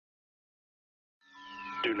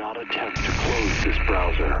Do not attempt to close this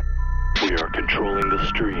browser. We are controlling the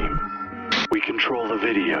stream. We control the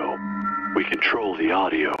video. We control the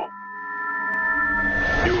audio.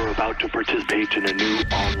 You are about to participate in a new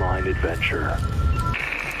online adventure.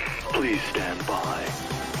 Please stand by.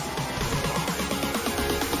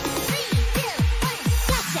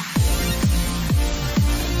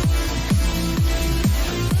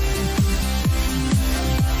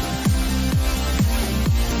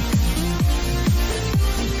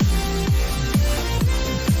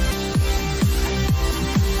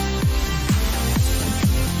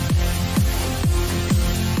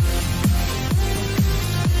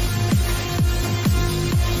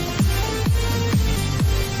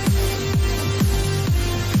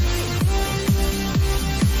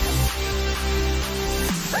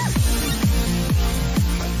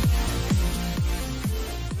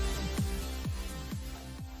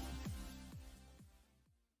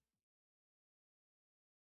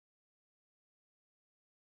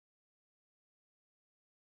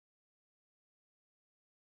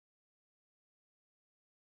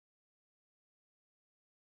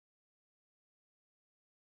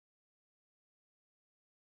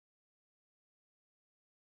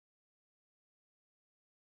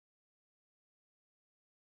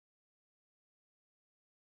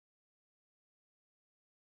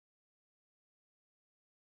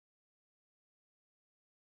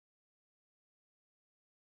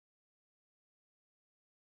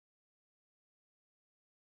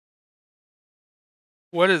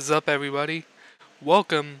 What is up, everybody?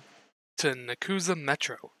 Welcome to Nyakuza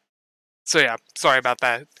Metro. So yeah, sorry about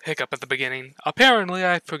that hiccup at the beginning. Apparently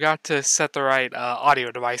I forgot to set the right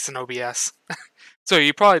audio device in OBS. So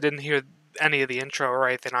you probably didn't hear any of the intro or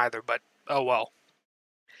anything either, but oh well.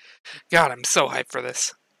 God, I'm so hyped for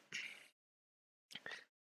this.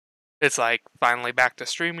 It's like finally back to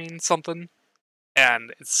streaming something,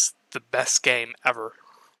 and it's the best game ever.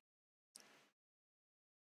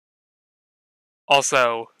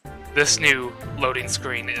 Also, this new loading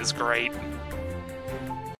screen is great.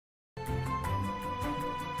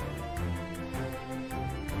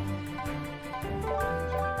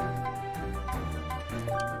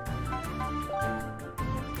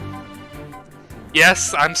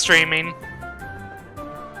 Yes, I'm streaming.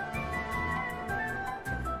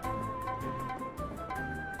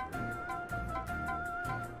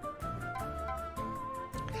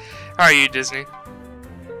 How are you, Disney?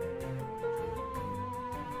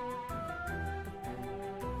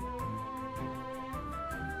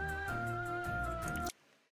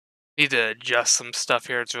 Need to adjust some stuff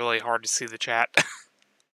here. It's really hard to see the chat.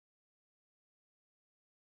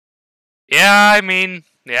 Yeah, I mean,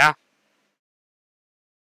 yeah.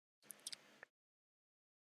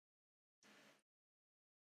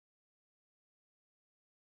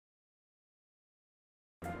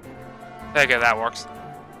 Okay, that works.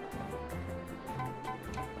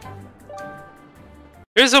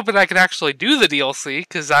 Here's hoping I can actually do the DLC,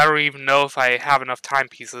 because I don't even know if I have enough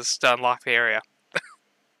timepieces to unlock the area.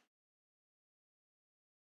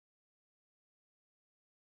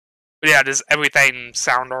 But yeah, does everything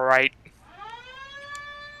sound alright?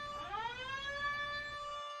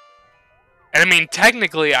 And I mean,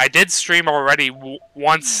 technically, I did stream already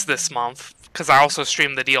once this month, because I also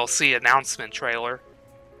streamed the DLC announcement trailer.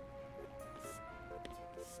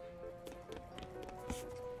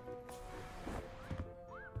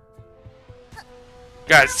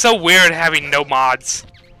 God, it's so weird having no mods.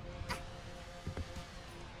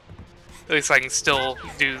 At least I can still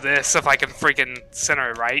do this if I can freaking center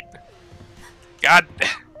it right. God.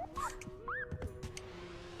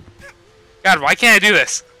 God, why can't I do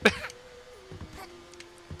this?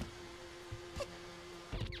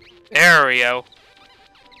 There we go.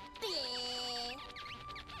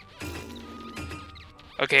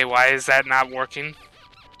 Okay, why is that not working?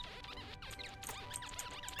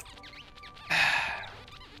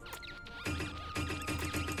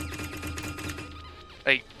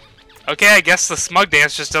 Like, okay, I guess the smug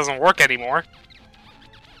dance just doesn't work anymore.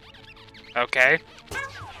 Okay.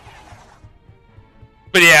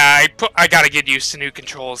 But yeah, I gotta get used to new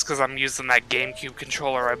controls because I'm using that GameCube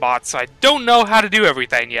controller I bought, so I don't know how to do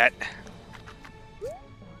everything yet.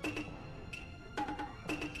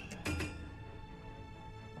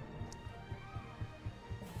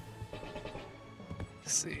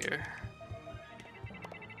 Let's see here.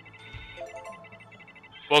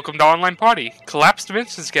 Welcome to Online Party. Collapse the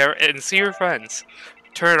Vincent Scare and see your friends.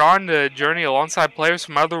 Turn it on to journey alongside players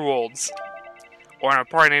from other worlds. Or in a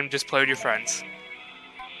party name, just play with your friends.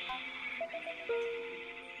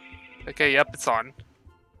 Okay, yep, it's on.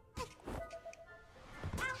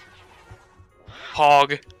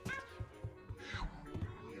 Hog.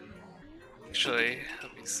 Actually,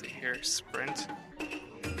 let me see here. Sprint.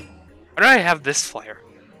 Why do I have this flare?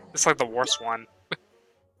 It's like the worst one.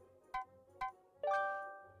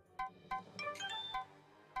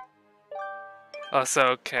 Oh, so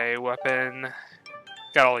okay, weapon.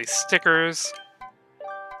 Got all these stickers.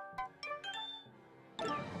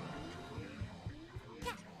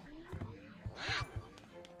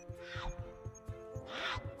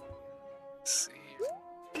 Let's see.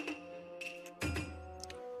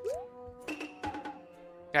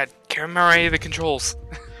 God, can't remember any of the controls.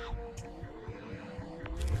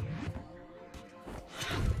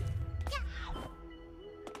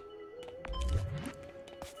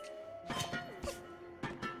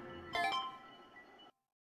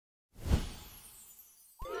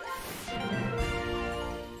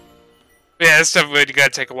 Yeah, this stuff would gotta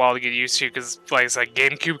take a while to get used to because, like I said,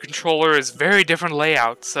 GameCube controller is very different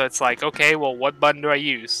layout. So it's like, okay, well, what button do I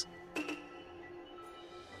use?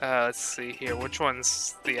 Let's see here. Which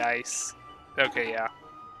one's the ice? Okay, yeah.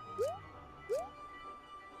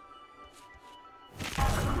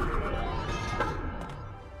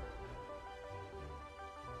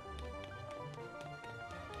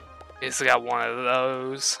 It's got one of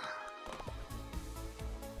those.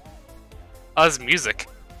 Oh, it's music.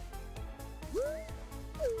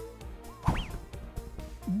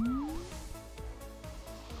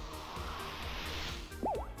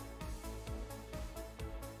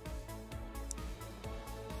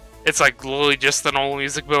 It's like literally just the normal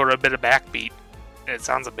music but with a bit of backbeat. It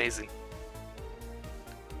sounds amazing.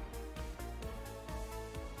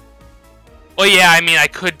 Well, yeah, I mean, I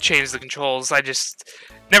could change the controls. I just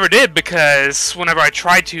never did because whenever I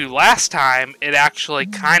tried to last time, it actually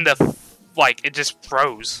kind of, like, it just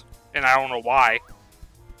froze. And I don't know why.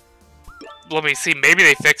 Let me see, maybe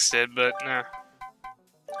they fixed it, but nah.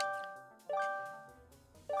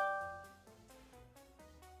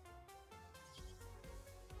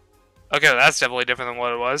 Okay, well, that's definitely different than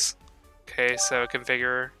what it was. Okay, so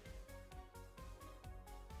configure.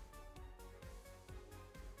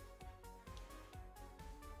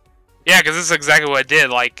 Yeah, because this is exactly what I did.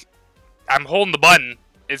 Like, I'm holding the button,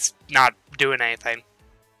 it's not doing anything.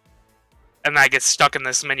 And then I get stuck in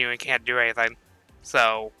this menu and can't do anything.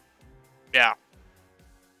 So, yeah.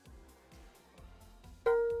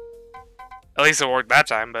 At least it worked that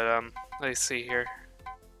time, but, let's see here.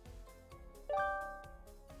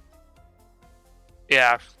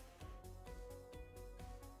 Yeah.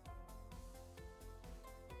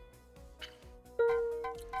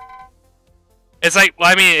 It's like, well,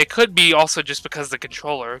 I mean, it could be also just because of the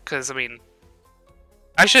controller, because, I mean,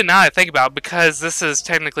 actually, now that I think about it, because this is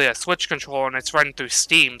technically a Switch controller and it's running through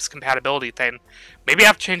Steam's compatibility thing, maybe I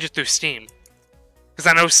have to change it through Steam. Because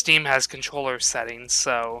I know Steam has controller settings,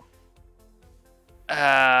 so...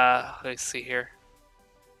 let's see here.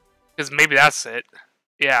 Because maybe that's it.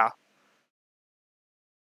 Yeah.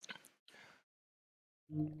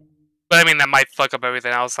 But I mean, that might fuck up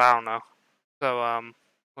everything else, I don't know. So,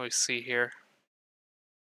 let me see here.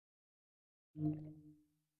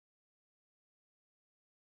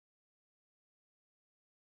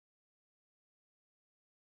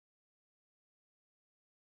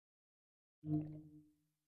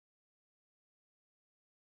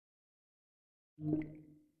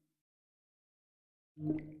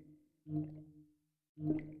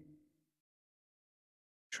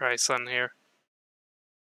 Try something here.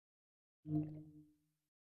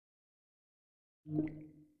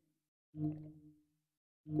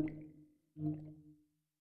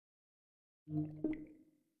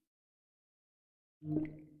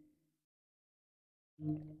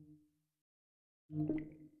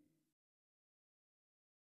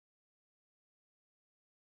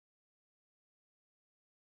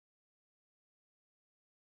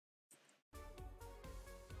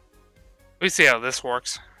 Let me see how this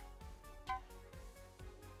works.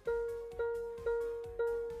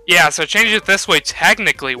 Yeah, so changing it this way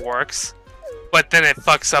technically works, but then it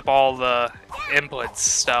fucks up all the input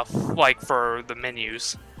stuff, like for the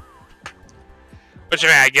menus. Which, I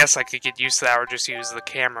mean, I guess I could get used to that or just use the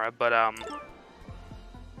camera, but,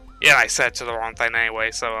 yeah, I set it to the wrong thing anyway,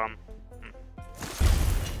 so,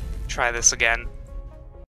 try this again.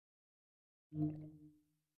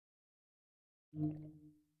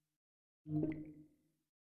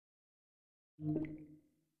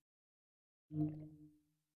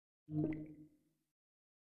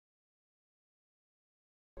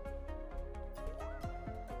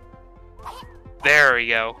 There we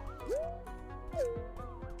go.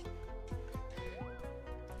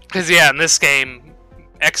 Because, yeah, in this game,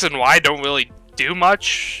 X and Y don't really do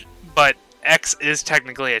much, but X is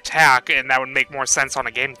technically attack, and that would make more sense on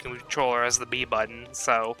a game controller as the B button,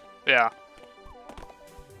 so, yeah.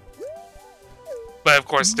 But of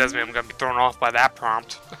course, it doesn't mean I'm going to be thrown off by that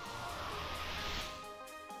prompt.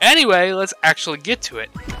 Anyway, let's actually get to it.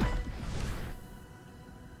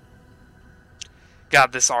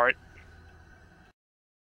 Got this art.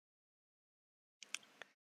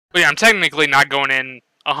 But yeah, I'm technically not going in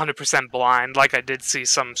 100% blind, like I did see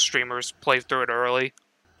some streamers play through it early.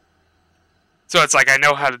 So it's like I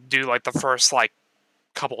know how to do like the first like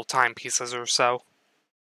couple timepieces or so.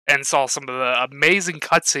 And saw some of the amazing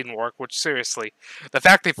cutscene work, which seriously, the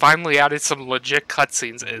fact they finally added some legit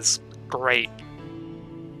cutscenes is great.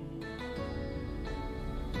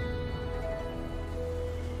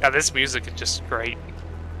 Yeah, this music is just great.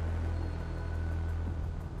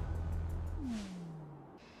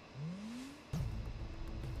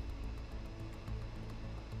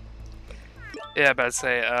 Yeah, but I'd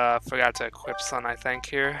say, forgot to equip Sun, I think,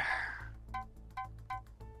 here.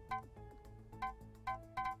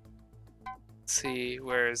 Let's see,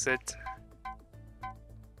 where is it?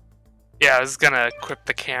 Yeah, I was gonna equip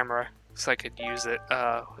the camera so I could use it.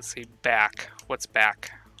 Let's see, back. What's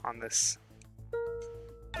back on this?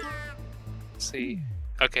 Let's see.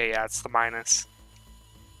 Okay, yeah, it's the minus.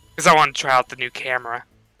 Because I want to try out the new camera.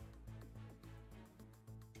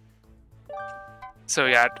 So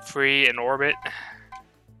yeah, free in orbit.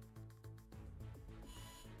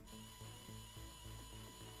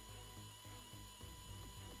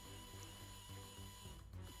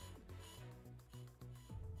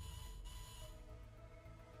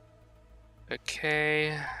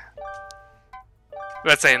 Okay.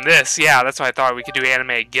 Let's say in this, yeah, that's why I thought we could do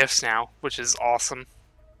animated GIFs now, which is awesome.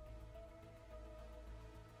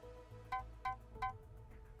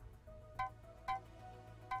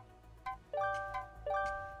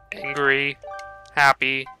 Angry,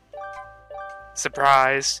 happy,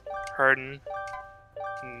 surprised, hurting,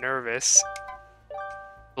 nervous,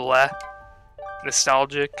 bleh,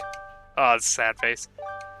 nostalgic. Oh, it's a sad face.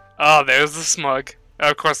 Oh, there's the smug.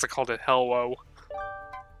 Of course, I called it hello.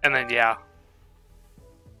 And then, yeah.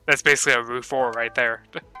 That's basically a Route 4 right there.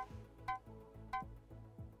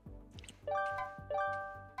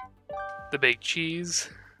 The big cheese.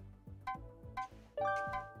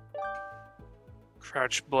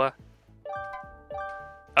 Crouch bleh.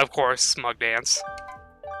 Of course, smug dance.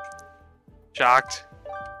 Shocked.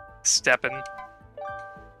 Steppin'.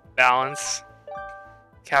 Balance.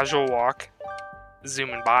 Casual walk.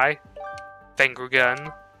 Zooming by. Finger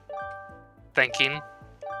gun. Thinking.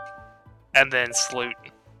 And then salute.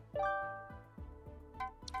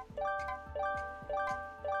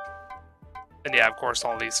 And yeah, of course,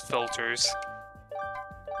 all these filters.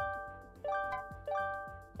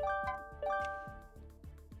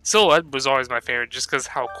 Silhouette was always my favorite just because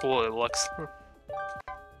how cool it looks.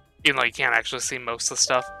 Even though you can't actually see most of the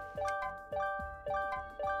stuff.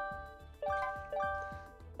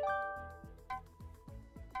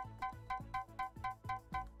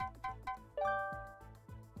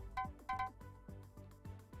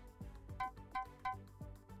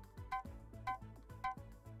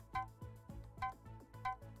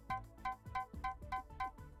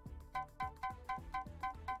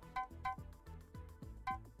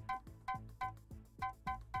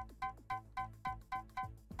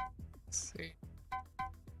 Let's see.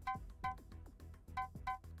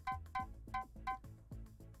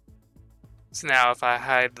 So now if I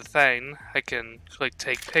hide the thing, I can click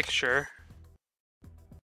take picture.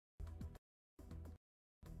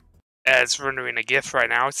 It's rendering a GIF right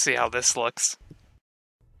now. Let's see how this looks.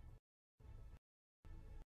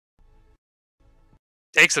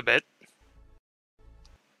 Takes a bit.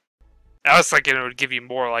 I was thinking it would give you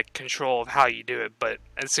more like control of how you do it, but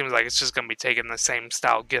it seems like it's just going to be taking the same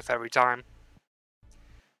style GIF every time.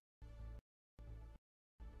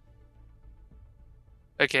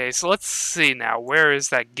 Okay, so let's see now. Where is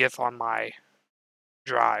that GIF on my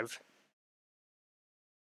drive?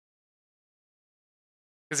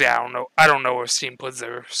 Cause yeah, I don't know where Steam puts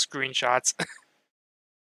their screenshots.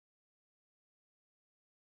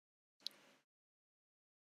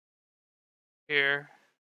 Here.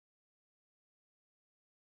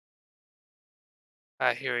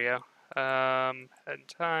 Here we go. Head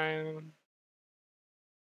time.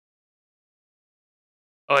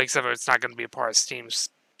 Oh, except for it's not going to be a part of Steam's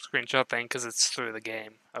screenshot thing because it's through the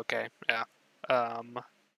game. Okay, yeah.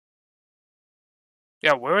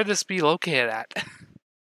 Yeah, where would this be located at?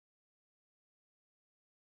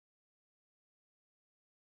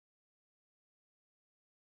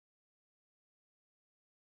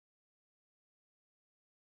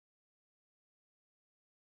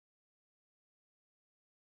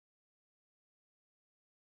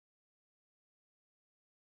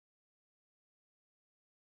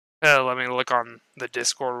 Let me look on the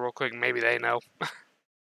Discord real quick. Maybe they know.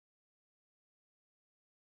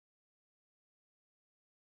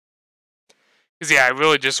 Because, yeah, I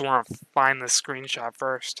really just want to find the screenshot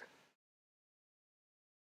first.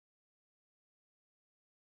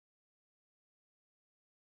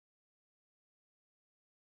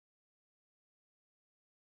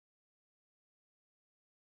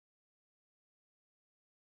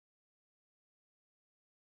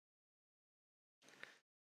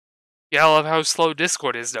 Yeah, I love how slow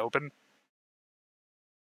Discord is to open.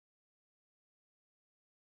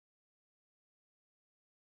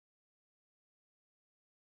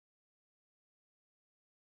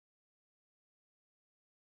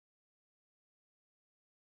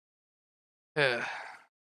 Ugh.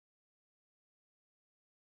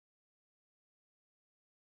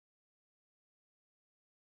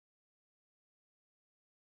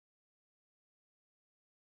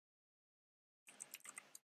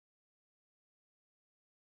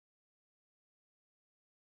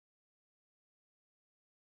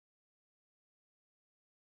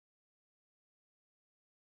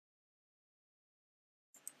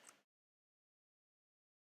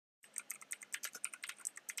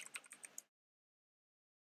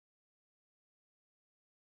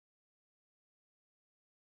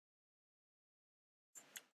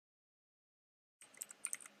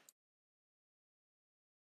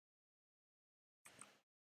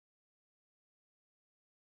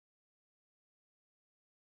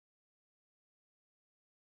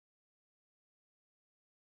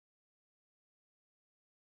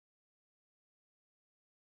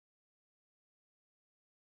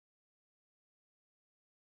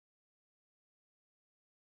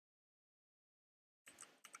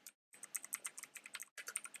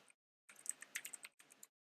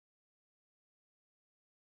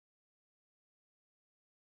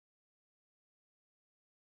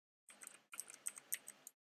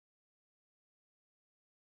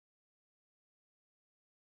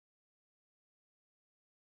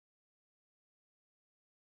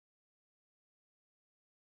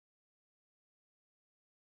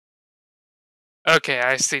 Okay,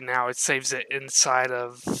 I see now. It saves it inside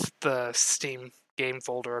of the Steam game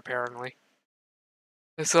folder, apparently.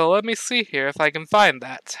 So let me see here if I can find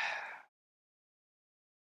that.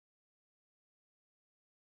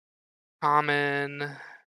 Common,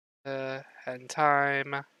 and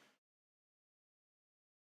time.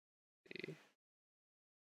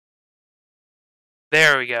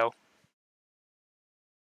 There we go.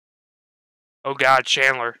 Oh god,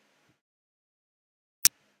 Chandler.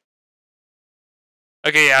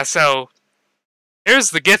 Okay, yeah, so here's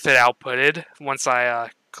the GIF it outputted once I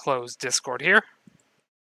close Discord here.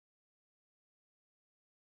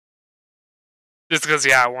 Just because,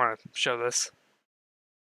 yeah, I want to show this.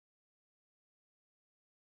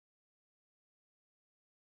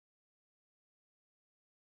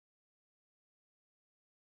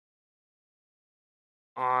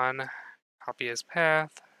 On, copy as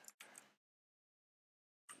path.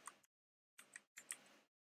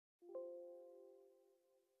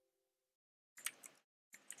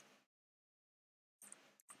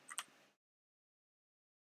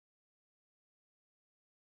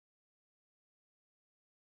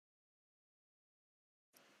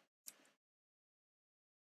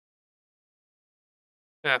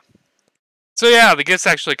 Yeah. So yeah, the GIFs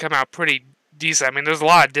actually come out pretty decent. I mean, there's a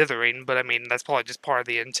lot of dithering, but I mean, that's probably just part of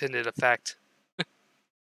the intended effect. But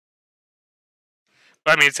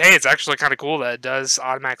I mean, it's actually kind of cool that it does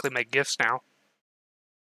automatically make GIFs now.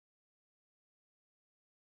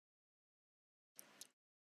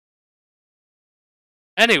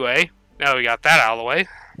 Anyway, now we got that out of the way.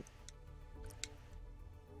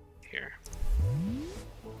 Here.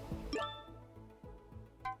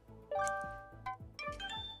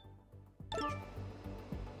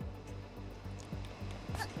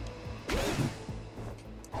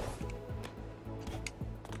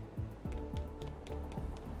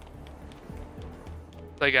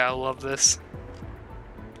 Like, I love this.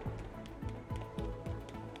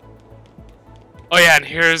 Oh yeah, and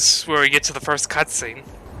here's where we get to the first cutscene.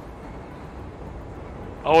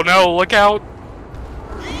 Oh no, look out!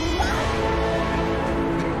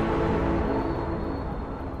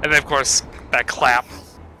 And then of course, that clap.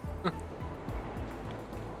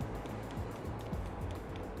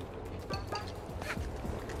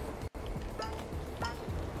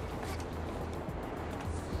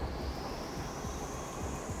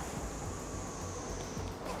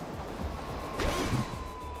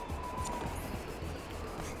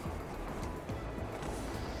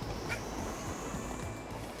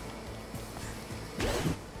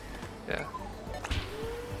 Yeah.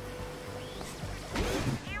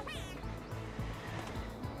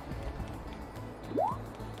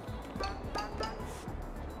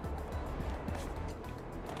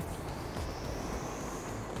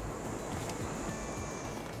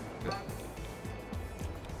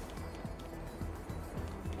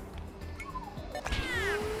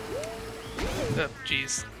 Oh,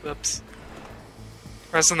 jeez. Oops.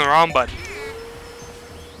 Pressing the wrong button.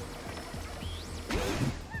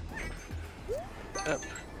 Up.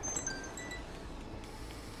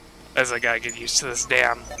 As I gotta get used to this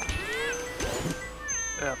damn.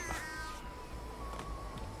 Up.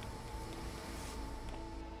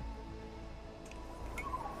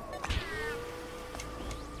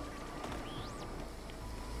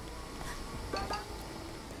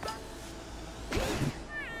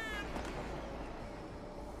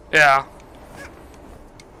 Yeah.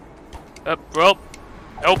 Well.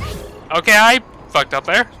 Nope. Okay, I fucked up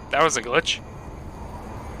there. That was a glitch.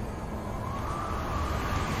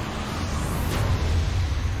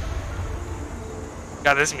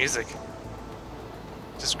 God, this music.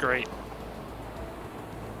 Just great.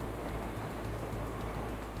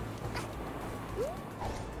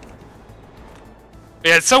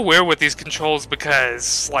 Yeah, it's so weird with these controls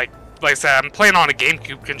because, like I said, I'm playing on a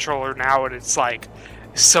GameCube controller now, and it's like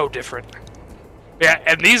so different. Yeah,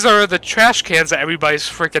 and these are the trash cans that everybody's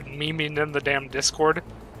freaking memeing in the damn Discord,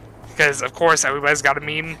 because of course everybody's got to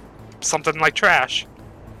meme something like trash.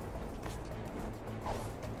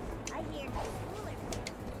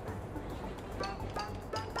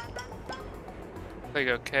 Like,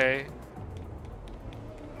 okay.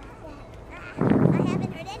 I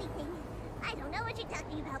haven't heard anything. I don't know what you're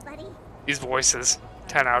talking about, buddy. These voices,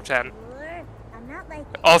 10 out of 10. I'm not like...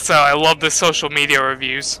 Also, I love the social media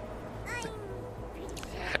reviews.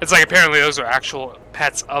 It's like apparently those are actual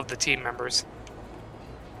pets of the team members.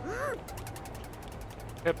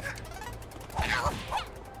 Yep.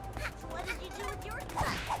 What did you do with your cut?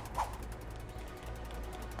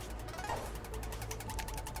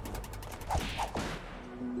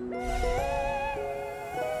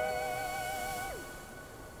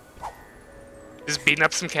 Just beating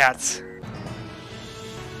up some cats.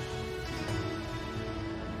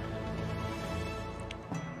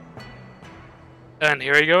 And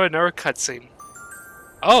here we go, another cutscene.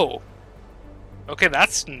 Oh! Okay,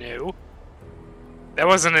 that's new. That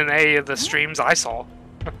wasn't in any of the streams I saw.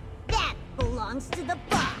 That belongs to the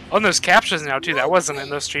boss. Oh, and there's captions now too. That wasn't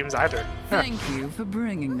in those streams either. Thank you for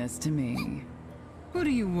bringing this to me. Who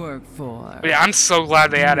do you work for? But yeah, I'm so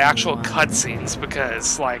glad they add actual cutscenes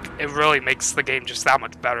because, like, it really makes the game just that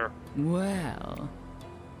much better. Well,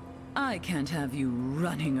 I can't have you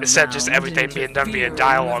running around. Instead of just everything being done via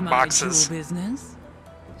dialogue boxes. Business.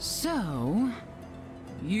 So,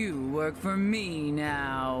 you work for me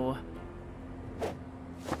now.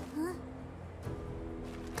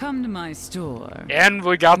 Come to my store. And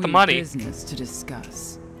we got the We've money. Business to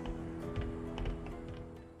discuss.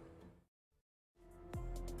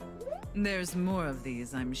 There's more of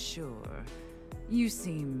these, I'm sure. You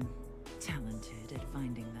seem talented at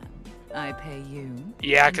finding them. I pay you.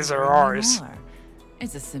 Yeah, and 'cause you they're bring me ours. more.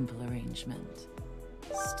 It's a simple arrangement.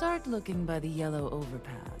 Start looking by the yellow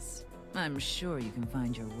overpass. I'm sure you can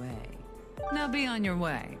find your way. Now be on your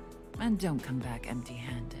way, and don't come back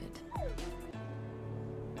empty-handed.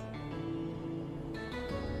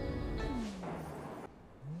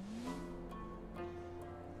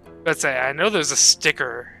 Let's say, I know there's a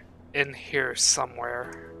sticker in here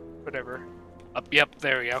somewhere. Whatever. Up, yep,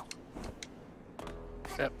 there we go.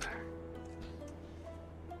 Yep.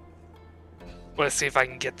 Let's see if I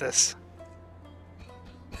can get this.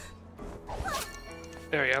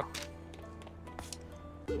 There we go.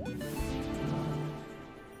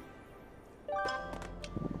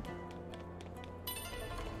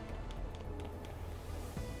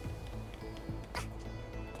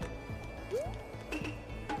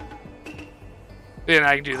 Then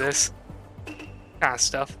I can do this kind of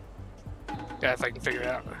stuff. Yeah, if I can figure it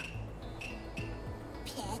out.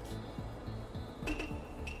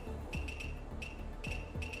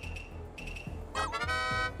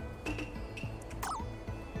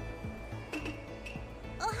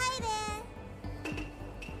 Oh, hi there.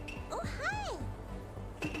 Oh, hi.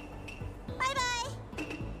 Bye-bye.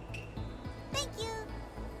 Thank you.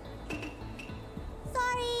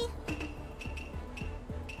 Sorry.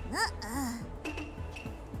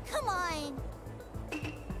 Come on.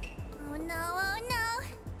 Oh, no, oh, no.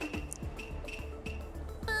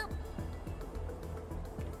 Boop.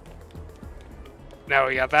 Now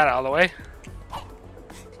we got that out of the way.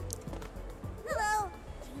 Hello.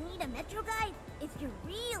 Do you need a Metro guide? If you're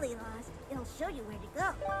really lost, it'll show you where to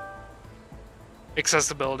go.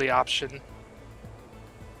 Accessibility option.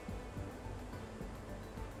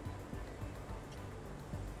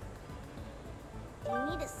 Do you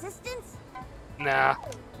need assistance? Nah.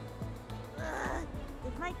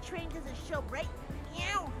 If my train doesn't show right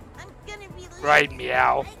meow, I'm gonna be late. Right,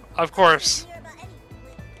 meow. Of course.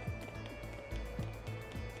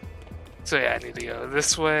 So yeah, I need to go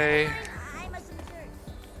this way. I must observe.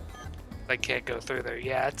 I can't go through there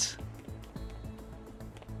yet.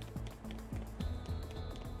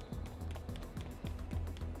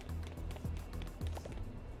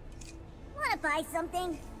 Wanna buy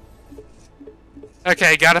something?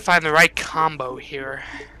 Okay, gotta find the right combo here.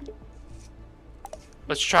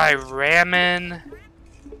 Let's try ramen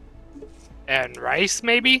and rice,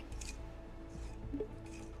 maybe?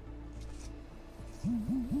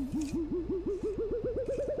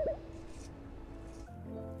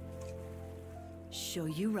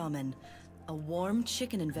 Shoyu ramen, a warm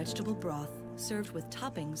chicken and vegetable broth served with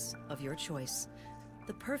toppings of your choice.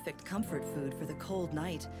 The perfect comfort food for the cold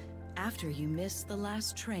night after you miss the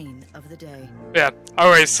last train of the day. Yeah, I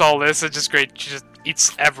already saw this. It's just great. She just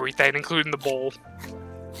eats everything, including the bowl.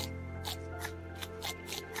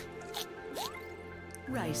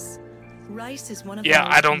 Rice. Rice is one of Yeah,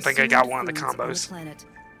 the I don't think I got consumed one of the foods on combos. planet.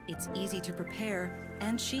 It's easy to prepare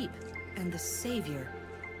and cheap, and the savior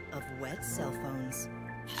of wet cell phones.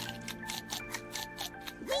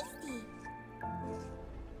 Tasty.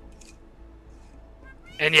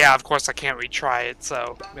 And yeah, of course I can't retry it,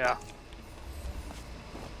 so yeah.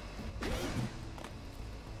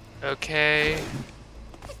 Okay. I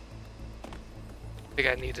think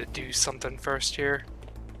I need to do something first here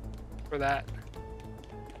for that.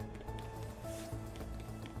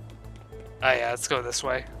 Oh yeah, let's go this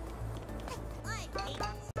way.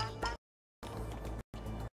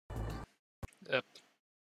 Yep.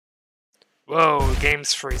 Whoa,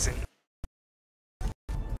 game's freezing.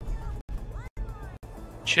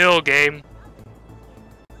 Chill, game.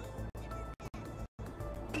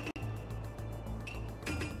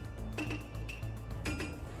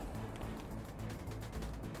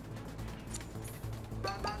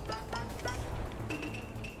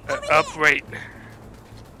 Up, wait.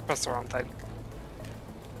 Press the wrong thing.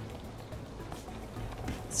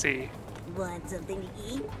 Let's see. Want something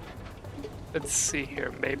to eat? Let's see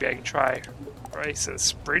here. Maybe I can try rice and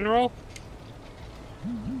spring roll.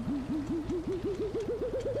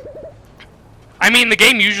 I mean, the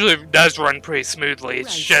game usually does run pretty smoothly.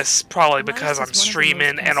 It's just probably because I'm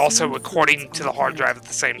streaming and also recording to the hard drive at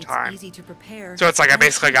the same time. So it's like I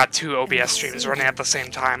basically got two OBS streams running at the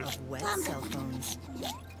same time. Of wet cell phones.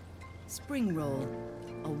 Spring roll,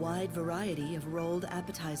 a wide variety of rolled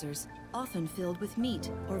appetizers, often filled with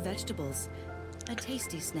meat or vegetables. A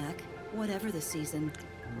tasty snack, whatever the season.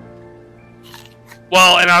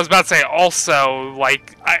 Well, and I was about to say also,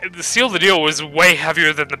 like, the Seal the Deal was way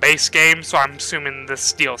heavier than the base game, so I'm assuming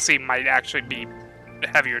this DLC might actually be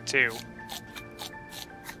heavier too.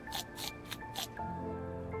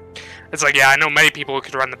 It's like, yeah, I know many people who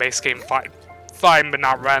could run the base game fine, but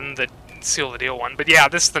not run the Seal the Deal one. But yeah,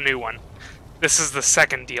 this is the new one. This is the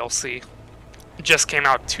second DLC. It just came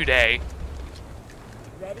out today.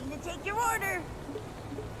 Ready to take your order.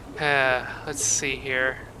 Let's see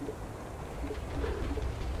here.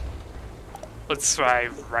 Let's try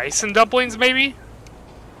rice and dumplings, maybe?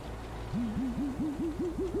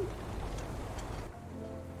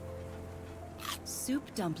 Soup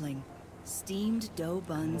dumpling. Steamed dough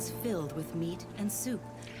buns filled with meat and soup.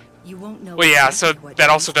 You won't know. Well, yeah, so exactly what that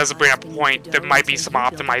you also doesn't bring up a beneath point. the There dough might be until some you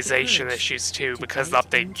build up the optimization courage issues too, to because get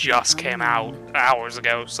the it update into just came out online. hours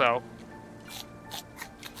ago, so.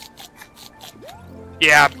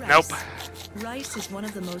 Yeah, nope. Rice is one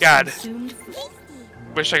of the most God. consumed foods.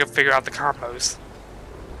 Wish I could figure out the combos.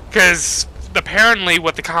 Because apparently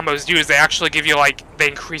what the combos do is they actually give you, like, they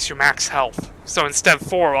increase your max health. So instead of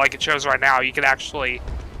 4, like it shows right now, you can actually,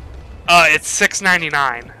 it's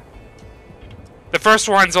 $6.99. The first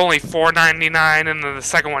one's only $4.99, and then the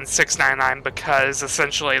second one's $6.99 because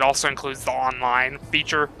essentially it also includes the online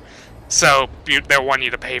feature. So they want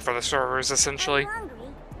you to pay for the servers, essentially. I'm hungry.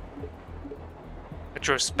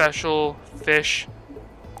 Metro Special, fish.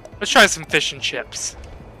 Let's try some fish and chips.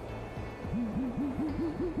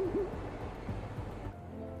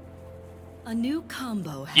 A new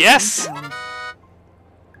combo has Yes! been found.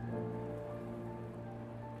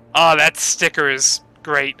 Oh, that sticker is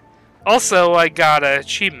great. Also, I got an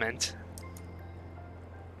achievement.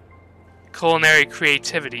 Culinary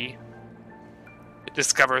creativity.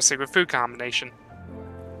 Discover a secret food combination.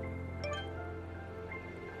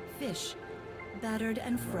 Fish. Battered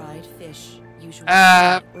and fried fish. Usually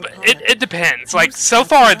It depends. Like, so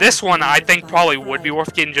far, this one I think probably would be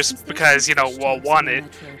worth getting just because, you know, well, one,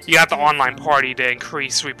 you got the online party to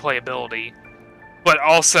increase replayability. But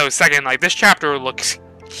also, second, like, this chapter looks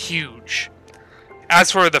huge.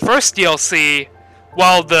 As for the first DLC,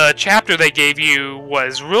 well, the chapter they gave you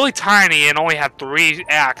was really tiny and only had 3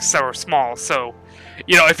 acts that were small. So,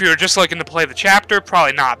 you know, if you're just looking to play the chapter,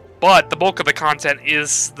 probably not but the bulk of the content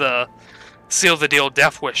is the Seal the Deal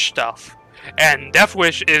Death Wish stuff. And Death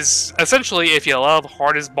Wish is essentially if you love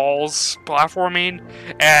hard as balls platforming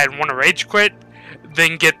and want to rage quit,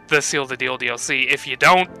 then get the Seal the Deal DLC. If you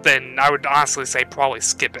don't, then I would honestly say probably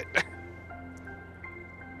skip it.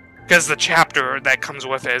 Because the chapter that comes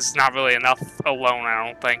with it is not really enough alone, I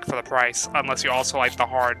don't think, for the price. Unless you also like the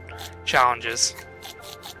hard challenges.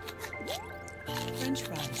 French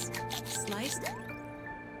fries. Sliced.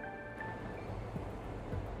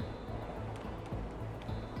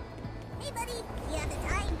 Hey, buddy, you have the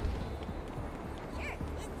time? Sure,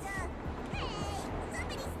 it's, hey,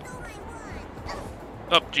 somebody stole my watch.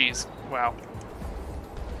 Oh, jeez. Wow.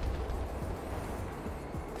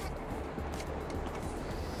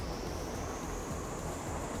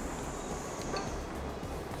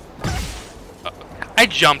 I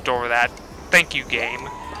jumped over that. Thank you, game.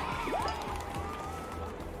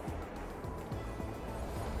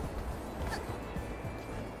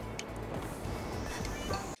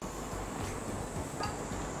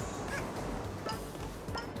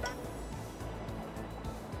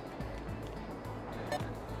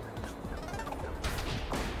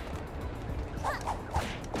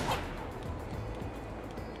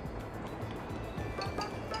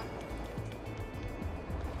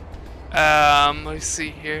 Let me see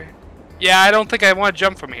here. Yeah, I don't think I want to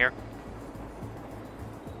jump from here.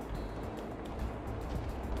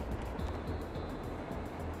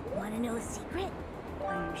 Want to know a secret?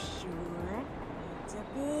 Are you sure? It's a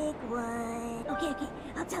big one. Okay,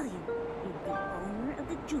 I'll tell you. You're the owner of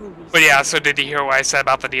the jewelry But yeah, store. so did you hear what I said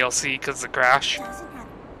about the DLC because of the crash? Doesn't have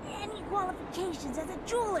any qualifications as a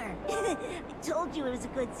jeweler. I told you it was a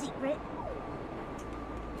good secret.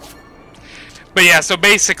 But yeah, so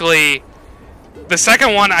basically, the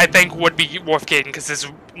second one I think would be worth getting because it's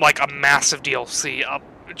like a massive DLC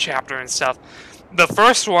chapter and stuff. The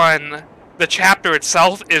first one, the chapter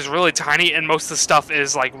itself is really tiny and most of the stuff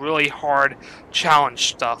is like really hard challenge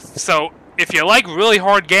stuff. So if you like really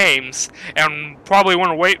hard games and probably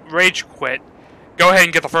want to rage quit, go ahead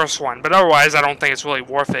and get the first one. But otherwise, I don't think it's really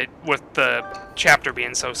worth it with the chapter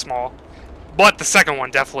being so small. But the second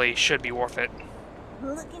one definitely should be worth it.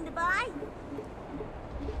 Looking to buy?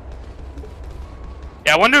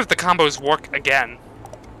 Yeah, I wonder if the combos work again.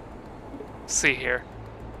 Let's see here.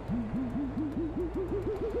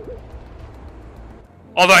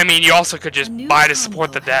 Although, I mean, you also could just buy to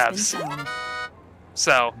support the devs.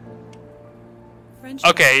 So.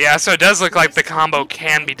 Okay, yeah, so it does look like the combo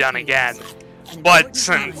can be done again. But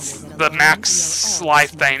since the max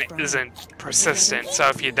life thing isn't persistent, so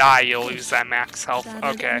if you die, you'll lose that max health.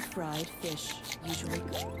 Okay.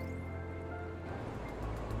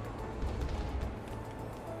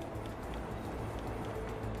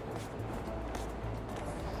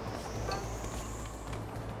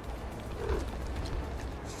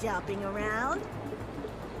 Shopping around?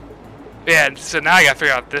 Yeah, so now I gotta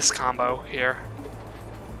figure out this combo here.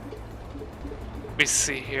 Let me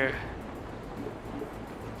see here.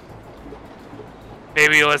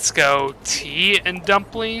 Maybe let's go tea and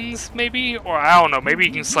dumplings, maybe? Or I don't know, maybe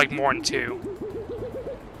you can select more than two.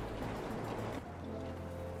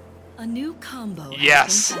 A new combo.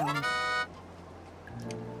 Yes.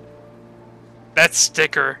 That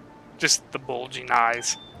sticker, just the bulging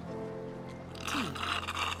eyes. Tea,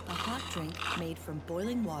 a hot drink made from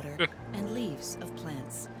boiling water and leaves of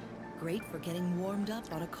plants. Great for getting warmed up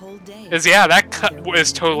on a cold day. Yeah, that cup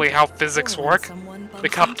is totally how physics work. The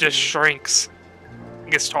cup just shrinks.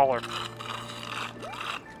 It gets taller.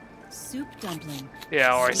 Soup dumpling. Yeah,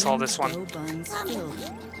 I already saw this one. Dough buns filled.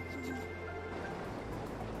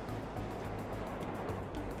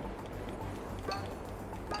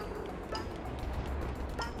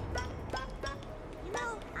 You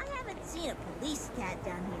know, I haven't seen a police cat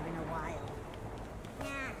down here in a while.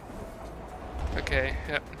 Yeah. Okay,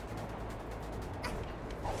 yep.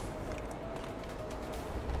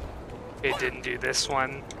 It didn't do this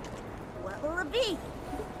one. What will it be?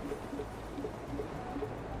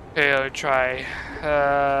 Okay, let's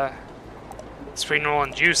try. Sweet roll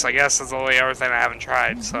and juice, I guess, is the only other thing I haven't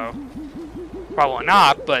tried, so. Probably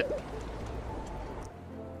not, but.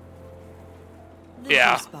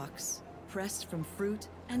 Yeah. Box, pressed from fruit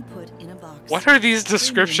and put in a box. What are these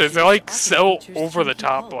descriptions? They're like so over the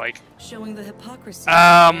top, like. Showing the hypocrisy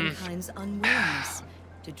of mankind's unwillingness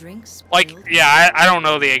to drink like, yeah, I don't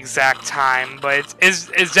know the exact time, but it's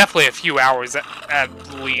definitely a few hours at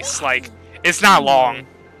least. Like, it's not long.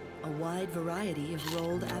 A wide variety of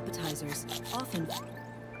rolled appetizers, often.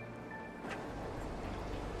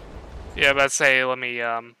 Yeah, but say, let me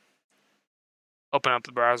open up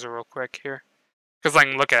the browser real quick here, because I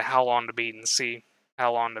can look at how long to beat and see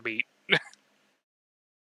how long to beat.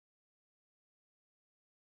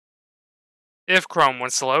 If Chrome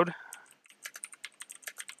wants to load.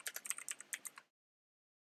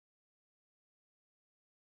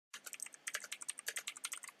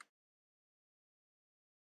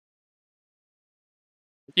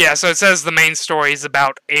 Yeah, so it says the main story is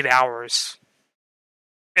about 8 hours.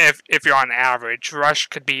 If you're on average. Rush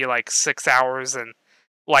could be like 6 hours, and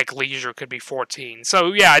like Leisure could be 14.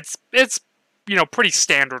 So yeah, it's you know, pretty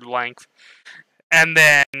standard length. And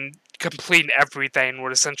then completing everything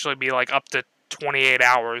would essentially be like up to 28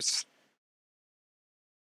 hours.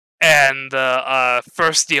 And the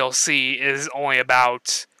first DLC is only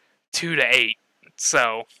about 2 to 8.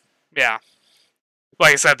 So, yeah.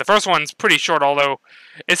 Like I said, the first one's pretty short, although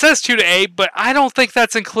it says 2 to 8, but I don't think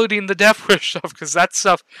that's including the Death Wish stuff, because that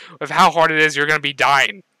stuff, of how hard it is, you're going to be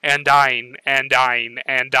dying, and dying, and dying,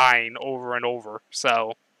 and dying over and over,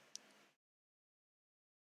 so.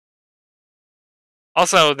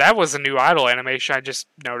 Also, that was a new idle animation I just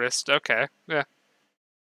noticed. Okay, yeah.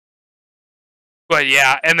 But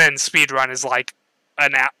yeah, and then speedrun is like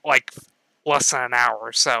less than an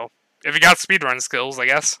hour, so if you got speedrun skills, I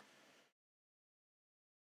guess.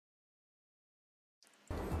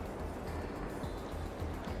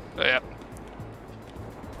 So, yeah.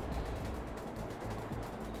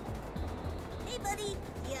 Hey, buddy,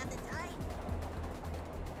 you have the time?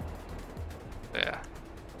 Yeah.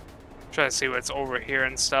 Try to see what's over here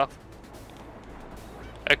and stuff.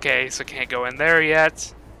 Okay, so can't go in there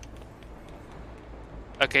yet.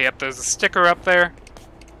 Okay, yep, there's a sticker up there.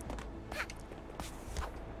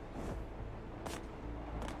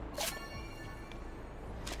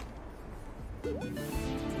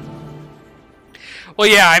 Well,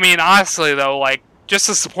 yeah, I mean, honestly, though, like, just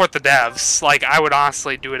to support the devs, like, I would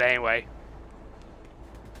honestly do it anyway.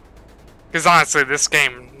 Because, honestly, this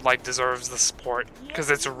game, like, deserves the support, because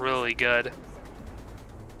it's really good.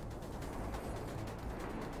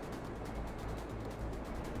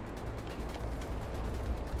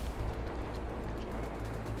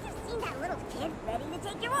 Just seen that little kid ready to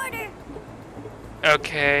take your order.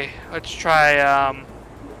 Okay, let's try,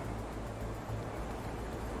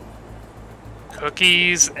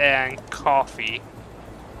 cookies and coffee.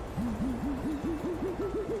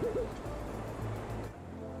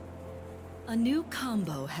 A new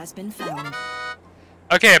combo has been found.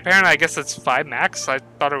 Okay, apparently I guess it's 5 max. I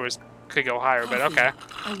thought it could go higher, but Coffee, okay.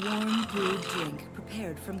 A warm brewed drink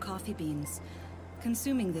prepared from coffee beans.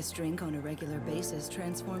 Consuming this drink on a regular basis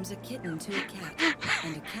transforms a kitten to a cat,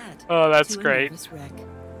 and a cat Oh, that's to great. a nervous wreck.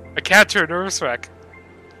 A cat to a nervous wreck.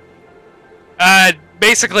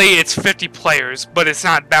 Basically it's 50 players, but it's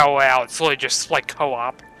not battle royale, it's really just like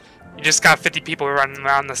co-op. You just got 50 people running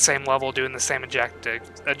around the same level doing the same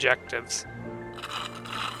objectives.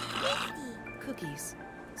 Cookies.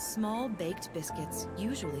 Small baked biscuits,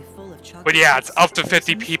 usually full of chocolate. But yeah, it's chips, up to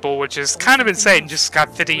 50 raisins, people, which is or kind of something insane. else. Just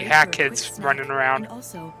got 50 Great hack for a kids quick snack, running around. And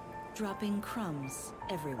also dropping crumbs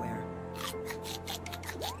everywhere. I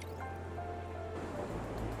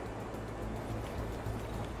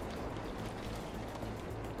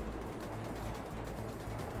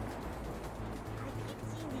keep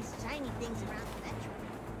seeing these shiny things around the metro.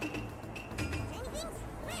 Shiny things?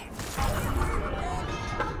 Where?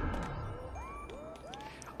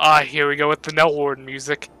 Ah, here we go with the Nellord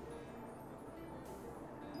music.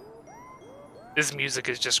 This music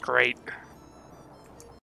is just great. Let's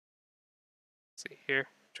see here,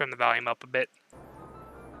 turn the volume up a bit.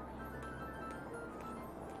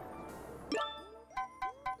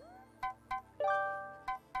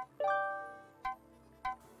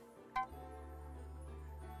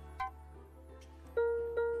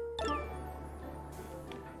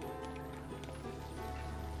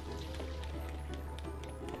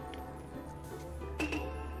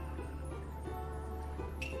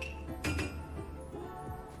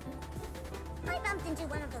 I bumped into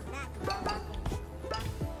one of those vacuums.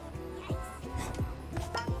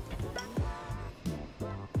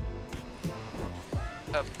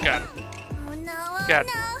 Oh, God. Oh no, oh God.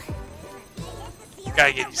 no.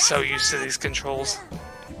 Gotta get so used to these controls.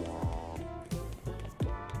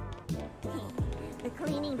 The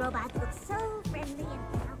cleaning robots look so friendly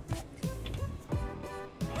and pal.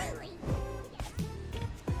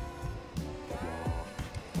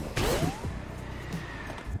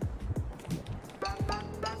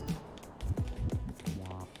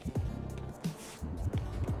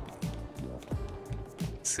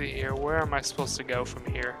 Let's see here, where am I supposed to go from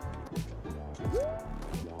here?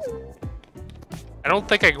 I don't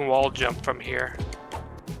think I can wall jump from here.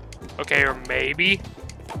 Okay, or maybe?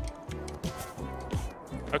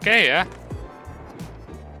 Okay, yeah.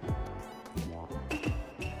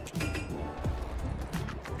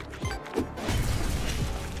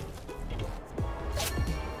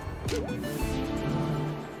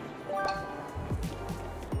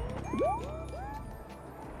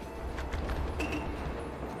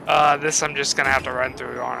 This I'm just gonna have to run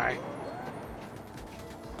through, aren't I?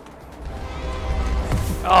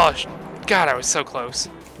 Oh, God, I was so close.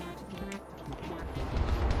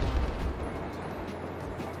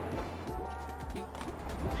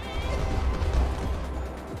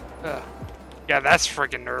 Yeah, that's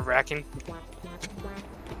freaking nerve-wracking.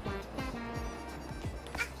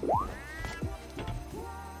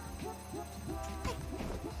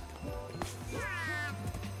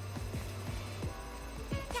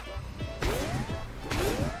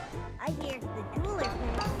 I hear the jeweler.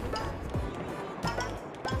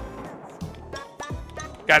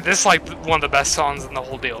 God, this is like one of the best songs in the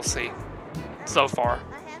whole DLC so far.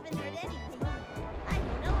 I haven't heard anything. I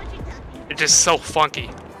don't know what you're talking about. It's just so funky.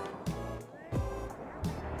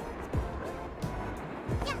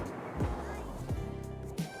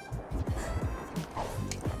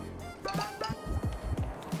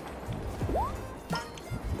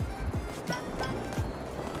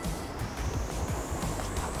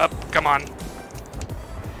 Up, come on.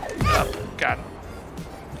 Up, God.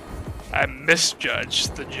 I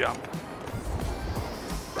misjudged the jump.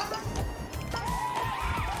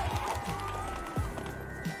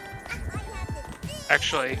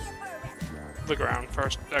 Actually, look around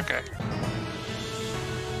first. Okay.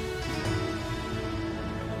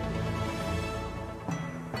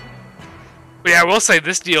 But yeah, I will say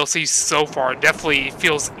this DLC so far definitely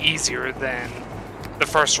feels easier than the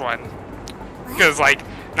first one. Because, like,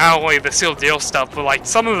 not only the sealed deal stuff, but, like,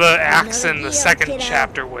 some of the acts in the second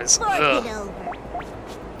chapter was, ugh.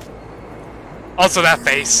 Also, that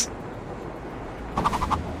face.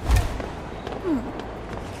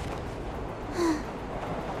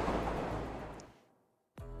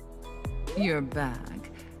 You're back,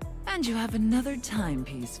 and you have another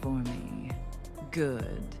timepiece for me.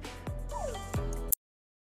 Good.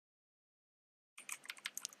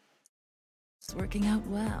 It's working out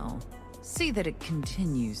well. See that it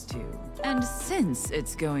continues to. And since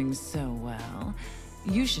it's going so well,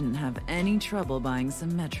 you shouldn't have any trouble buying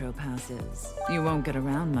some Metro passes. You won't get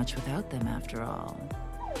around much without them after all.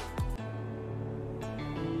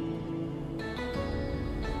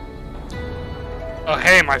 Oh,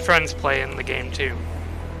 hey, my friends play in the game too.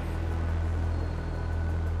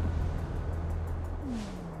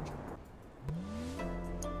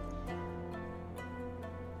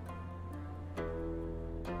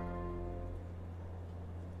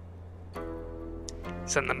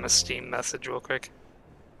 Send them a Steam message real quick.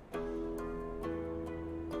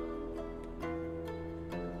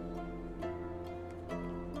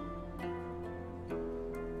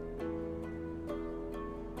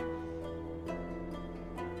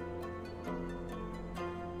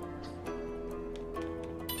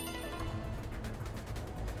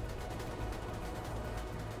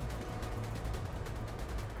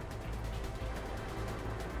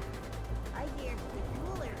 I hear the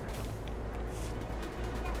jeweler.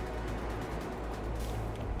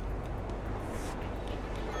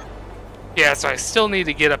 Yeah, so I still need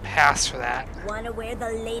to get a pass for that. Wanna wear the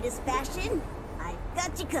latest fashion? I've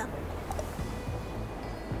got you covered.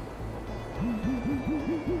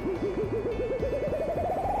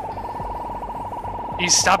 You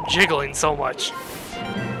stop jiggling so much.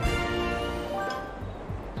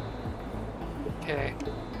 Okay.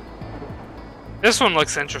 This one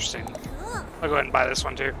looks interesting. I'll go ahead and buy this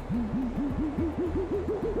one too.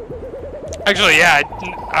 Actually, yeah,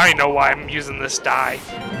 I don't know why I'm using this die.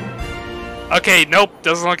 Okay, nope,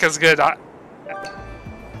 doesn't look as good.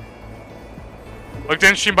 Looked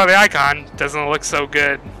interesting by the icon, doesn't look so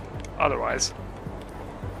good otherwise.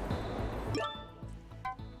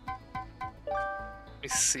 Let me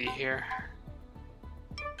see here.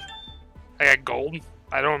 I got gold.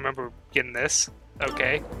 I don't remember getting this.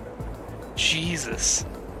 Okay. Jesus.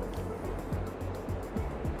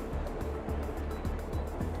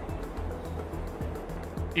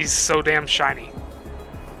 He's so damn shiny.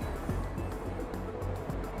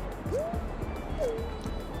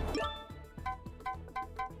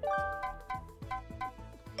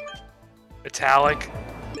 Metallic.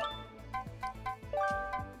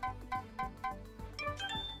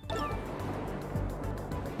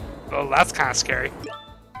 Oh, that's kind of scary.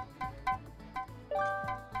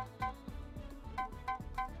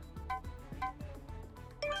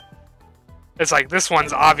 It's like, this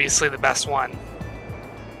one's obviously the best one.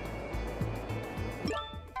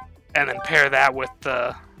 And then pair that with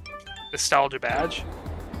the nostalgia badge.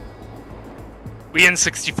 We in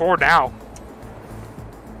 64 now.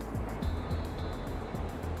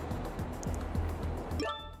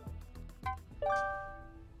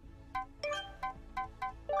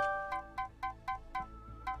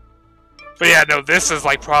 But yeah, no, this is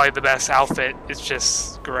like probably the best outfit. It's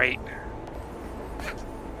just great.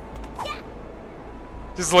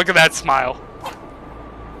 Just look at that smile.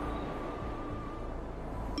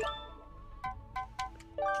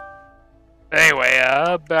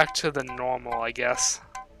 Anyway, back to the normal, I guess.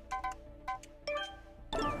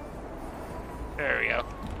 There we go.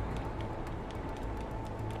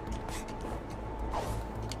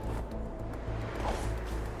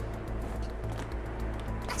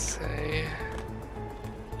 Let's see.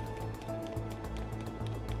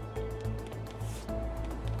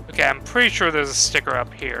 Okay, I'm pretty sure there's a sticker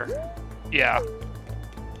up here. Yeah.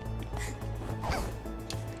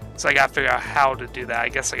 So I gotta figure out how to do that. I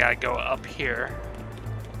guess I gotta go up here.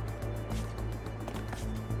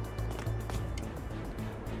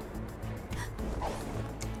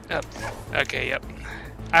 Yep. Okay, yep.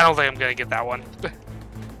 I don't think I'm gonna get that one.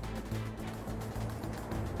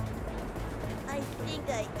 I think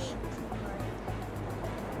I ate too much.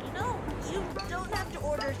 You know, you don't have to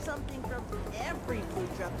order something from every food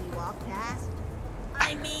truck we walk past.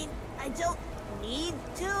 I mean, I don't need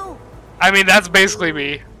to. I mean, that's basically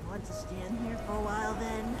me. Want to stand here for a while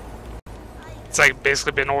then? It's like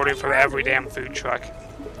basically been ordering from every damn food truck.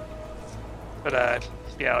 But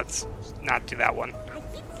yeah, let's not do that one. I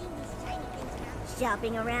keep seeing these tiny things around.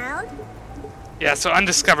 Shopping around? Yeah, so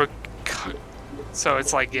undiscovered. So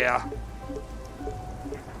it's like, yeah.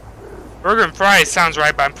 Burger and fries sounds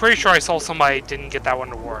right, but I'm pretty sure I saw somebody didn't get that one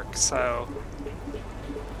to work, so.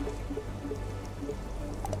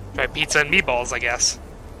 Try pizza and meatballs, I guess.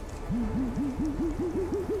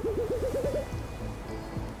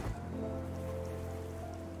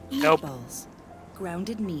 Nope. Meatballs.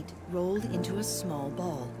 Grounded meat rolled into a small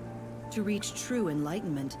ball. To reach true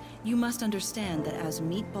enlightenment, you must understand that as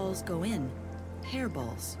meatballs go in,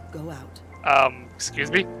 hairballs go out.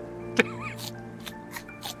 Excuse me?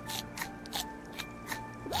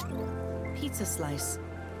 Pizza slice.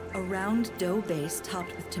 A round dough base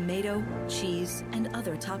topped with tomato, cheese, and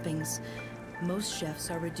other toppings. Most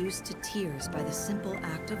chefs are reduced to tears by the simple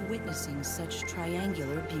act of witnessing such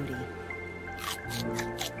triangular beauty.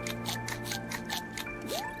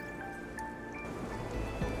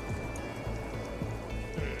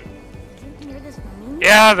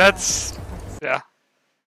 Yeah, that's... Yeah.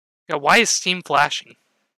 Yeah, why is Steam flashing?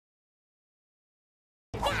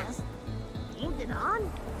 Yes. Aimed it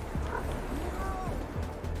on?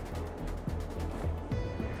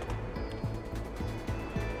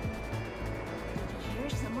 Did you hear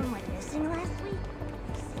someone went missing last week?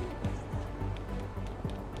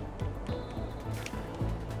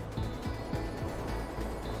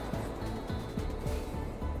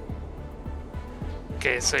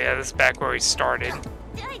 Okay, so yeah, this is back where we started.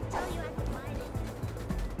 Did I tell you I could find it?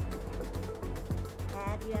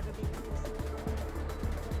 Have you ever been to this?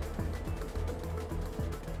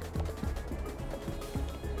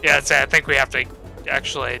 Yeah, it's, I think we have to...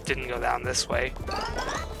 Actually, it didn't go down this way.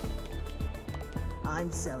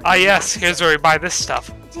 I'm selling. Ah yes, here's where we buy this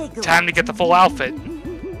stuff. Take a Time to get the full outfit.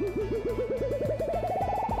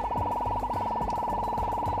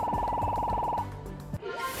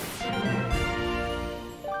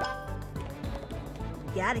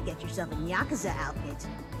 Gotta get yourself a Nyakuza outfit.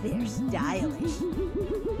 They're stylish.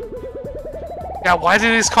 Yeah, why do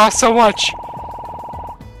these cost so much?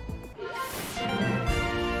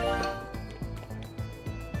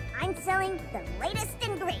 I'm selling the latest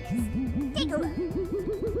and greatest. Take a look.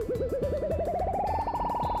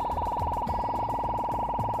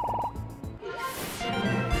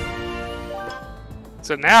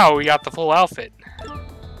 So now we got the full outfit.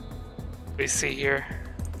 We see here.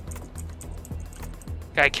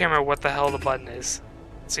 I can't remember what the hell the button is.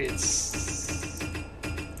 Let's see, it's...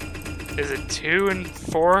 Is it 2 and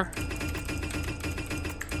 4?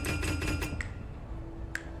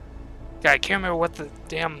 I can't remember what the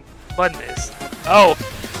damn button is. Oh!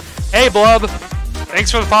 Hey, Blub!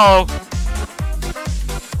 Thanks for the follow!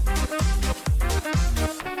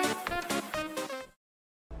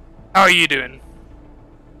 How are you doing?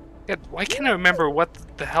 God, why can't I remember what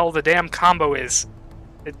the hell the damn combo is?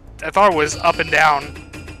 I thought it was up and down.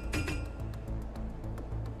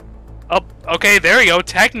 Oh, okay, there we go.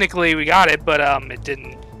 Technically we got it, but it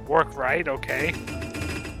didn't work right. Okay.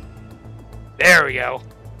 There we go.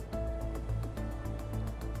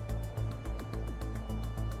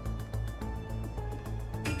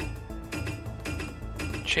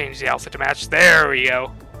 Change the outfit to match. There we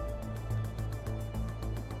go.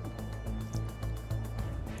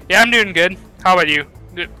 Yeah, I'm doing good. How about you?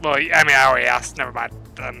 Well, I mean, I already asked. Never mind.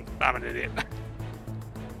 I'm an idiot.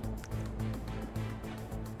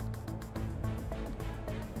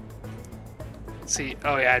 See,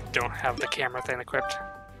 oh yeah, I don't have the camera thing equipped.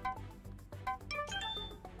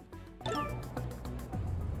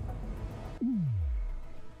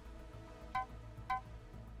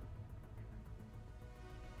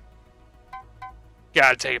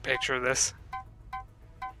 Gotta take a picture of this.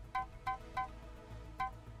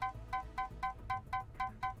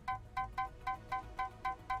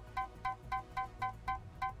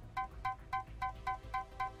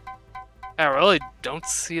 I really don't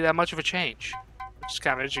see that much of a change, which is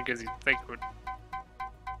kind of interesting because you'd think it would.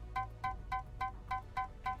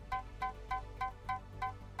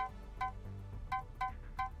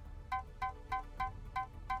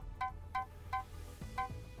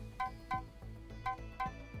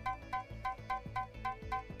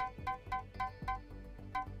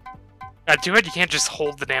 Too bad you can't just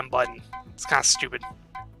hold the damn button. It's kind of stupid.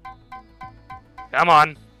 Come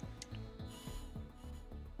on.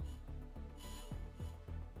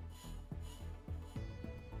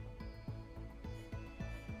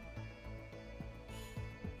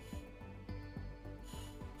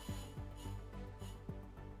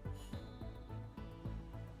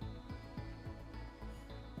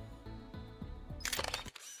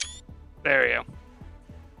 There we go.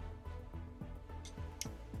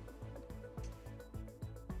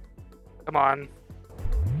 Come on.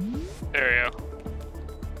 There we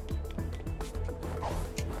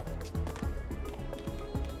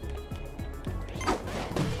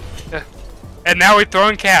go. And now we're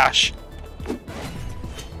throwing cash.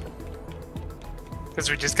 Because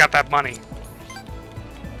we just got that money.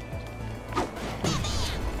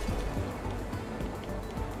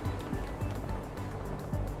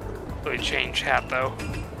 So we change hat though.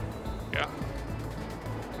 Yeah.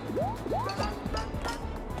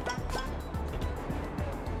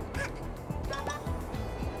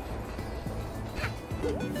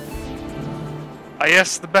 Ah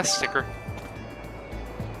yes, the best sticker.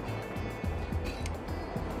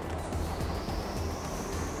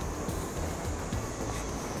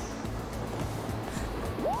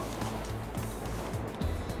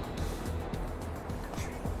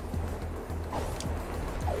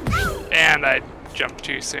 And I jumped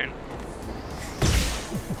too soon.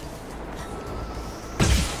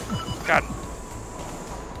 God.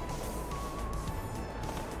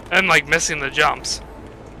 And like missing the jumps.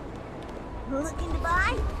 Looking to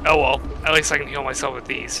buy? Oh well, at least I can heal myself with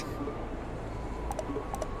these.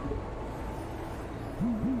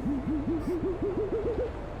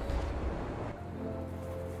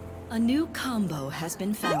 A new combo has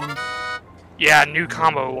been found. Yeah, new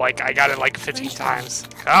combo, like I got it like 15 times.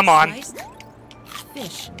 Come on. Sliced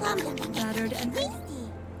fish, battered and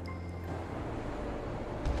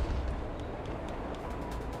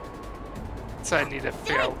So I need to Did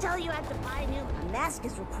figure I out. tell you I have to buy new? A mask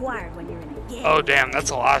is required when you're in a game. Oh damn,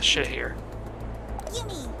 that's a lot of shit here.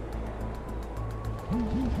 Gimme!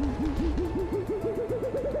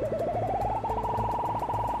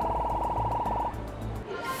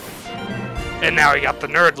 And now we got the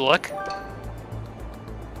nerd look.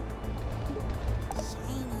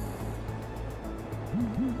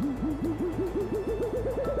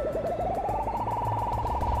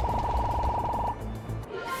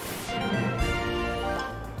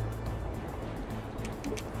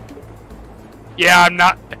 Yeah, I'm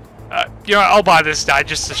not. You know, I'll buy this die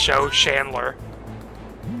just to show Chandler.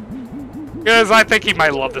 Because I think he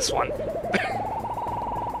might love this one.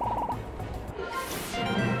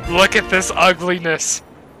 Look at this ugliness.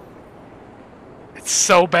 It's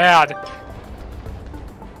so bad.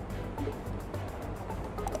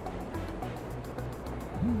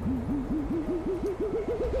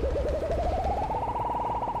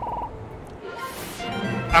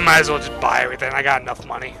 I might as well just buy everything. I got enough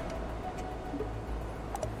money.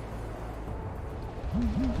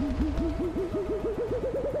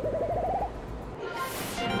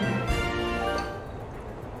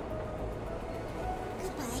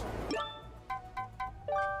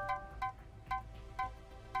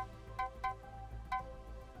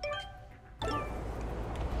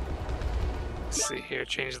 Let's see here,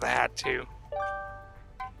 change the hat too.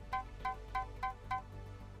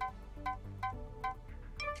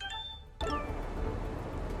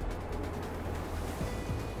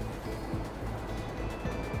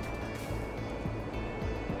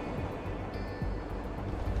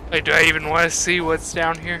 Wait, do I even want to see what's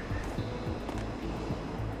down here?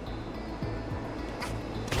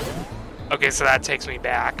 Okay, so that takes me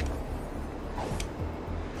back.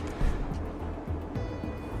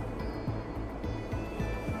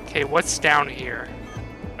 Okay, what's down here?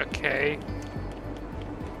 Okay.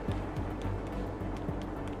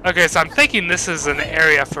 Okay, so I'm thinking this is an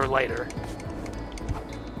area for later.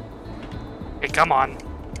 Okay, come on.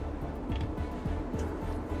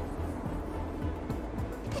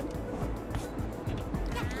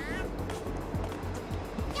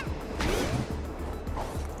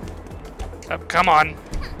 Oh, come on.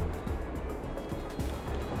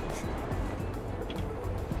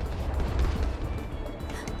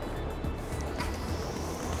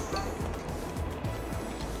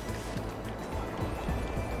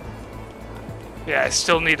 Yeah, I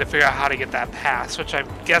still need to figure out how to get that pass, which I'm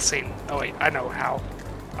guessing... Oh wait, I know how.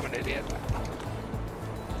 I'm an idiot.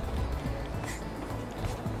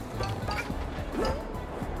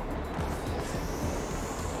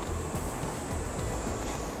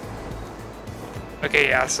 Okay,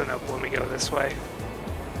 yeah, so no, let me go this way.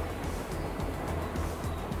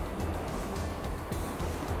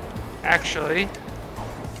 Actually...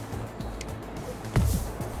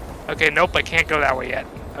 Okay, nope, I can't go that way yet.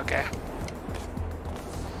 Okay.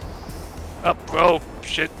 Up, oh,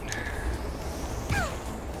 shit.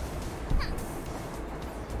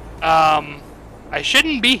 I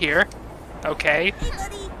shouldn't be here. Okay. Hey,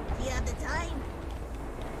 buddy, do you have the time?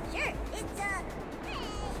 Sure, it's,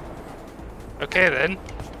 Okay, then.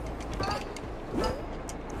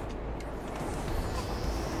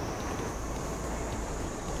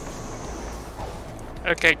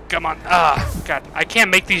 Okay, come on. Ah, God, I can't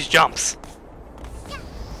make these jumps.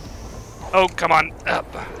 Oh, come on. Up.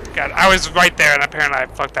 God, I was right there, and apparently I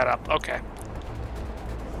fucked that up. Okay.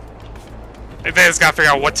 I just gotta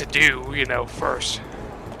figure out what to do, you know, first.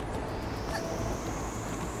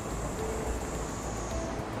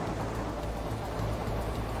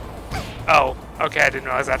 Oh, okay, I didn't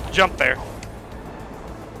realize I had to jump there.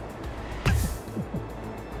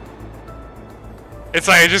 It's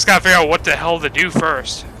like I just gotta figure out what the hell to do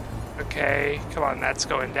first. Okay, come on, that's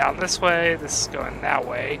going down this way, this is going that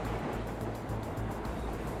way.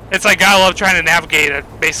 It's like I love trying to navigate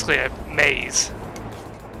basically a maze.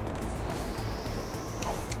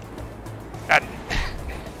 God.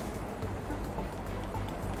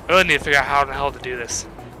 I really need to figure out how the hell to do this.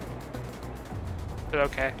 But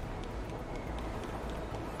okay.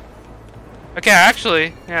 Okay,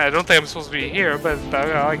 actually, yeah, I don't think I'm supposed to be here, but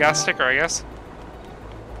I got a sticker, I guess.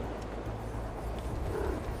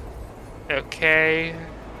 Okay.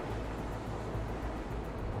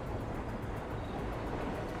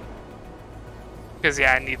 Because,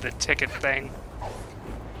 yeah, I need the ticket thing.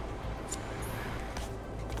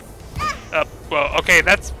 Well, okay,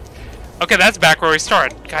 that's back where we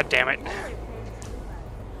started. God damn it.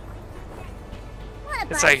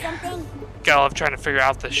 It's like, gotta love trying to figure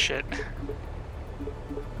out this shit.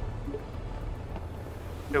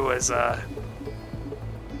 It was,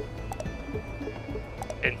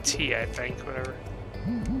 in T, I think, whatever.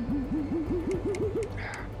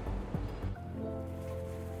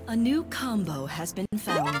 A new combo has been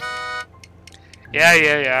found. Yeah.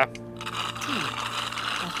 Tea.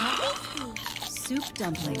 A hot soup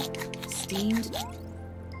dumpling. Steamed.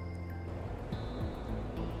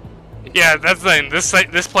 Yeah, that's the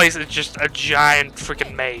thing. This place is just a giant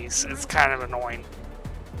freaking maze. It's kind of annoying.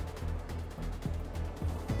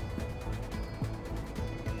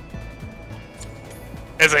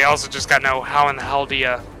 As I also just gotta know how in the hell do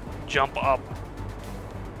you jump up.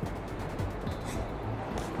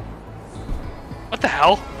 What the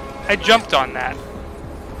hell? I jumped on that.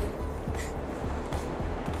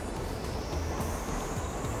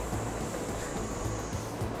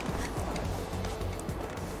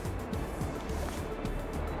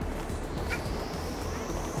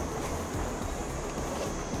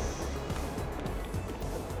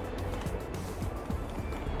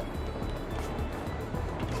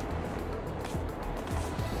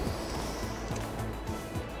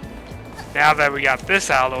 Now that we got this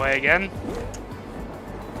out of the way again.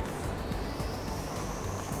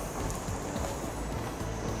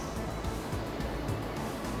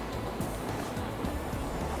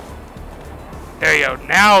 There you go.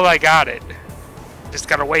 Now I got it. Just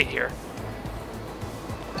gotta wait here.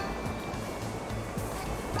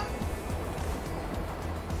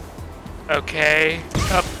 Okay.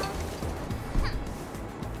 Up.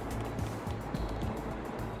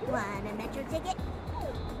 want a Metro ticket?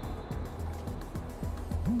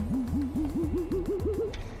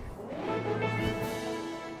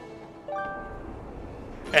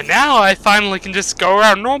 And now I finally can just go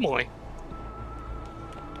around normally.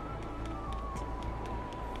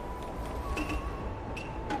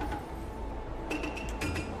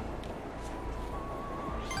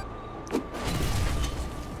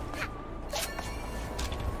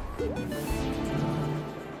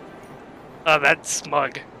 Oh, that's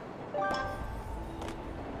smug.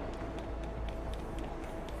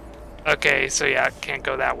 Okay, so yeah, can't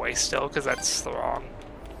go that way still, because that's the wrong.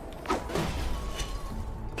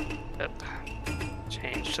 Yep.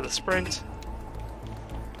 Change to the sprint.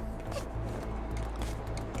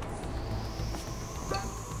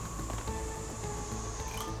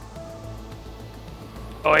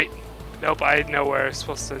 Oh wait, nope, I know where it's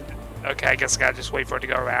supposed to... Okay, I guess I gotta just wait for it to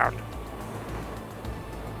go around.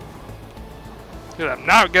 Dude, I'm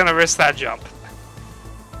not gonna risk that jump.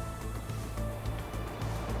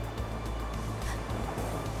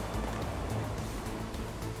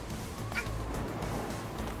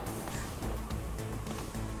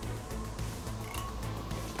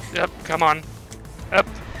 Yep, come on. Up.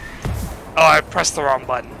 Oh, I pressed the wrong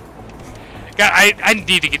button. God, I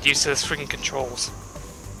need to get used to this freaking controls.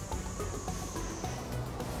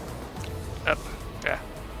 Up. Yeah.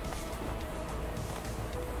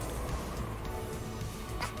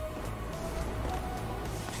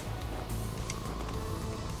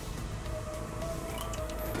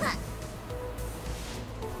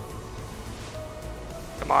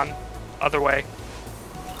 Come on. Other way.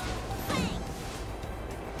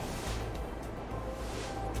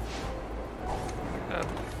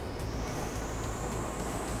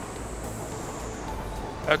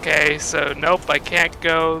 Okay, so nope, I can't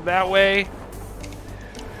go that way.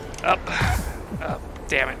 Up. Up.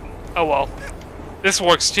 Damn it. Oh well. This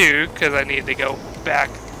works too, because I need to go back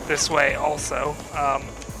this way also.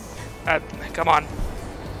 Come on.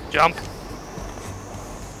 Jump.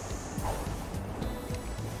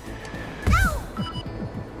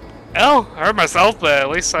 Oh, I hurt myself, but at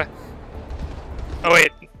least I... Oh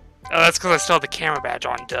wait. Oh, that's because I still have the camera badge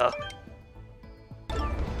on, duh.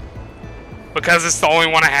 Because it's the only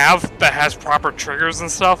one I have that has proper triggers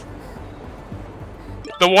and stuff.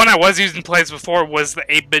 The one I was using plays before was the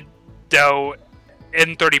 8-bit Doe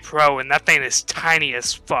N30 Pro, and that thing is tiny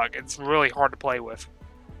as fuck. It's really hard to play with.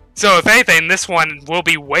 So if anything, this one will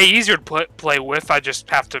be way easier to play with. I just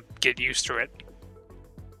have to get used to it.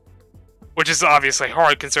 Which is obviously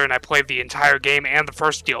hard, considering I played the entire game and the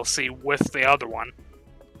first DLC with the other one.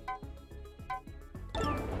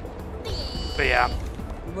 But yeah.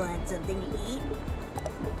 Want something to eat?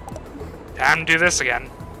 Time to do this again.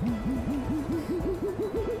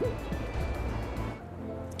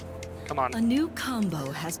 Come on. A new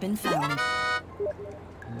combo has been found.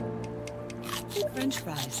 French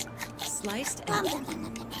fries, sliced egg,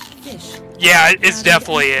 fish. Yeah, it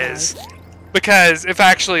definitely is. Because if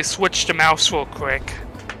I actually switch to mouse real quick,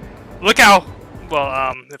 look how,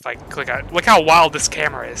 well, if I click on it, look how wild this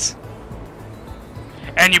camera is.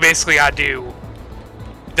 And you basically gotta do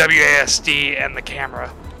WASD and the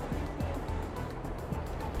camera.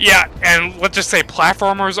 Yeah, and let's just say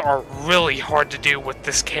platformers are really hard to do with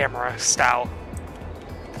this camera style.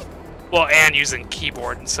 Well, and using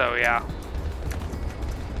keyboard, so yeah.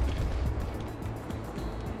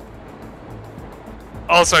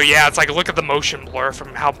 Also, yeah, it's like, look at the motion blur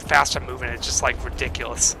from how fast I'm moving. It's just like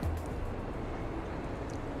ridiculous.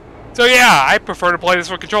 So yeah, I prefer to play this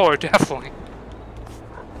with a controller, definitely.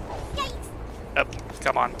 Yep,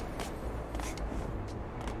 come on.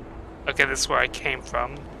 Okay, this is where I came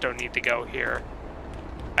from. Don't need to go here.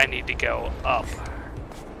 I need to go up.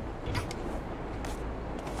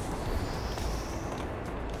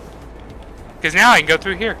 Because now I can go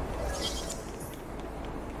through here.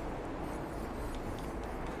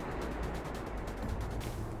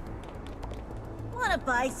 Wanna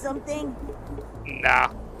buy something?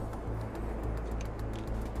 Nah.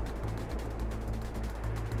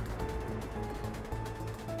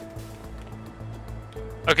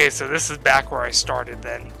 Okay, so this is back where I started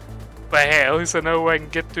then. But hey, at least I know I can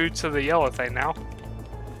get through to the yellow thing now.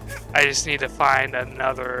 I just need to find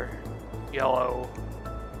another yellow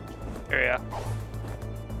area.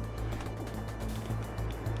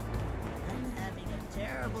 I'm having a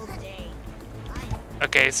terrible day.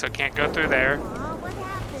 Okay, so can't go through there. Aw, what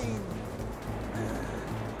happened?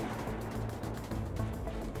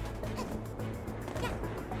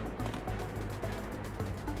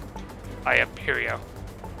 Yep, here we go.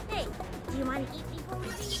 Hey, do you want to eat before we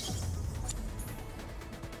leave?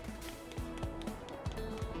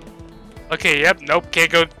 Okay, yep, nope, can't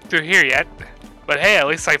go through here yet. But hey, at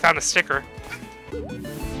least I found a sticker.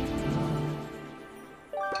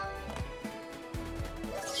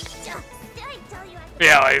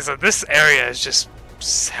 Yeah, like I said, this area is just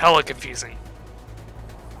hella confusing.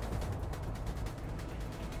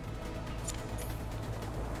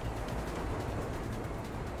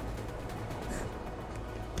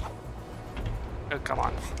 Oh, come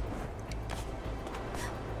on.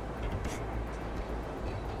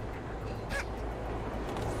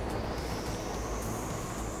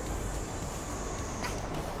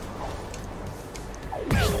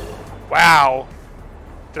 Wow.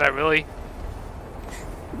 Did I really?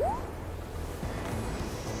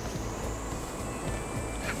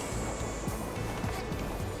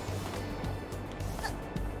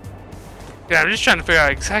 Yeah, I'm just trying to figure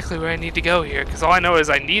out exactly where I need to go here, because all I know is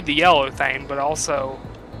I need the yellow thing, but also...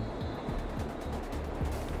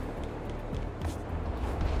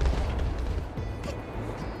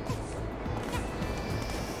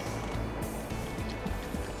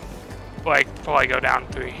 like, probably go down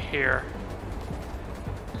through here.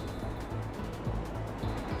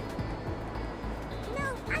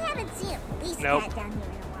 No, I haven't seen a police Nope. cat down here in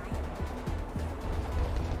a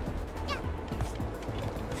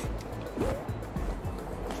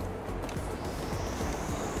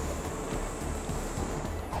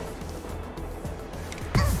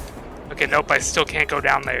while. Okay, nope, I still can't go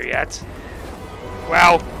down there yet.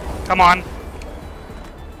 Wow, come on.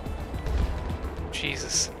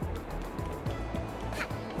 Jesus.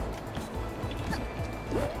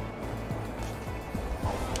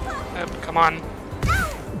 Come on.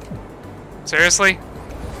 Seriously?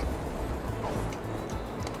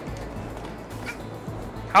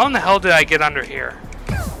 How in the hell did I get under here?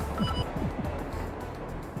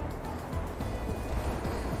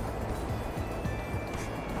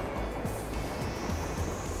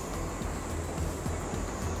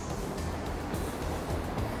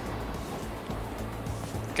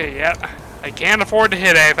 Okay, yeah. I can't afford to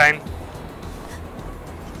hit anything.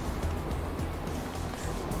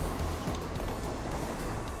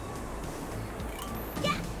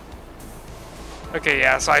 Okay,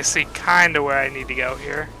 yeah, so I see kind of where I need to go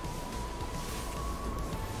here.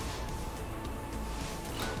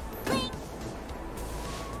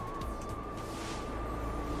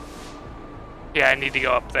 Yeah, I need to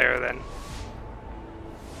go up there then.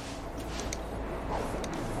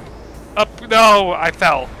 Up, no, I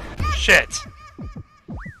fell. Shit.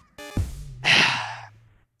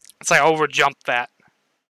 It's like I overjumped that.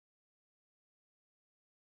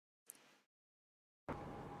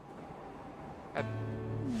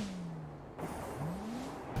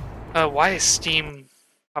 Why is Steam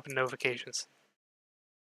popping notifications?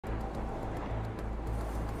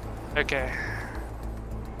 Okay.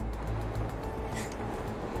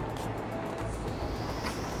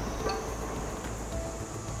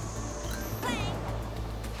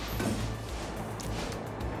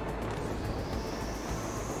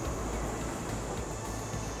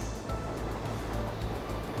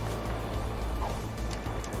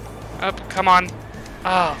 Up, come on.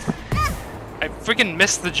 Oh. I freaking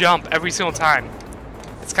missed the jump every single time.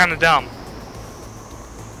 It's kind of dumb.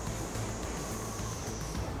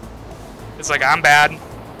 It's like, I'm bad.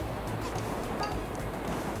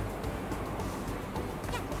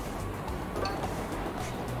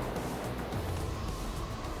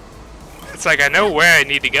 It's like, I know where I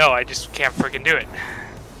need to go, I just can't freaking do it.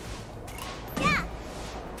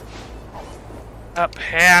 Up,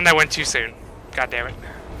 and I went too soon. God damn it.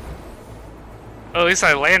 Well, at least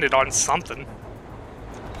I landed on something.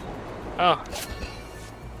 Oh.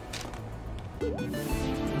 Did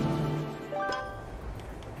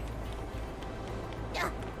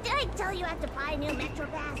I tell you I have to buy a new Metro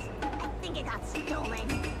Pass? I think it got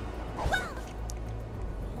stolen. Well,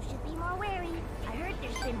 you should be more wary. I heard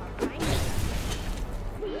there's been more crime.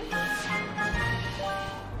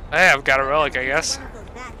 Hey, I've got a relic, I guess. One of those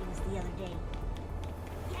vacuums the other day.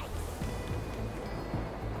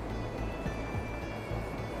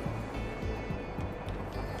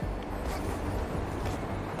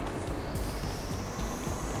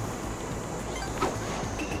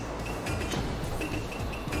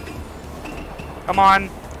 Come on.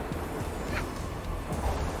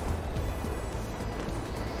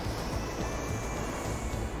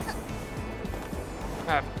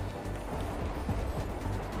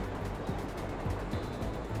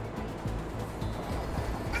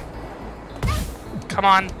 Come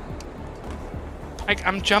on.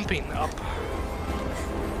 I'm jumping up.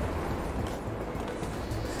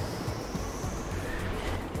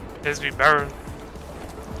 This be better.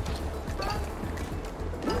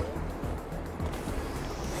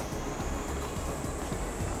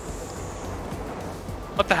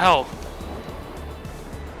 What the hell?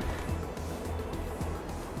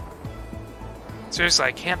 Seriously,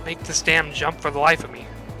 I can't make this damn jump for the life of me.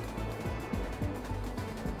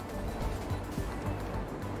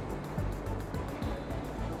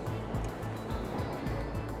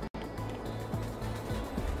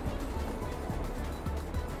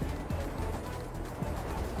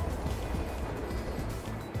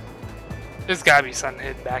 There's gotta be something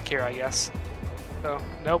hidden back here, I guess. So,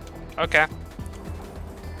 nope. Okay.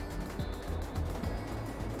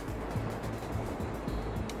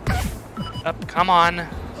 Up, come on.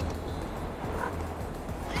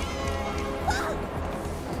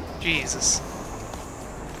 Jesus.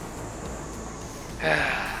 I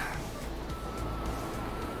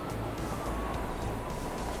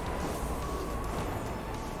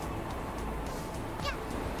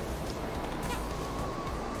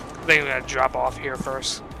think I'm gonna drop off here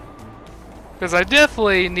first. Because I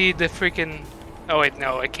definitely need the freaking... Oh wait,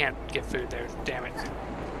 no, I can't get food there. Damn it.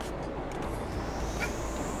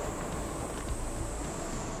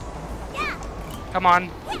 Come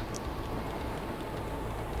on.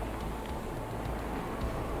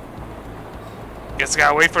 Guess I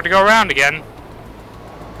gotta wait for it to go around again.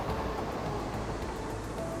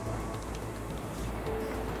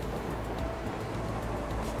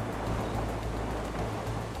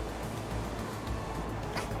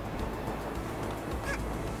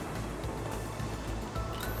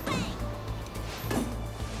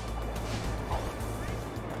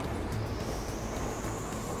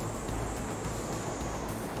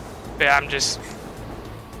 Yeah,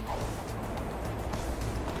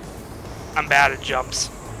 I'm bad at jumps.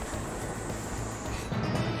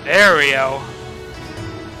 There we go.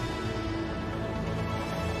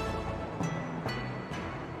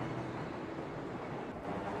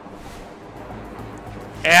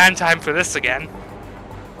 And time for this again.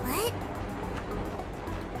 What?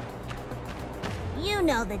 You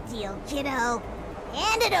know the deal, kiddo.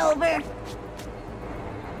 Hand it over.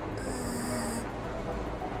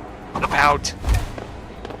 About.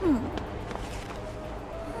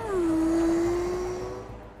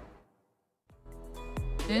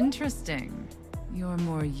 Interesting. You're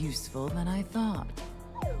more useful than I thought.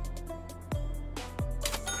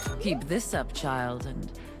 Keep this up, child,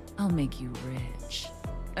 and I'll make you rich.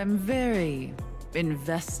 I'm very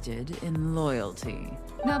invested in loyalty.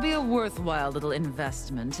 Now be a worthwhile little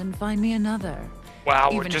investment and find me another. Wow,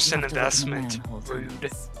 Even we're if just you an have to live in investment. manhole Rude.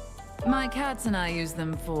 tunnels. My cats and I use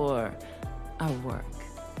them for our work.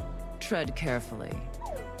 Tread carefully.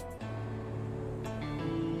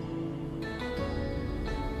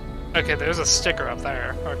 Okay, there's a sticker up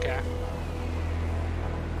there. Okay.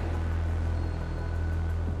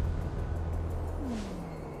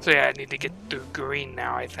 So yeah, I need to get through green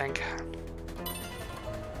now, I think.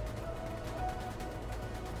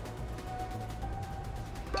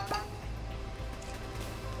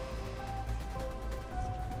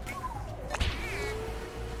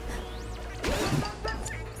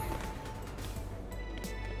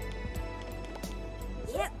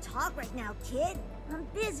 Can't talk right now, kid. I'm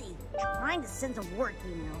busy trying to send some work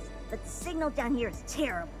emails, but the signal down here is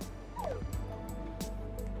terrible.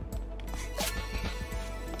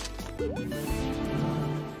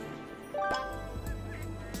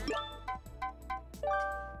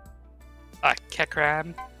 Cat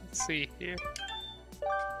crab. Let's see here.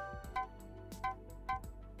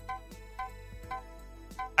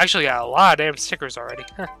 Actually got a lot of damn stickers already.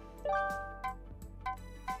 Huh.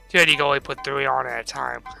 Too bad you can only put 3 on at a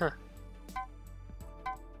time. Huh.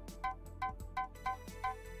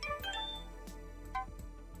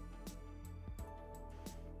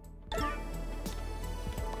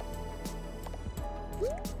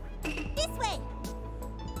 This way.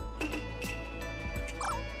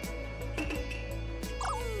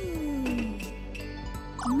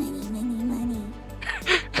 Money, money, money.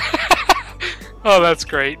 Oh, that's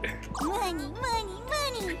great. Money, money,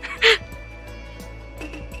 money.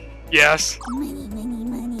 Yes. Money, money,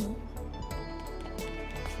 money.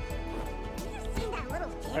 You seen that little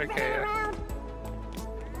kid Okay, running yeah. around?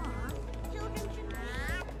 Aw, children should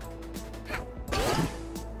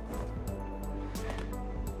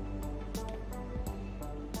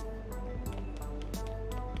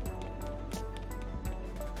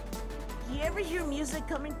Do you ever hear music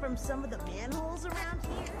coming from some of the manholes around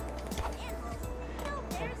here? Manholes? No,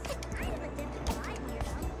 there's kind of a different vibe near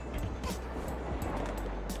them.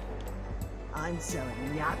 I'm selling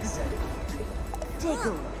Nyakuza. Take a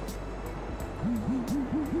look.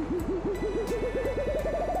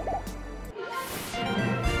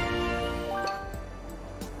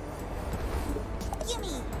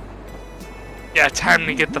 Gimme! Yeah, time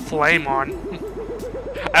to get the flame on.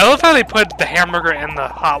 I love how they put the hamburger and the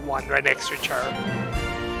hot one right next to each other.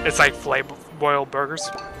 It's like flame boiled burgers.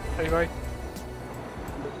 Anyway.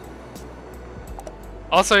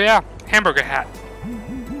 Also, yeah, hamburger hat.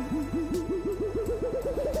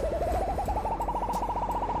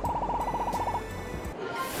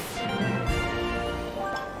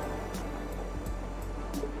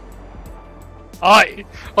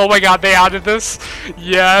 Oh my god, they added this?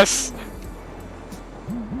 Yes!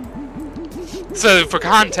 So, for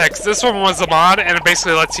context, this one was a mod, and it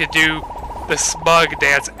basically lets you do the smug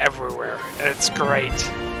dance everywhere, and it's great.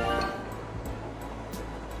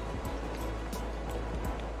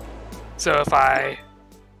 So if I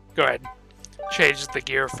go ahead, change the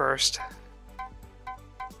gear first.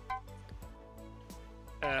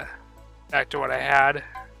 Back to what I had.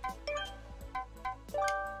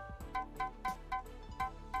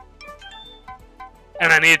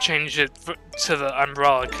 And I need to change it to the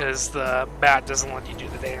umbrella because the bat doesn't let you do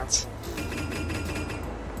the dance.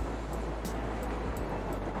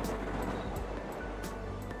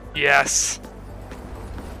 Yes.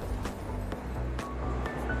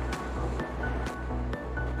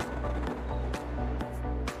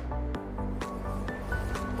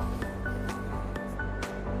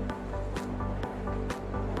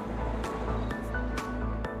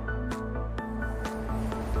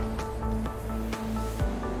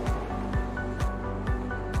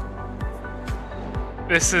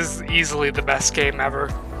 This is easily the best game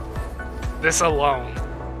ever. This alone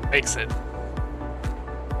makes it.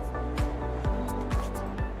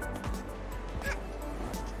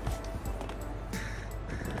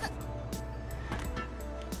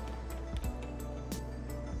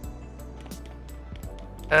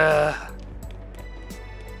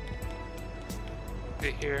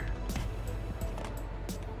 Right here.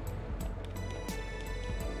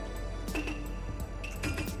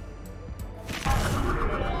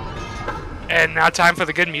 And now time for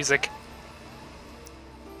the good music.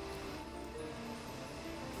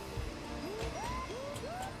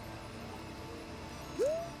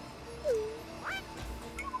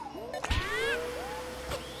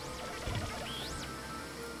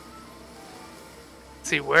 Let's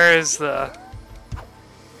see, where is the...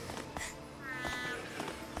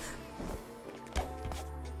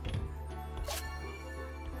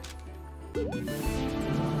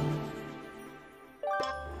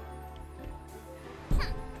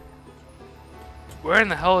 Where in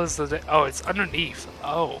the hell is the... Oh, it's underneath.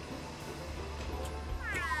 Oh.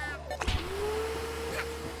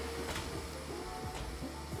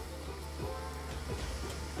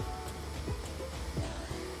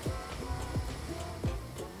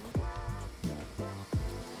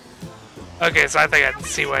 Okay, so I think I can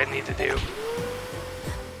see what I need to do.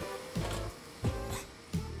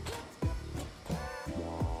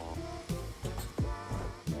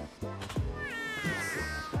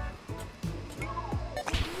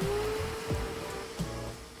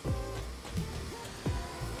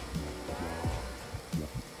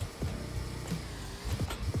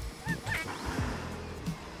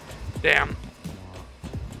 Damn.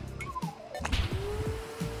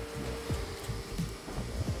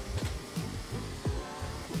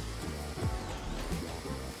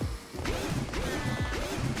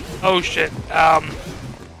 Oh shit. I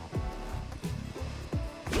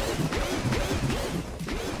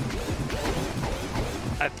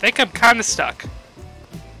think I'm kind of stuck.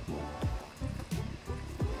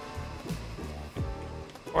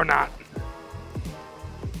 Or not.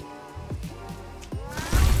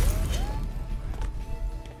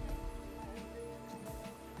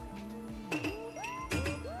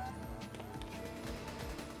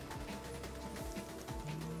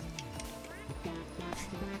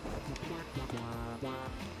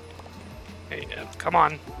 Hey, come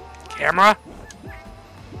on, camera.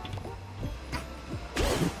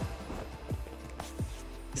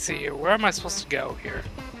 Let's see here, where am I supposed to go here?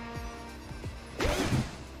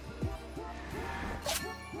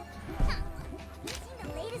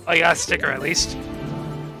 Oh, you got a sticker at least.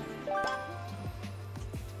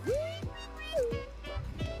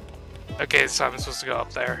 Okay, so I'm supposed to go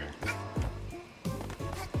up there.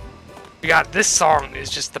 We got this song is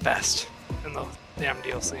just the best in the damn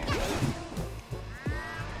DLC.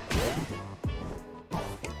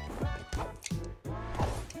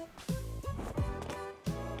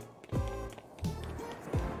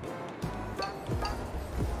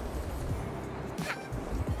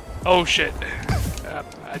 Oh shit.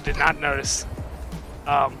 I did not notice.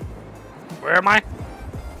 Where am I?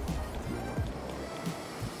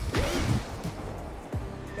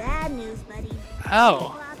 Bad news, buddy.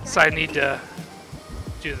 Oh, so I need to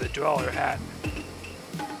do the dweller hat.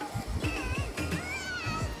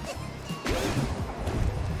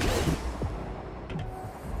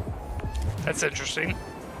 That's interesting.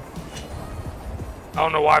 I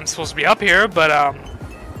don't know why I'm supposed to be up here, but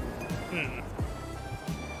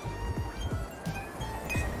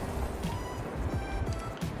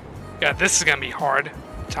yeah, this is gonna be hard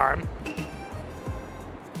time.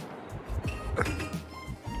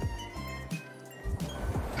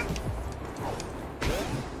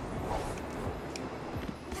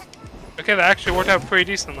 Okay, that actually worked out pretty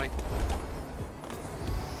decently.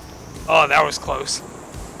 Oh, that was close.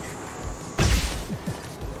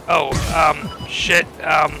 Oh, shit,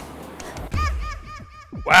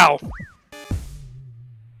 wow. Well,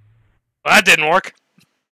 that didn't work.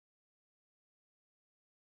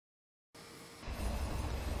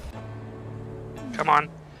 Come on.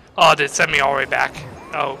 Oh, did it send me all the way back?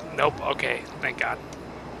 Oh, nope, okay, thank God.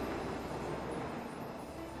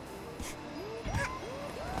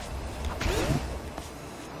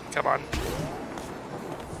 Come on.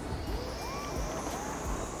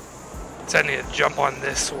 So I need to jump on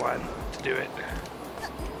this one to do it.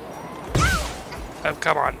 Oh,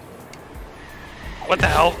 come on. What the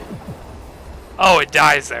hell? Oh, it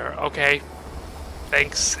dies there. Okay.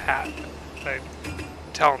 Thanks, Hat.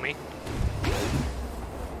 Tell me.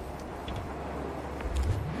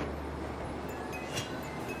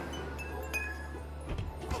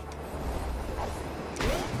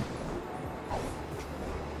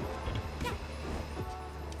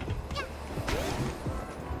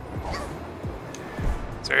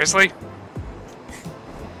 Seriously?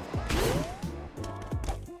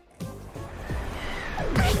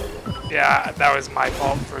 Yeah, that was my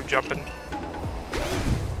fault for jumping.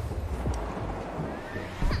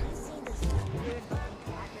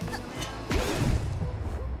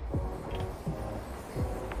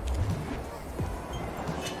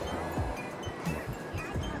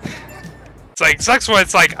 It's like, sucks when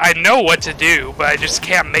it's like, I know what to do, but I just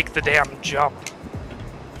can't make the damn jump.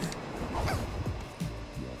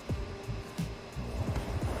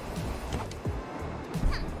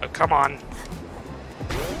 Oh, come on.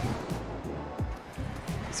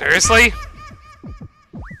 Seriously?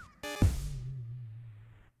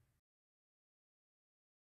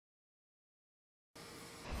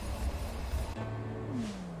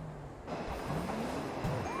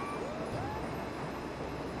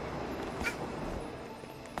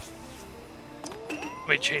 Let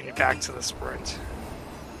me change it back to the sprint.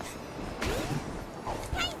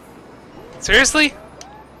 Seriously?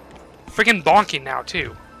 Freaking bonking now,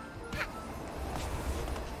 too.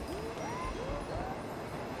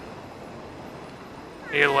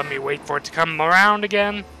 Maybe let me wait for it to come around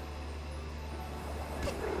again.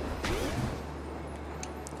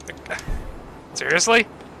 Seriously?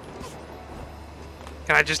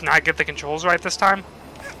 Can I just not get the controls right this time?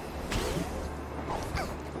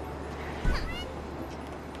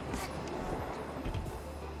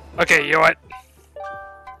 Okay, you know what?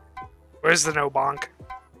 Where's the no bonk?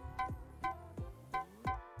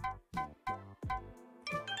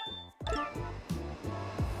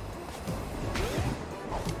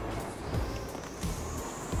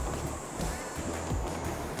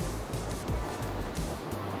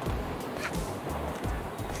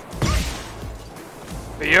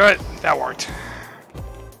 But you know what? That worked.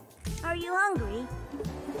 Are you hungry?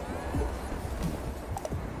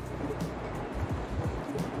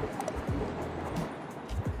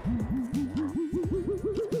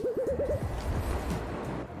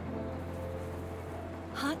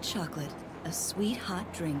 Hot chocolate, a sweet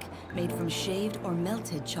hot drink made from shaved or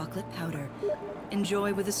melted chocolate powder.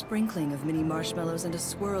 Enjoy with a sprinkling of mini marshmallows and a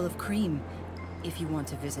swirl of cream. If you want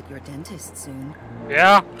to visit your dentist soon.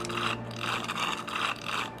 Yeah?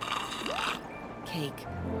 Cake,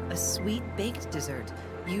 a sweet baked dessert,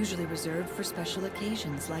 usually reserved for special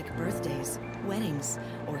occasions like birthdays, weddings,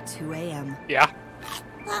 or 2 a.m. Yeah.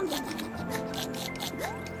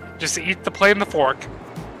 Just eat the plate and the fork.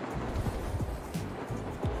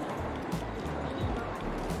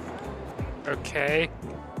 Okay.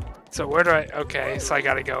 So where do I... Okay, so I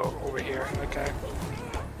gotta go over here. Okay.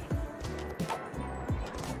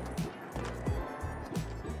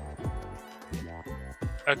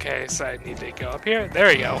 Okay, so I need to go up here. There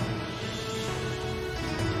we go.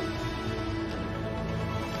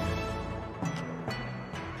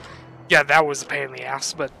 Yeah, that was a pain in the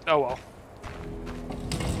ass, but oh well.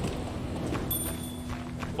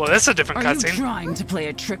 Well, this is a different cutscene. Are you trying to play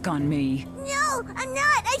a trick on me? No, I'm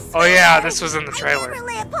not. I swear. Oh yeah, this was in the trailer. I never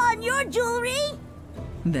lay upon your jewelry.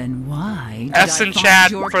 Then why did S I in find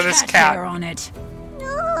chat your for this cat cat. hair on it?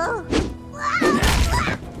 No.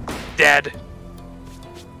 Dead.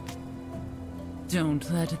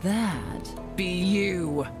 Don't let that be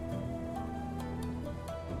you.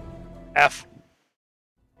 F.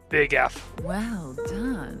 Big F. Well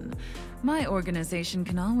done. My organization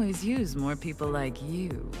can always use more people like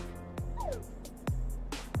you.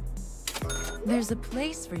 There's a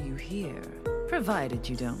place for you here, provided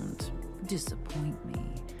you don't disappoint me.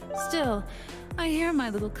 Still, I hear my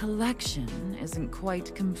little collection isn't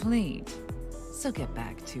quite complete, so get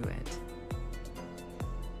back to it.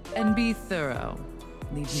 And be thorough.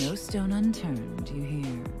 Leave no stone unturned, you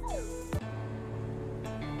hear?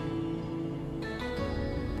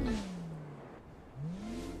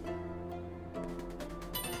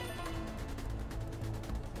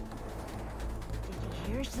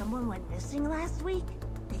 hear someone went missing last week?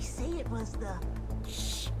 They say it was the...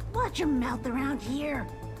 Shh! Watch your mouth around here.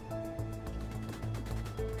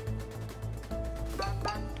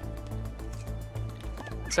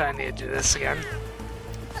 So I need to do this again.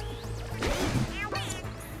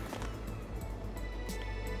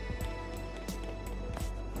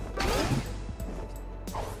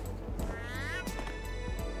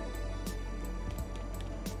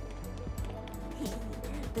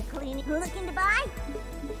 The cleaning looking to buy?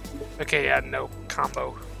 Okay, yeah, no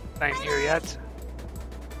combo thing here yet.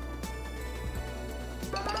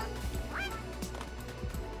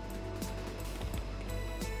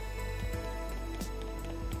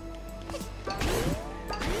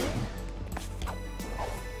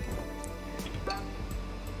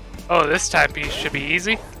 Oh, this timepiece should be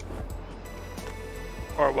easy.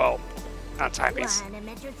 Or, well, not timepiece. Want a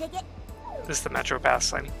Metro ticket? This is the Metro Pass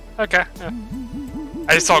thing. Okay, yeah.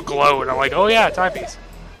 I just saw glow and I'm like, oh yeah, timepiece.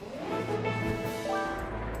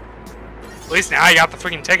 At least now I got the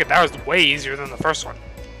freaking ticket. That was way easier than the first one.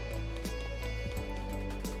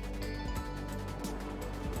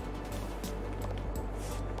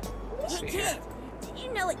 Hey kid, did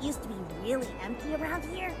you know it used to be really empty around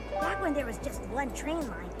here? Back when there was just one train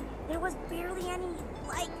line, there was barely any,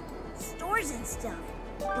 like, stores and stuff.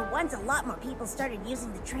 But once a lot more people started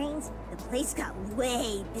using the trains, the place got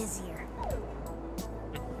way busier.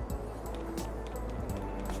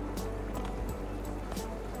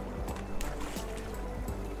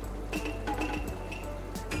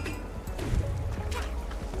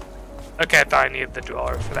 Okay, I thought I needed the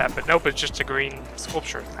dweller for that, but nope, it's just a green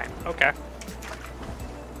sculpture thing. Okay.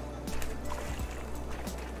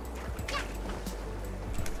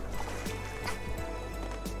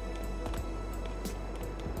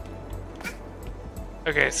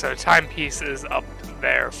 Okay, so timepiece is up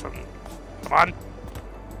there from... Come on.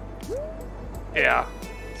 Yeah,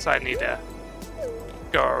 so I need to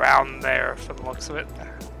go around there from the looks of it.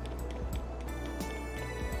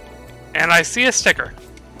 And I see a sticker.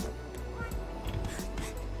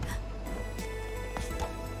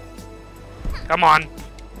 Come on.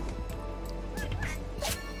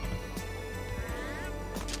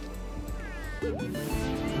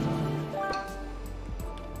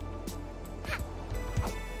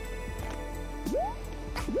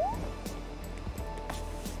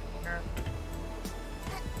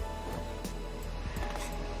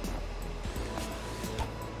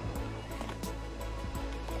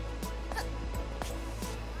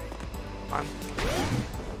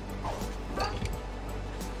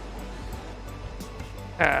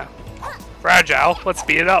 Fragile. Let's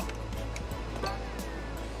speed it up.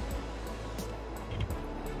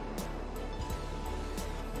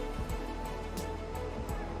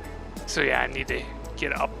 So yeah, I need to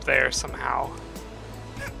get up there somehow.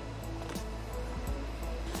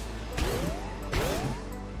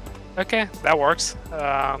 Okay, that works.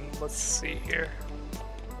 Let's see here.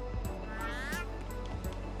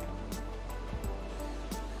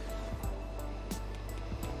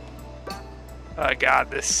 Oh god,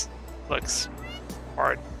 this looks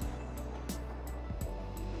hard.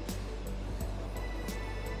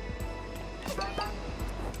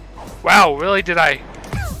 Wow, really? Did I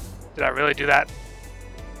really do that?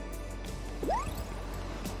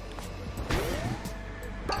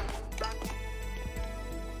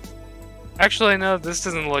 Actually, no, this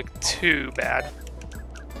doesn't look too bad.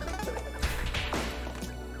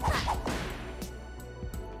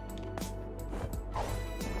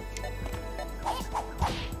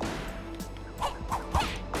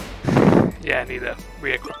 Yeah, I need to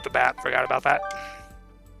re-equip the bat. Forgot about that.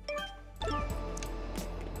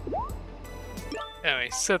 Anyway,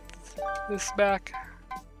 set this back.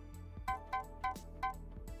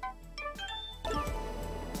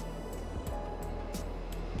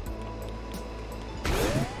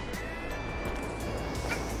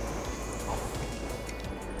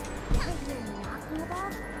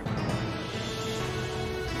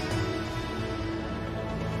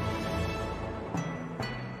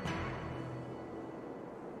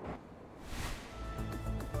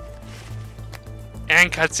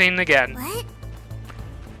 And cutscene again. What?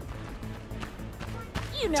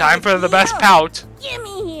 You know Time for the best pout. Give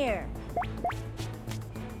me here.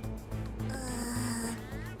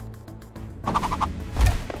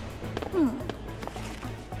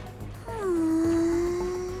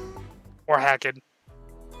 Or Hackett.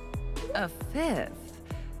 A fifth?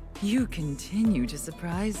 You continue to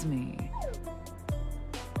surprise me.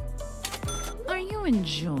 Are you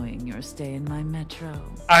enjoying your stay in my metro?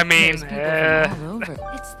 I mean, There's people from all over.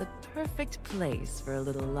 It's the perfect place for a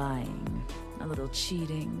little lying, a little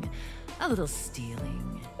cheating, a little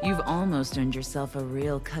stealing. You've almost earned yourself a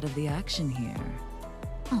real cut of the action here.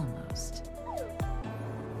 Almost.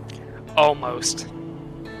 Almost.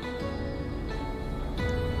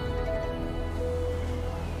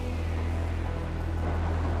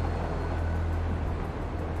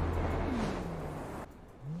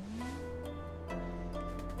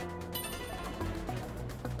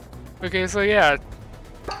 Okay, so yeah,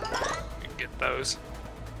 get those.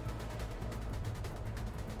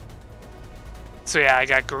 So yeah, I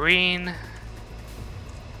got green.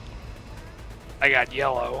 I got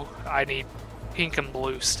yellow. I need pink and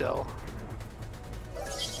blue still.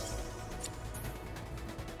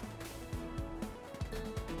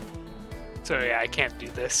 So yeah, I can't do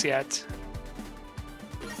this yet.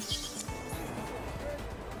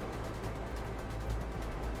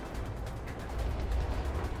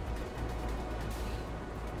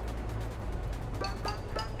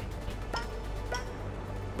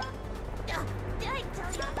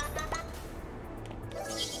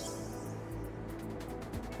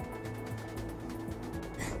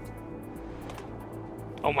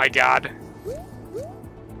 Oh my god.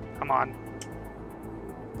 Come on.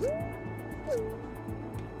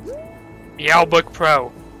 Meowbook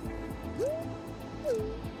Pro.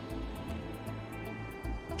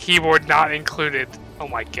 Keyboard not included. Oh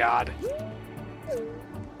my god.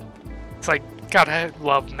 It's like, God, I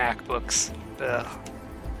love MacBooks. Ugh.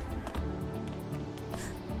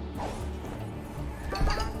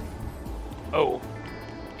 Oh.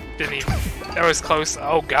 Didn't even... That was close.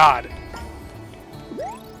 Oh god.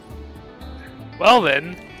 Well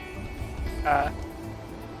then.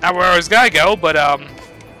 Not where I was gonna go, but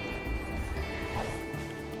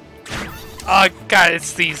god,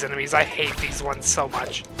 it's these enemies. I hate these ones so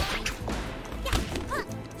much.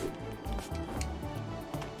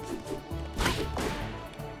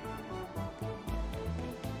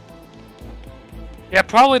 Yeah,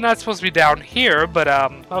 probably not supposed to be down here, but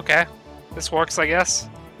okay. This works, I guess.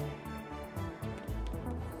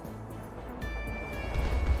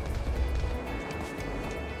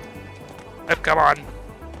 Oh, come on.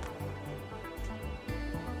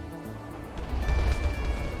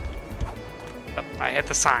 Oh, I hit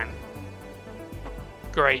the sign.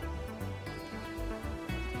 Great.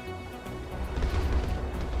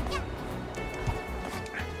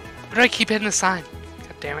 Why do I keep hitting the sign?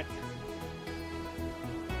 God damn it.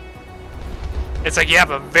 It's like you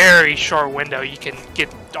have a very short window you can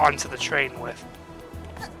get onto the train with.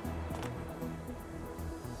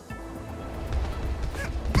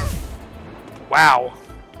 Wow.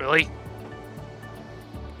 Really?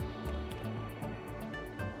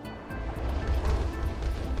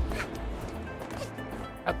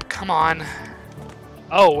 Come on.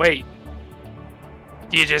 Oh, wait.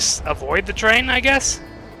 Do you just avoid the train, I guess?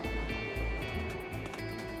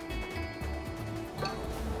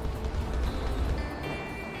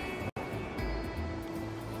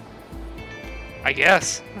 I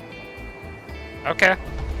guess. Okay.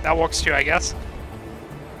 That works too, I guess.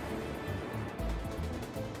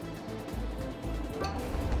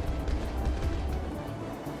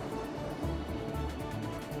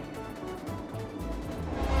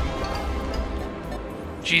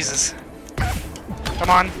 Jesus. Come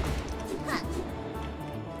on.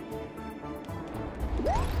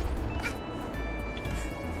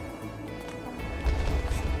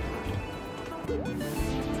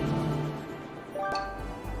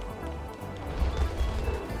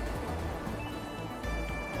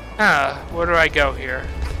 Where do I go here?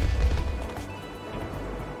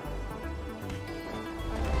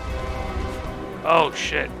 Oh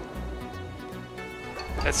shit.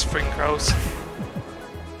 That's freaking gross.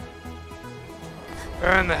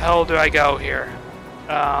 Where in the hell do I go here?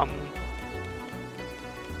 I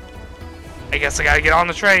guess I gotta get on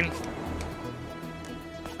the train.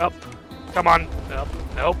 Up. Come on. Up.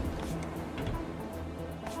 Nope.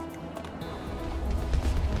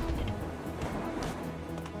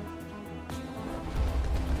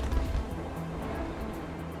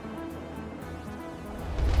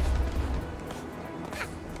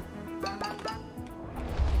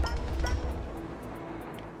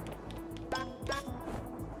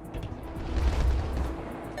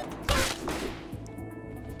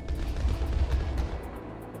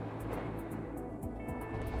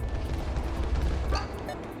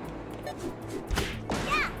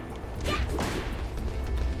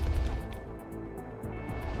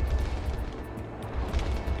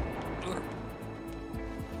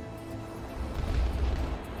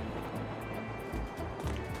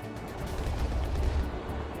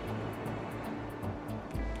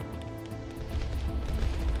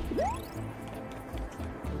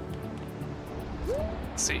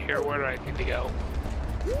 Let's see here, where do I need to go?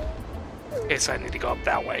 Okay, so I need to go up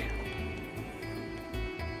that way.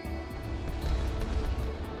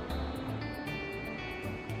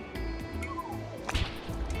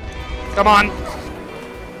 Come on!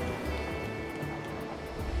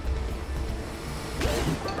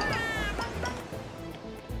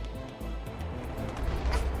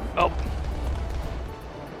 Oh.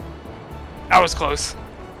 That was close.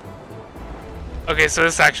 Okay, so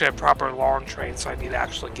this is actually a proper long train, so I need to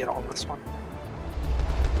actually get on this one.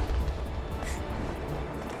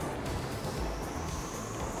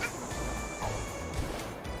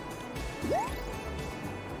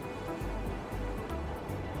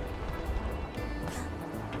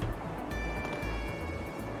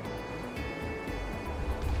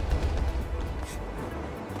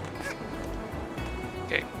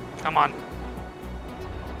 Okay, come on.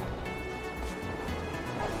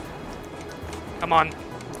 Come on.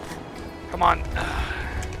 Come on.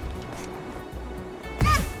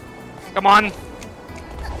 Come on.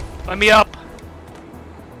 Let me up.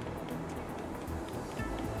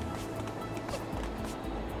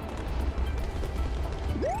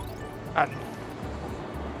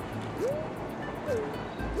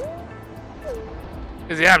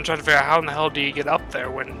 Because yeah, I'm trying to figure out how in the hell do you get up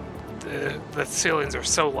there when the ceilings are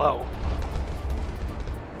so low.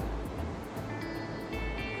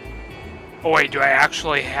 Oh wait, do I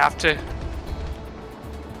actually have to?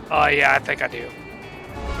 Oh yeah, I think I do.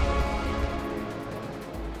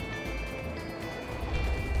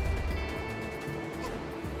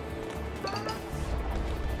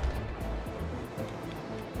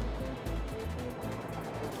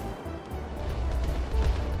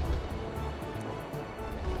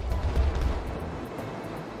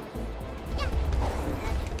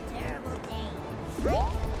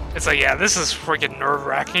 It's like, yeah, this is freaking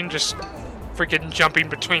nerve-wracking, just freaking jumping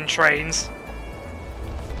between trains.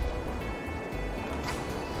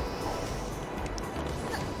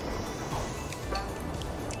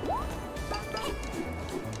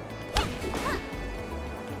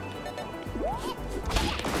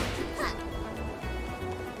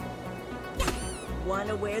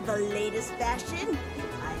 Wanna wear the latest fashion?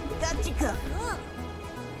 I've got you covered.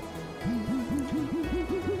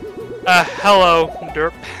 Hello,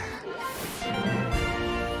 derp.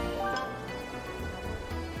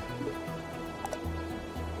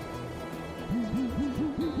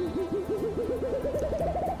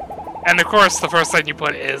 And of course, the first thing you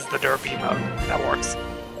put is the derp emote. That works.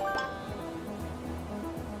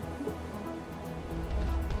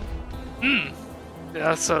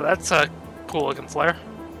 Yeah, so that's a cool looking flare.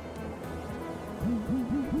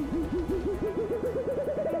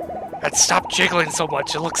 And stop jiggling so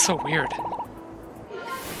much, it looks so weird.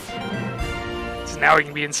 So now we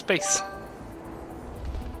can be in space.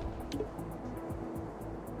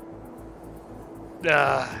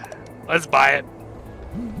 Let's buy it.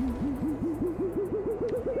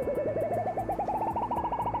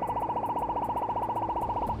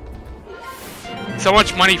 So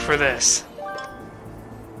much money for this.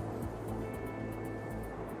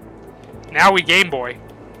 Now we Game Boy.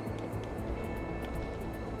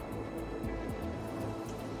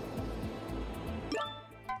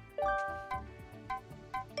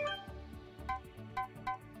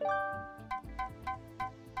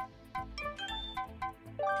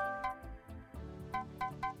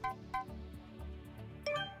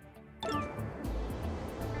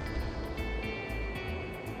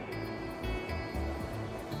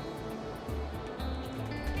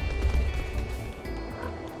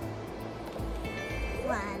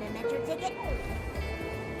 Want a Metro ticket?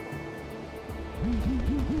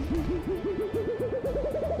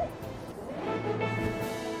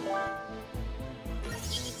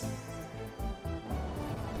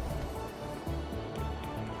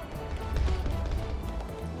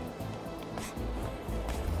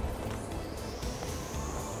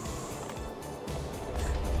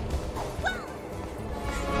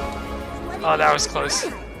 Oh, that was close.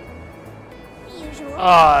 Usual. Oh,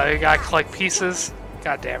 I gotta collect pieces.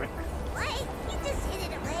 God damn it. What? You just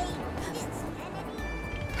hid it away.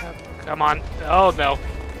 Insanity. Come on. Oh no.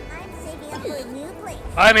 I'm saving up for a new place.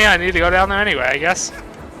 I mean, I need to go down there anyway, I guess.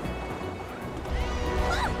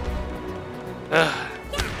 Ugh.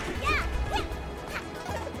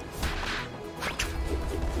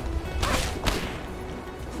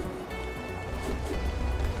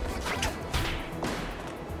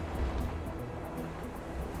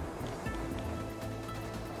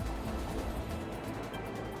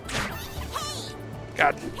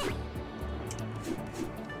 God.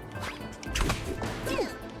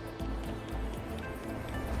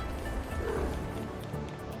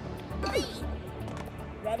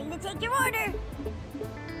 ready to take your order.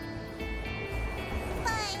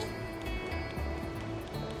 Bye.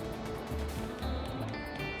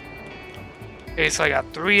 Okay, so I got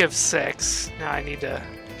 3 of 6. Now I need to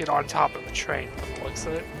get on top of the train from the looks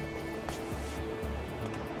of it.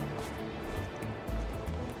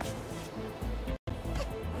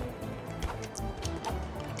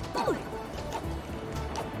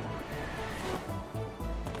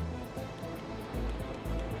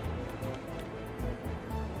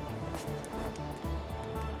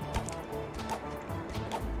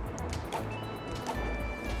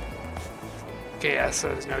 Okay, yeah, so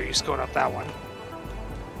there's no use going up that one.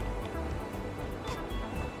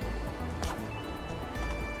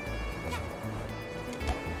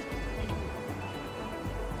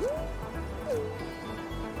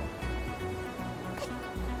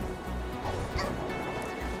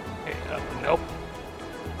 Okay, nope.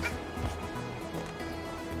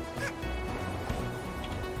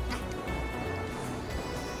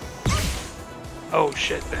 Oh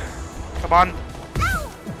shit. Come on.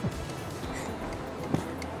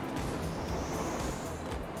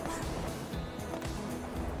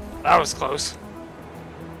 That was close.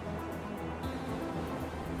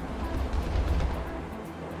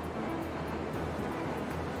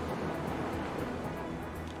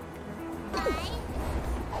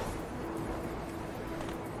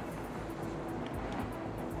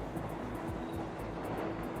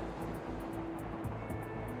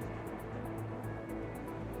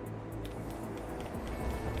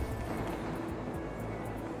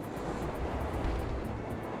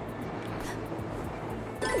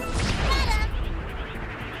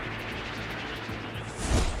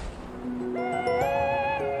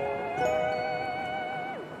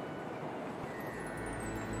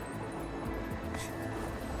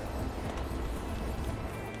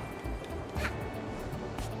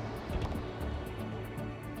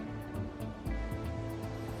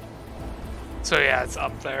 So yeah, it's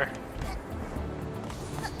up there.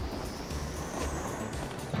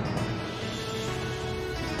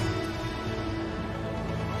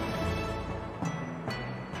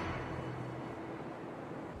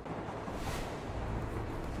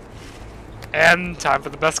 And time for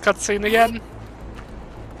the best cutscene again.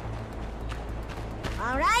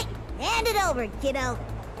 All right, hand it over, kiddo.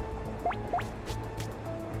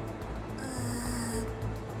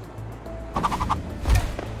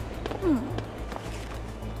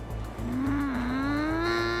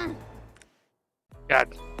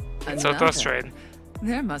 God, it's so frustrating.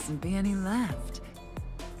 There mustn't be any left.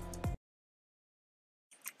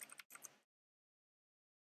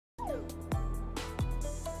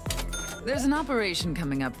 There's an operation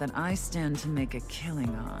coming up that I stand to make a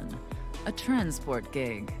killing on. A transport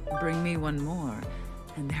gig. Bring me one more,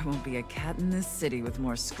 and there won't be a cat in this city with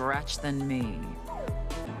more scratch than me.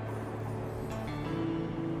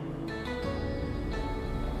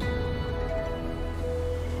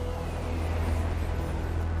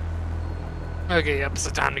 Okay, yep, it's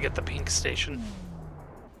the time to get the pink station.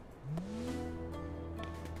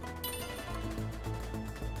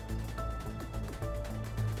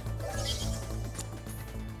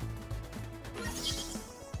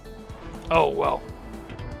 Oh, well.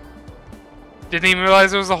 Didn't even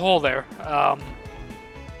realize there was a hole there. I mean,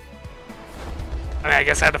 I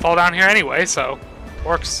guess I had to fall down here anyway, so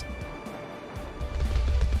works.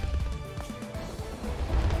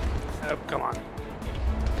 Oh, come on.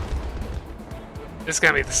 This is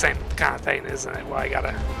gonna be the same kind of thing, isn't it? Well, I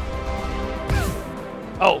gotta...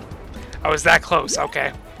 Oh, I was that close,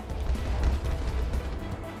 okay.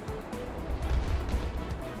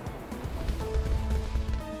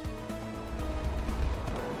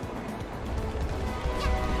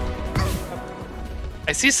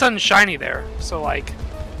 I see something shiny there, so like...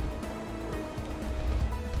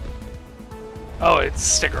 Oh, it's a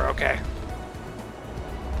sticker, okay.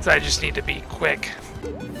 So I just need to be quick.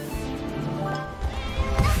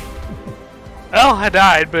 Well, I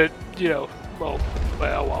died, but, you know, well.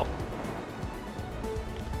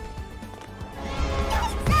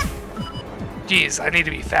 Jeez, I need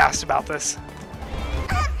to be fast about this.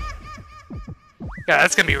 Yeah,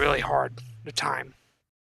 that's gonna be really hard to time.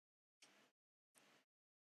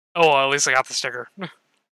 Oh, well, at least I got the sticker.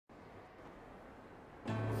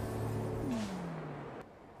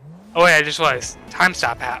 Oh wait, I just realized. Time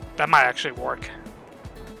stop app. That might actually work.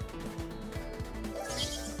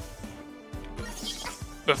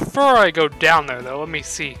 Before I go down there, though, let me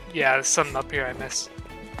see. Yeah, there's something up here I missed.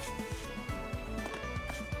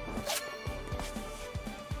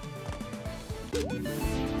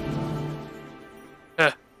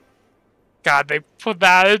 God, they put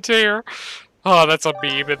that into here. Oh, that's a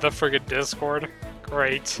meme in the friggin' Discord.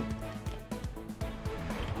 Great.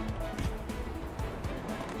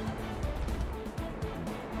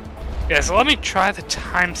 Yeah, so let me try the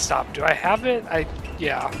time stop. Do I have it?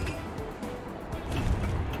 Yeah.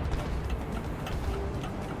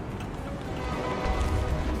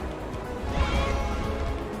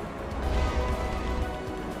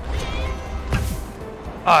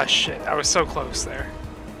 Oh shit, I was so close there.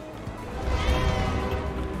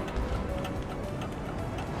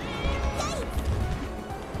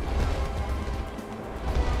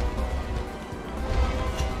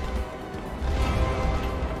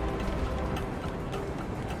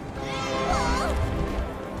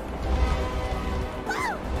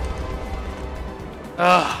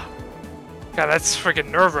 Ugh. God, that's freaking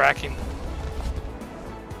nerve-wracking.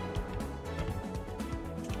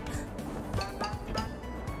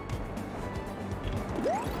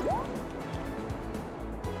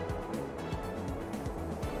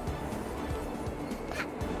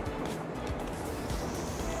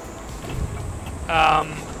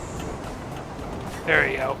 There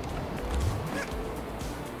you go.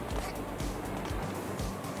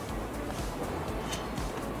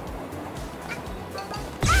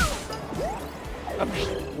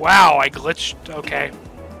 Wow, I glitched. Okay.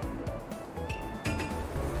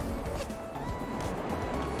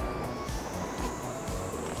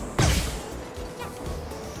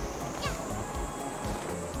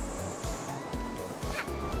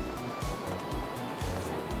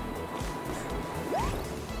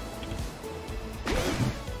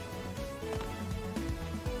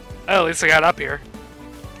 Oh, at least I got up here.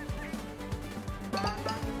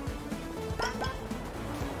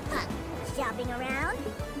 Shopping around?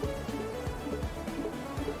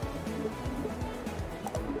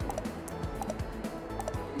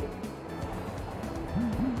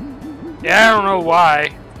 Yeah, I don't know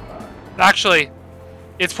why. Actually,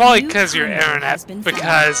 it's probably because your internet.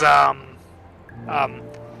 Because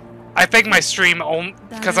I think my stream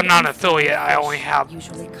because I'm not an affiliate. I only have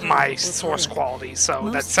my source quality, so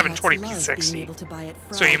that's 720p 60.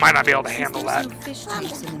 So you might not be able to handle that.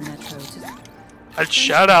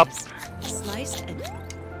 Shut up.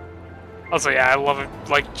 Also, yeah, I love it.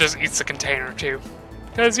 Like, just eats the container too.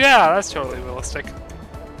 Because yeah, that's totally realistic.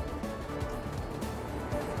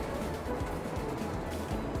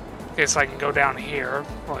 Okay, so I can go down here.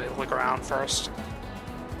 Probably look around first.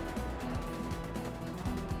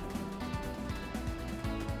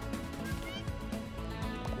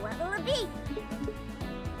 What will it be?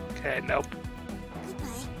 Okay, nope. Goodbye.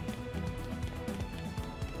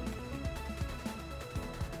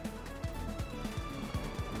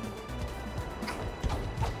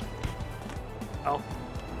 Oh.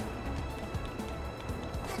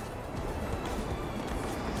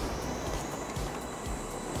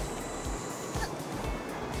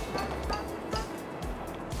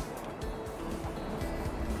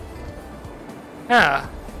 Yeah.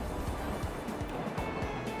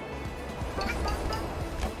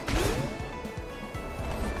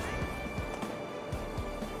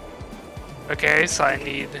 Okay, so I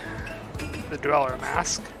need the Dweller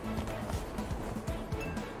mask.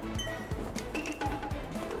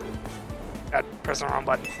 God, press the wrong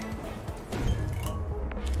button.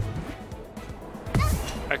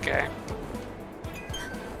 Okay.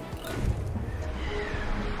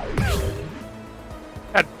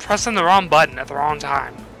 God, pressing the wrong button at the wrong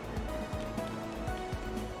time.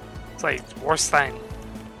 It's like the worst thing.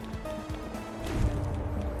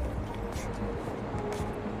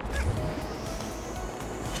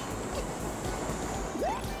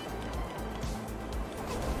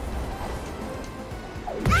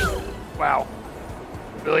 Wow.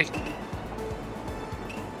 Really?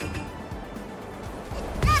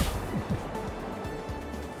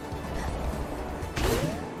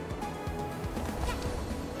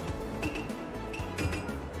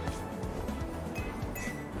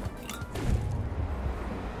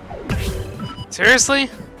 Seriously?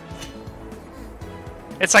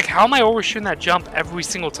 It's like, how am I overshooting that jump every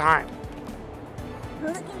single time?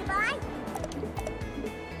 Looking to buy?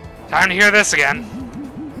 Time to hear this again.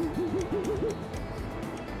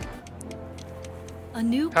 A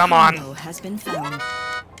new Come on. combo has been found.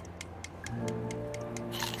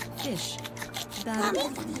 Fish,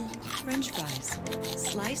 battered, French fries,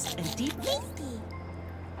 sliced and deep. Tasty.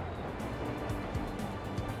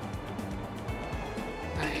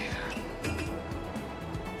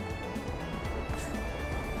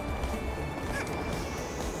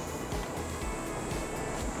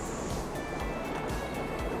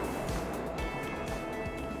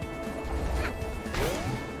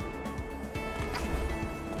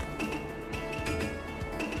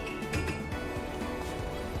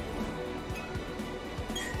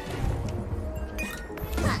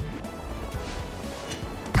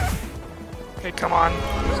 Okay, come on.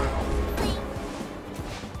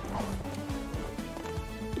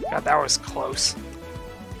 God, that was close.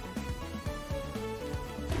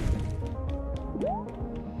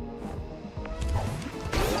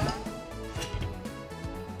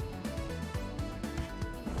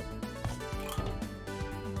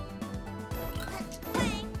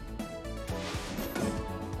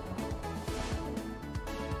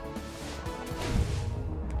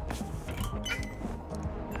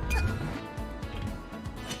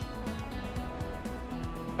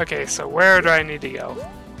 Okay, so where do I need to go?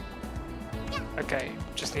 Okay,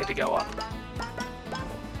 just need to go up.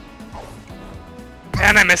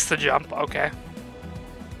 And I missed the jump, okay.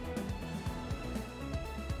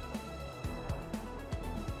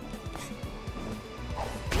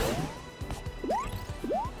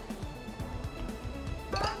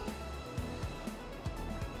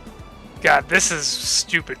 God, this is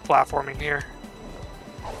stupid platforming here.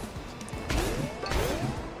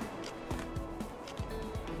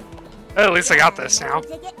 Oh, at least I got this now.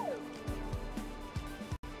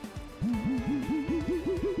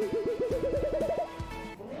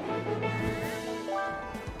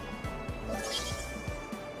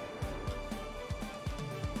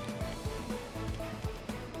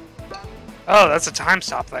 Oh, that's a time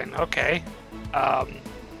stop thing. Okay. Up,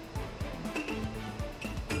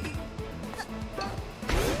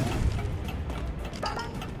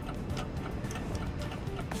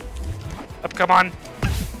 come on.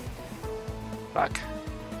 Fuck.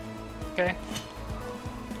 Okay.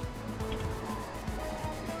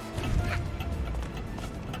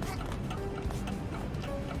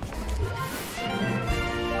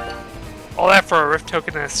 All that for a rift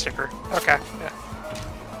token and a sticker. Okay, yeah.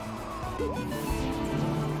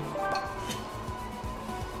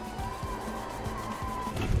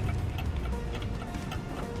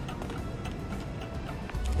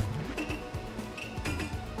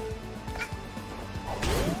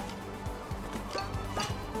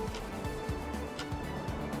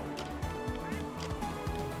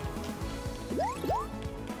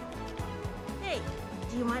 Hey,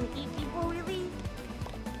 do you mind eat before we leave?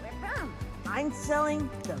 Where from? I'm selling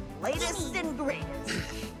the latest and greatest.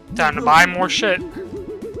 Time to buy more shit.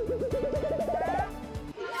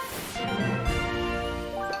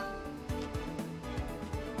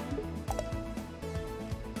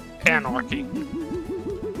 Anarchy.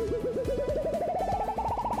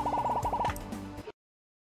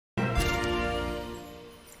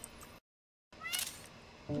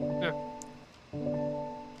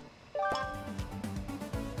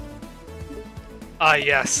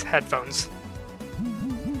 Yes, headphones.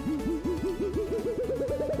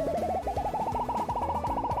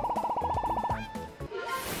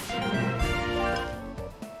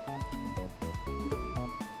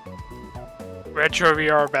 Retro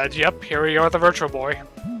VR badge. Yep, here we go with the Virtual Boy.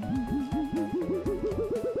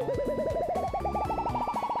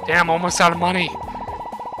 Damn, almost out of money.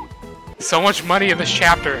 So much money in this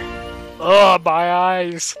chapter. Ugh, my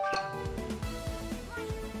eyes.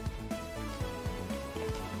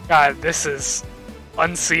 God, this is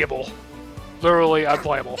unseeable. Literally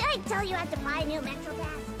unplayable. Did I tell you I had to buy a new Metro Pass?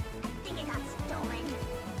 I think it got stolen.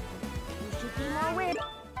 You should be more aware.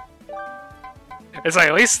 It's like,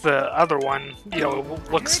 at least the other one, you know,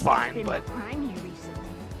 looks fine, but...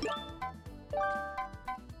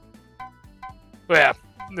 But yeah,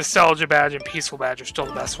 Nostalgia Badge and Peaceful Badge are still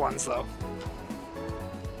the best ones, though.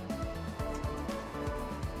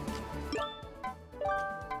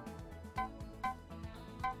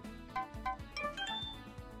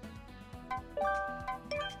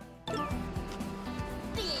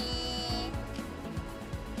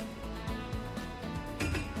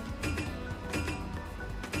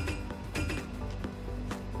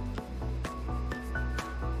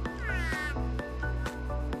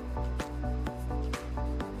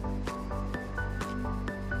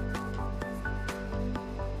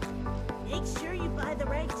 Make sure you buy the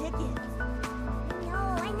right ticket. No,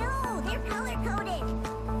 I know. They're color-coded.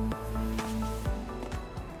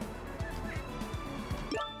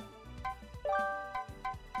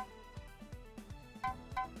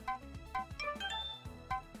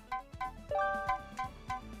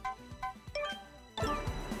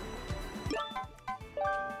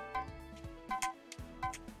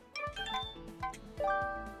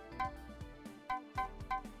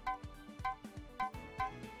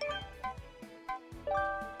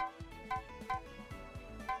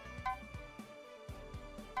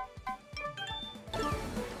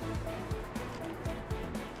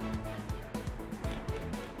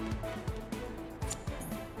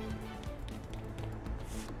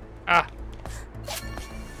 Ah.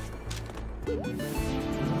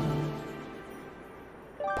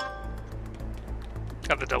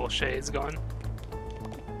 Got the double shades going.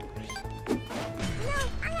 You know,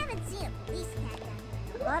 I haven't seen a police cat down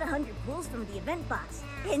here. Bought 100 pools from the event box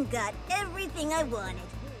and got everything I wanted.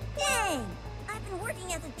 Dang! I've been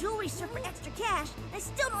working at the jewelry store for extra cash. I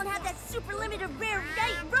still don't have that super limited rare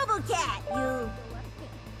night RoboCat.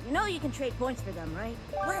 You know you can trade points for them, right?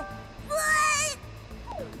 What? What?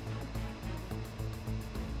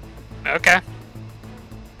 Okay.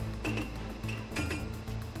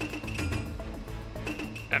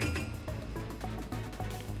 I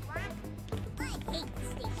hate the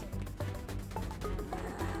station.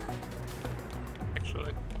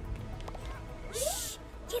 Actually. Shh!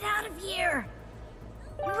 Get out of here!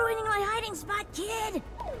 You're ruining my hiding spot, kid!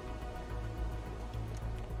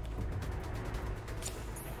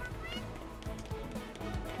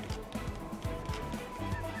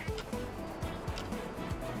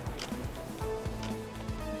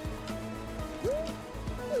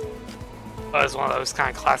 Oh, it's one of those kind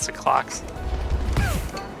of classic clocks.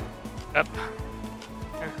 Yep.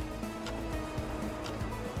 Yeah.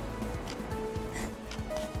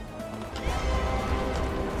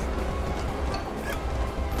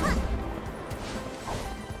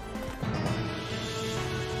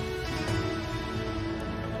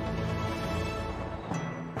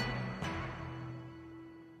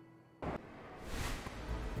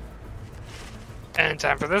 And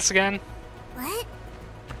time for this again. What?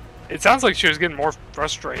 It sounds like she was getting more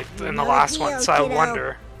frustrated in the last one, so I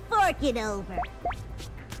wonder Fork it over.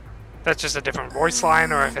 if that's just a different voice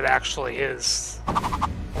line or if it actually is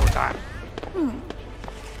more time.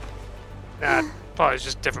 Nah, probably it's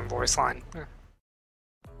just different voice line.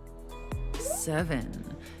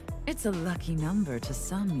 7. It's a lucky number to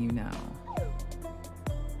some, you know.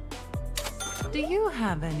 Do you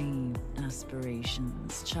have any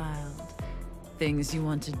aspirations, child? Things you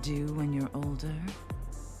want to do when you're older?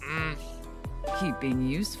 Keep being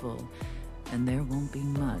useful, and there won't be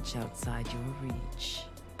much outside your reach.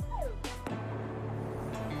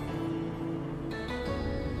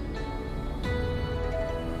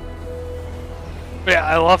 But yeah,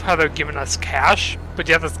 I love how they're giving us cash, but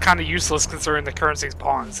yeah, that's kind of useless considering the currency's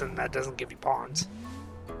pawns, and that doesn't give you pawns.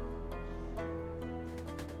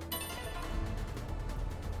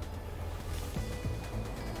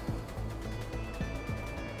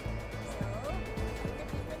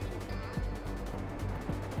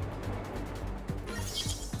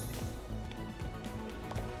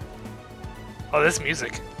 Oh, this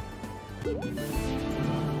music.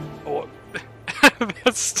 Oh,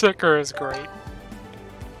 that sticker is great.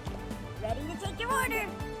 Ready to take your order.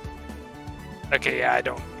 Okay, yeah, I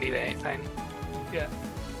don't need anything. Yeah.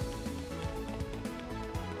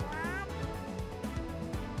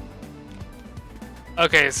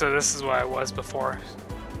 Okay, so this is what I was before.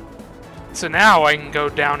 So now I can go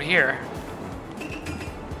down here.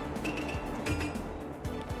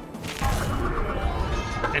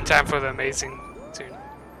 In time for the amazing tune.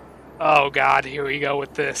 Oh god, here we go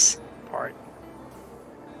with this part.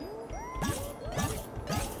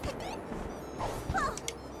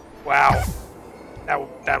 Wow.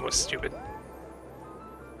 That was stupid.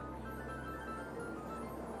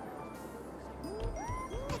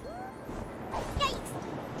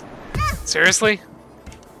 Seriously?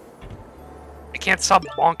 I can't stop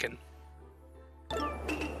bonking.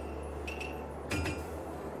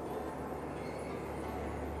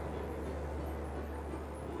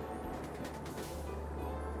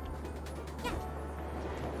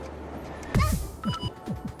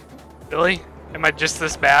 Really? Am I just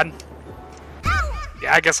this bad?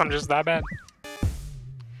 Yeah, I guess I'm just that bad.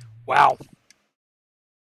 Wow.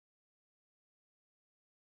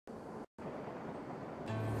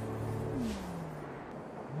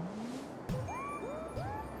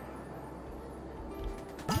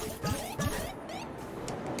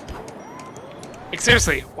 Like,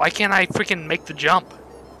 seriously, why can't I freaking make the jump?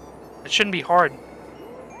 It shouldn't be hard.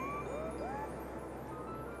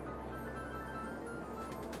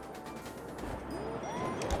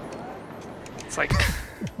 It's like...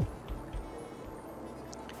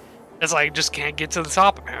 it's like, just can't get to the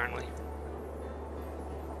top, apparently.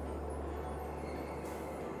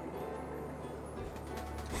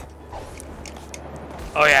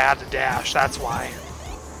 Oh yeah, I had to dash, that's why.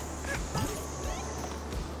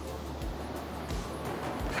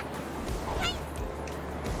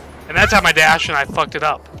 And that time I dashed and I fucked it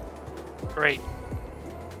up. Great.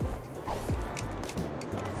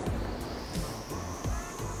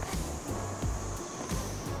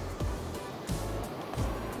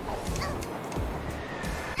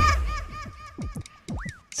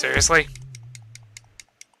 Seriously?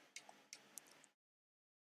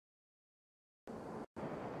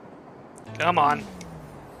 Come on.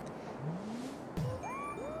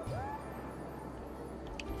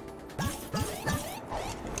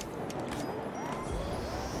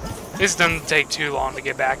 This doesn't take too long to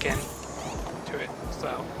get back in to it,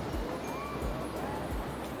 so.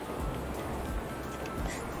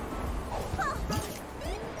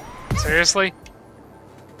 Seriously?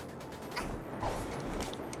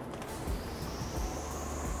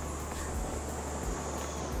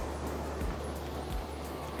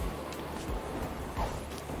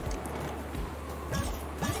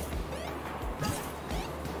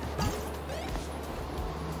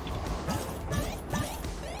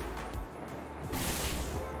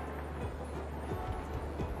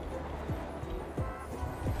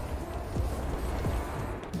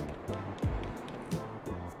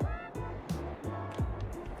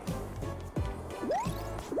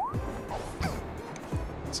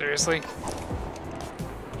 Seriously?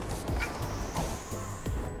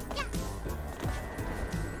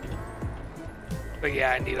 But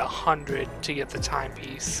yeah, I need 100 to get the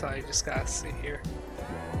timepiece. I just gotta see here.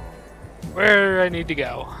 Where do I need to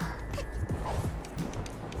go?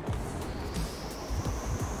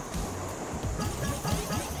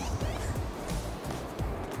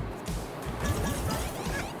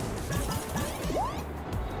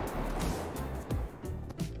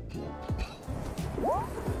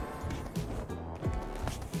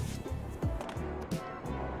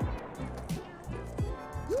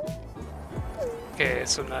 Okay,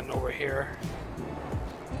 so nothing over here.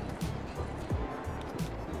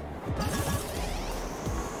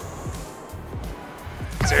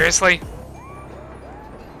 Seriously?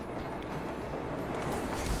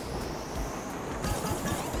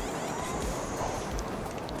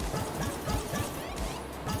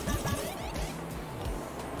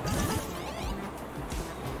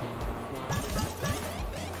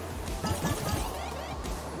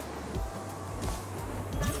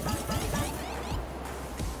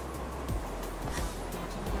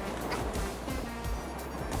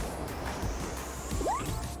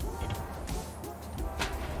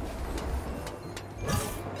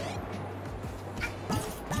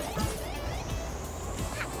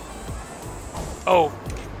 Oh,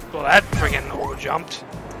 well that friggin' over jumped.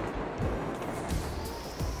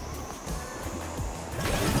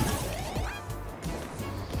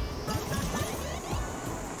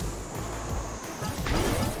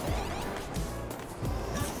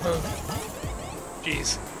 Oh,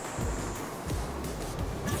 jeez.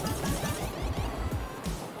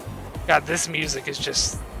 God, this music is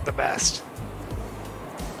just the best.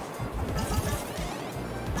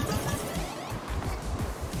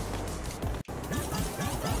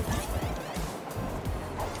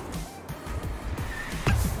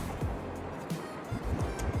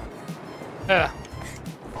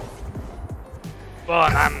 Well,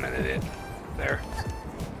 and I'm an idiot there.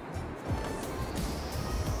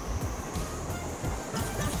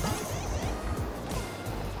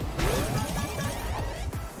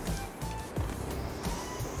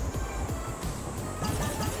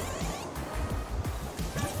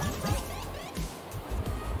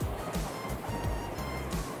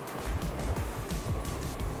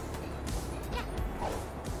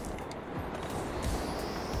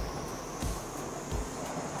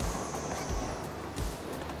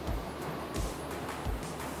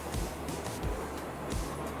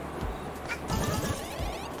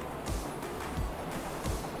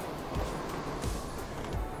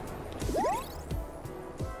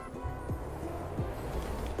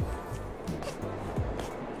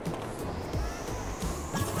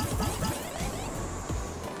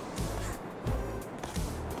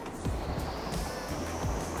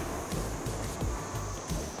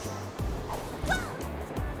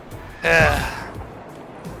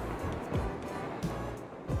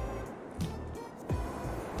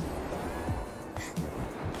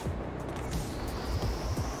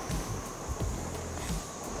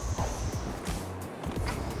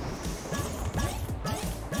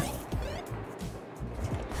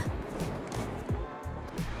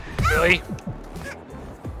 Really?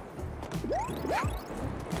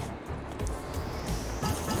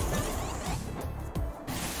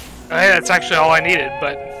 Hey, that's actually all I needed,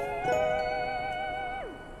 but...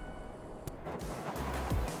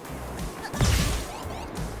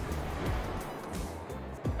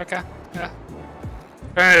 Okay, yeah.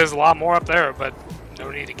 Apparently there's a lot more up there, but no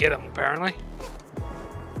need to get them, apparently.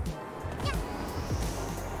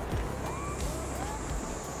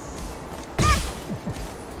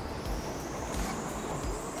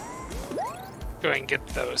 Go ahead and get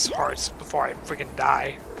those hearts before I freaking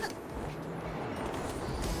die.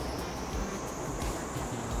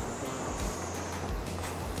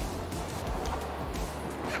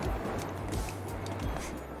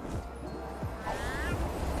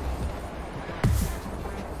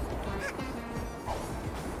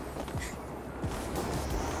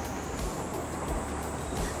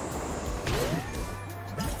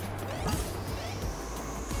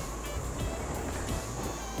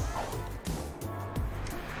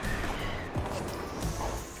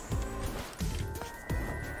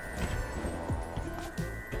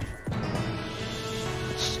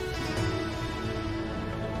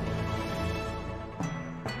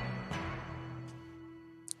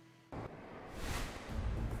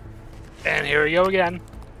 And here we go again.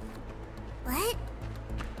 What?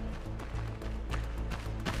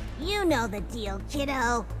 You know the deal,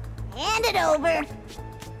 kiddo. Hand it over.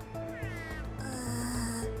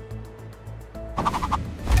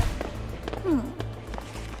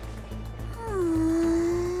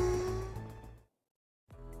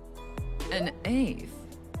 An eighth?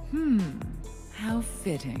 How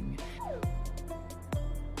fitting.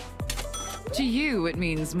 To you, it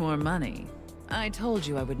means more money. I told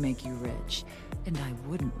you I would make you rich, and I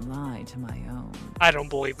wouldn't lie to my own. I don't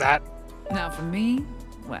believe that. Now for me,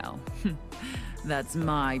 well, that's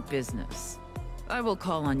my business. I will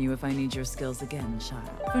call on you if I need your skills again, child.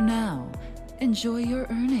 For now, enjoy your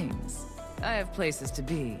earnings. I have places to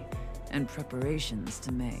be, and preparations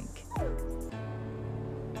to make.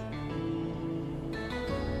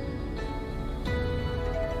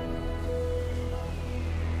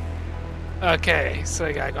 Okay, so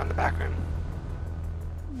I gotta go in the back room.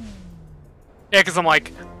 Yeah, because I'm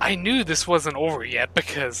like, I knew this wasn't over yet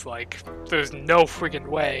because, like, there's no freaking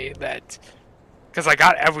way that... Because I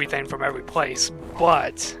got everything from every place,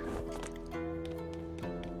 but...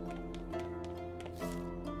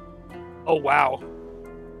 Oh, wow.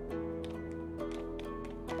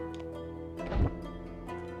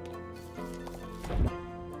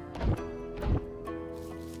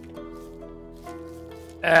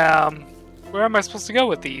 Where am I supposed to go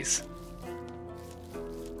with these?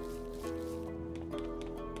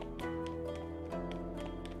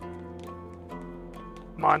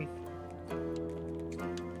 Come on.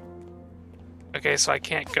 Okay, so I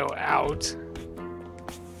can't go out.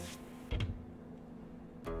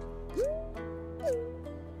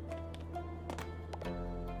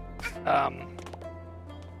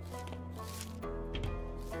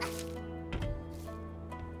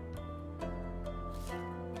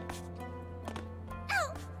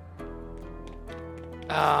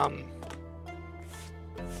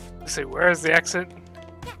 Let's see, where is the exit?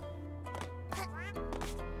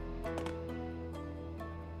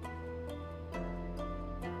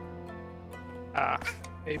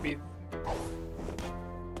 Maybe.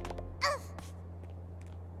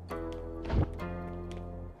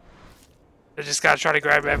 I just gotta try to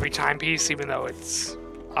grab every timepiece, even though it's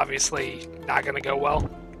obviously not gonna go well.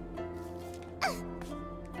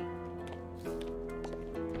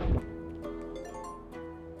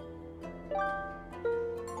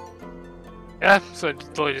 Yeah, so I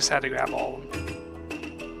totally just had to grab all of them.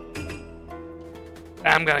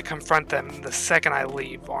 I'm gonna confront them the second I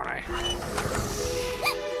leave, aren't I?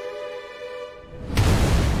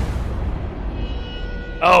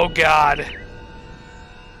 Oh god.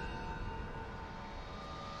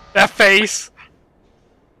 That face!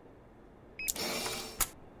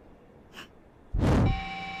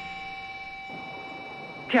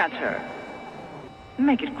 Catch her.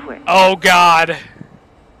 Make it quick. Oh god.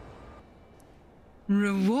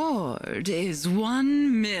 Reward is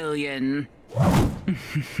 1 million.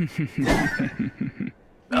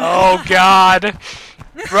 Oh god.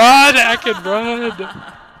 Run, I can run.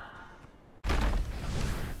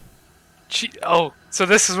 Oh, so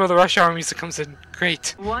this is where the rush hour music comes in.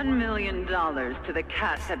 Great. $1 million to the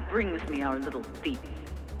cat that brings me our little thief.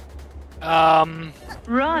 Run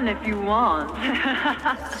if you want.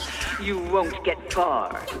 You won't get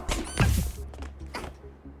far.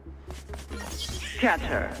 Catch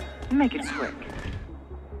her. Make it quick.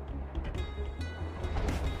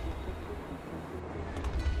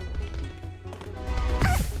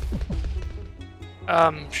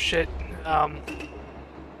 Shit.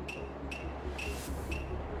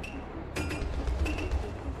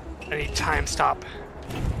 I need time stop.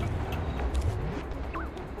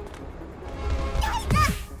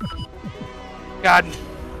 God.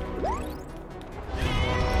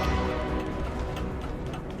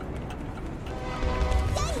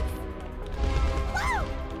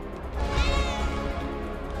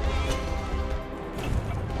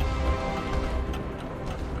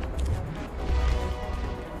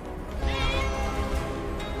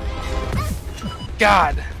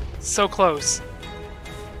 God, so close.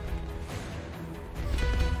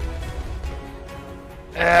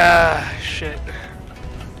 Shit.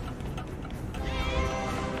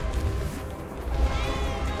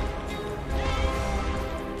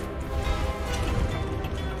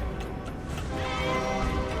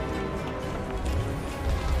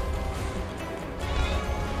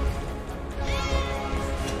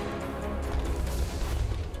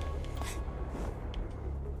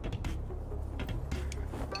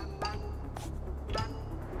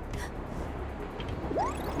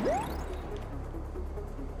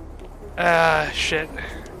 Shit.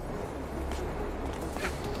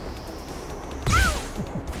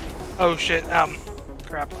 Oh shit,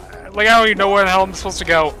 crap. Like, I don't even know where the hell I'm supposed to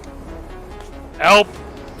go. Help!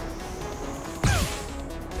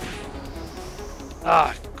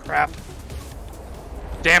 Ah, crap.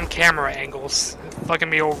 Damn camera angles. Fucking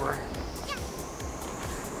me over.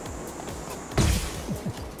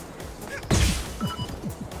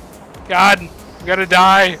 God, I'm gonna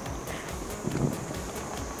die.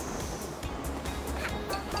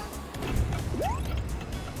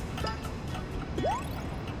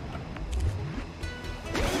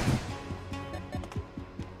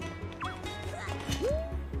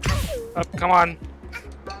 Oh, come on.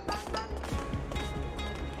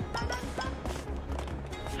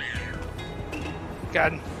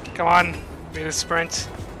 God, come on. Need a sprint.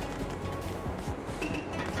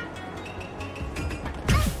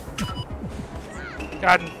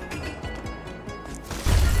 God.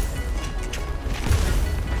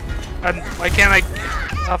 Why can't I?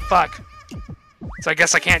 Oh, fuck. So I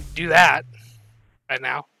guess I can't do that right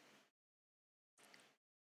now.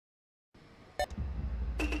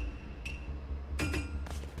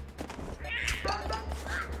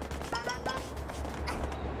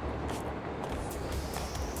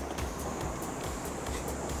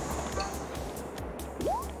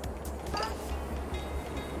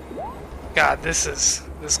 God, this is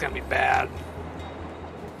gonna be bad.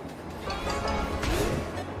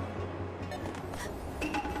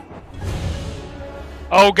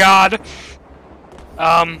 Oh God.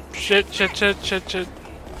 Shit.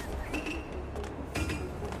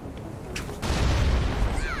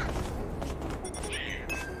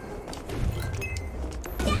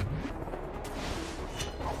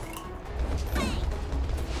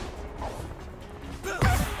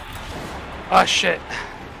 Oh shit.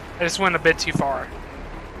 I just went a bit too far.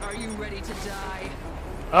 Are you ready to die?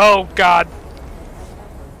 Oh God.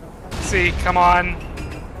 Let's see, come on.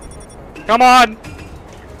 Come on!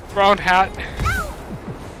 Wrong hat.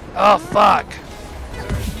 Oh fuck.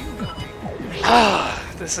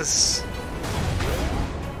 This is...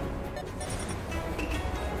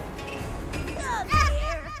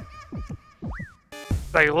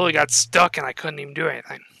 I literally got stuck and I couldn't even do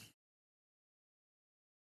anything.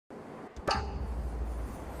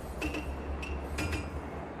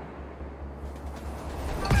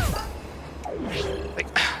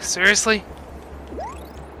 Like, seriously?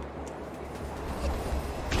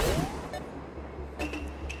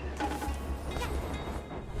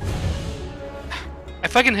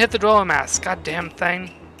 If I can hit the dweller mask, goddamn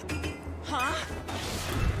thing. Huh?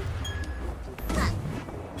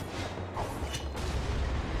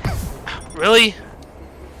 Really?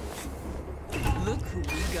 Look who we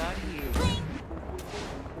got here.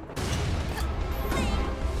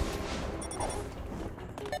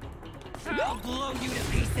 I'll blow you to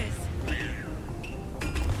pieces.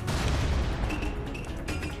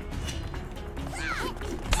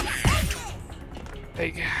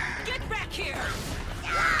 Hey. Get back here.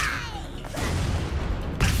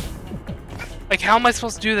 Like, how am I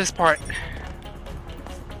supposed to do this part?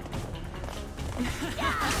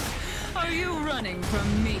 Are you running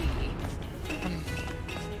from me?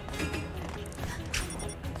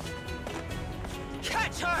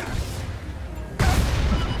 Catch her!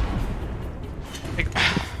 Like,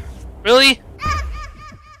 really?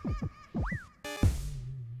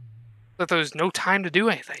 But there was no time to do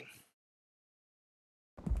anything.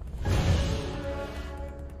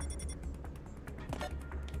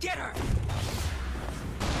 Get her!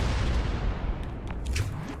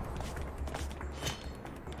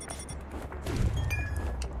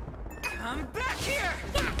 Come back here!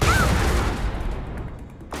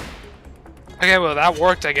 Okay, well that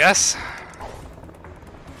worked, I guess.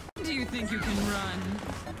 Do you think you can run?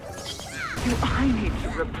 Do I need to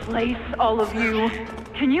replace all of you?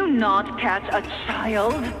 Can you not catch a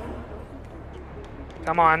child?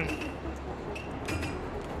 Come on.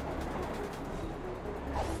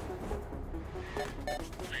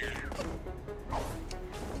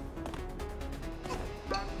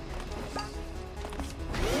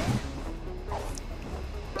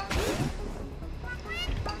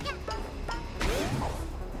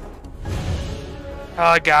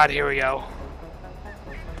 Oh God, here we go.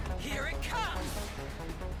 Here it comes!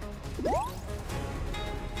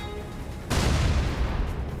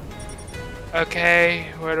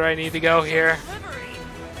 Okay, where do I need to go here? Delivery.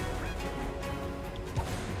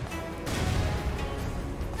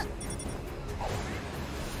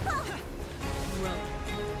 Run.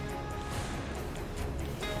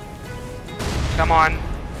 Come on.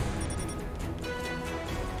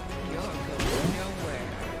 You're going nowhere.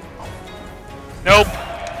 Nope.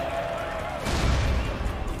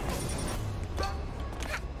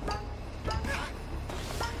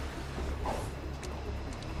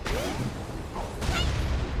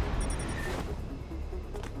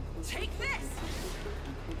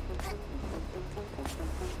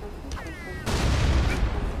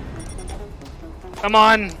 Come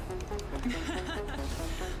on.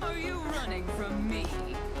 Are you running from me?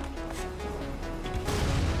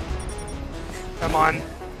 Come on.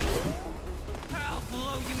 I'll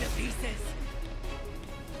blow you to pieces.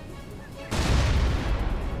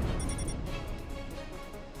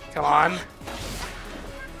 Come on.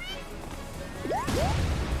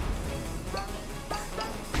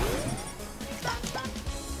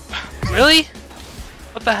 Really?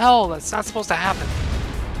 What the hell? That's not supposed to happen.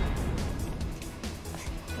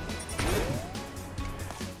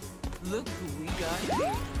 Look who we got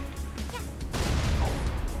here.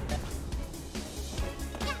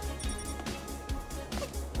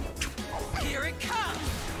 Here it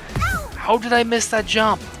comes. How did I miss that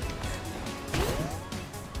jump?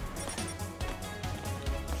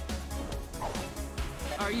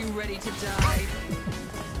 Are you ready to die?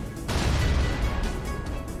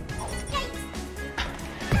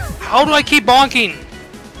 How do I keep bonking?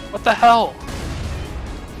 What the hell?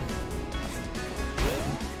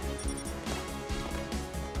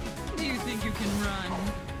 Do you think you can run?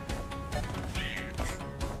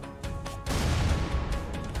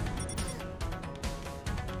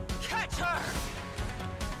 Catch her!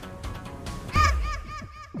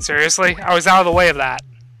 Seriously? I was out of the way of that.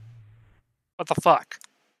 What the fuck?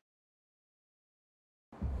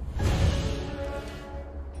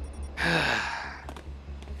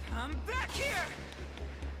 I'm back here!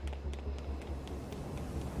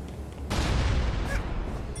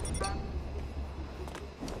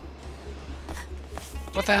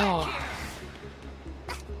 What the hell?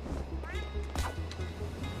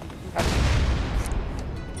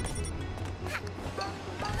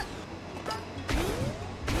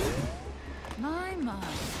 My.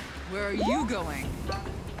 Where are you going?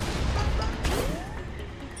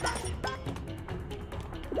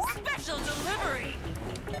 Special delivery!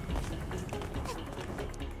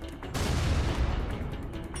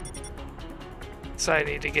 So I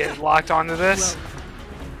need to get locked onto this.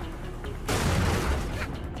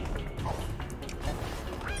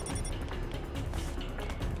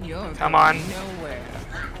 You're Come on. going nowhere.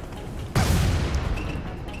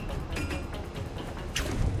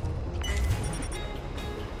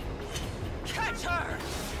 Catch her!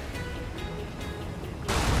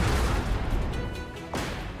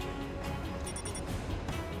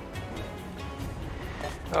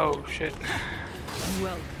 Oh shit.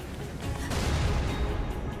 Well,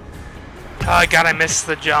 Oh god, I missed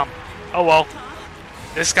the jump. Oh well.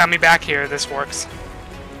 This got me back here. This works.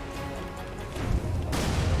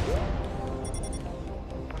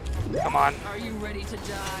 Come on. are you ready to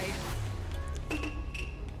die?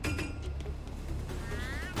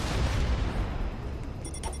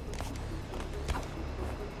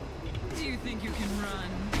 Do you think you can run?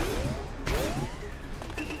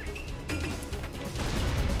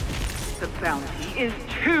 The bounty is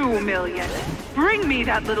 2 million. Bring me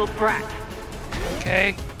that little brat.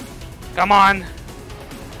 Okay. Come on.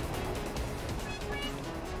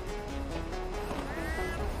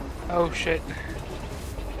 Oh shit.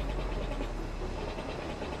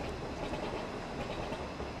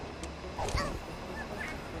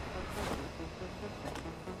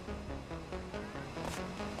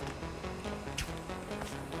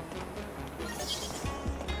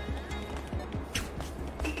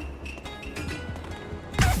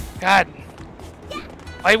 God.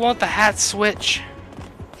 Why won't the hat switch?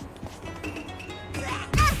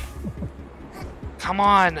 Come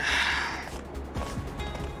on.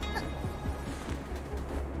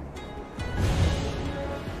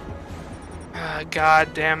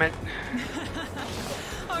 God damn it.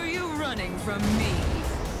 Are you running from me?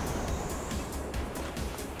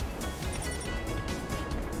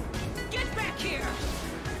 Get back here!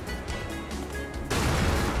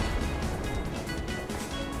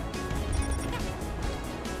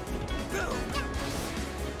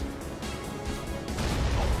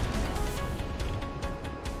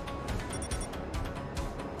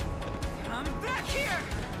 I'm back here!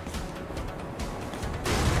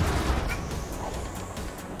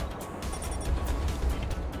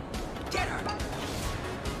 Get her!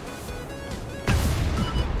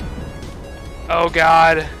 Oh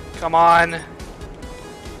god. Come on.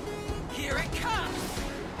 Here it comes!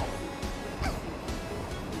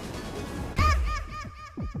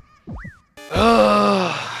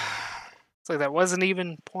 Ugh. It's like that wasn't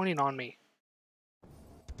even pointing on me.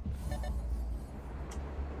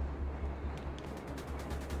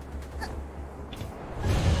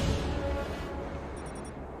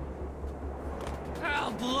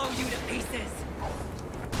 I'll blow you to pieces!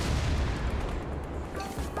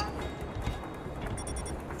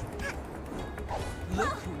 Look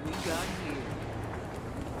who we got here.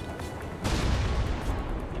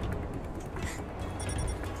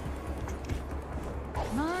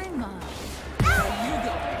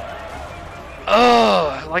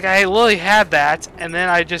 Oh, like I literally had that, and then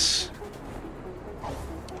I just...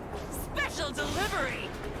 Special delivery!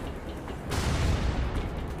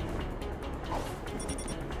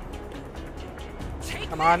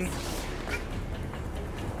 Come on.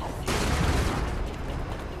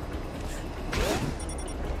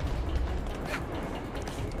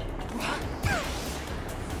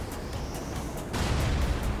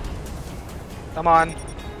 Come on.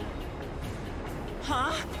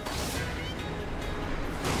 Huh?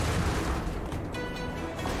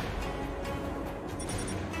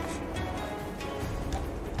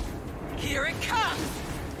 Here it comes!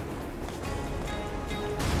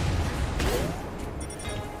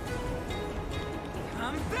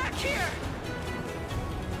 Come back here!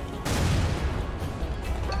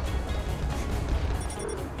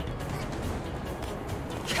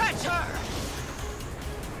 Catch her!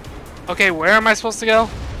 Okay, where am I supposed to go?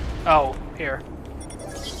 Oh, here.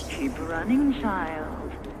 Keep running,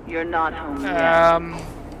 child. You're not home yet.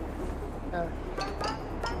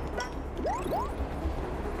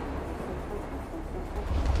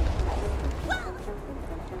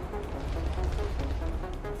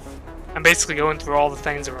 I'm basically going through all the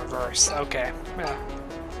things in reverse. Okay. Yeah.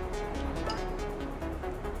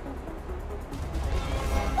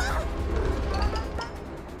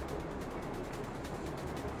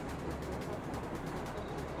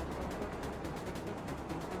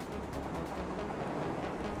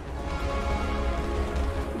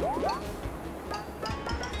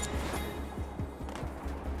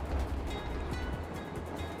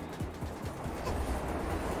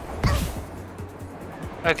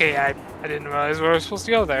 Okay, I didn't realize we were supposed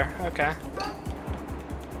to go there. Okay.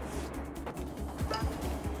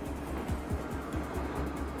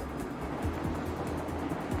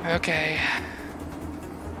 Okay.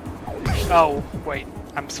 Oh, wait.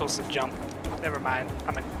 I'm supposed to jump. Never mind.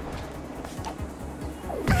 I'm in.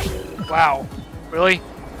 Wow. Really?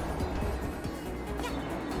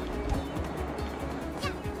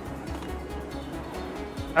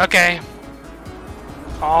 Okay.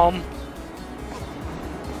 Calm.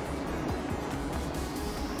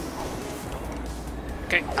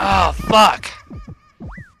 Okay. Oh, fuck.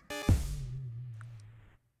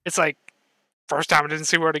 It's like, first time I didn't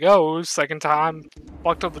see where to go. Second time,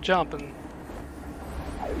 fucked up the jump and...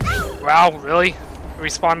 Wow, really?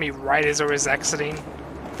 Respawned me right as I was exiting?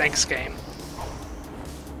 Thanks, game.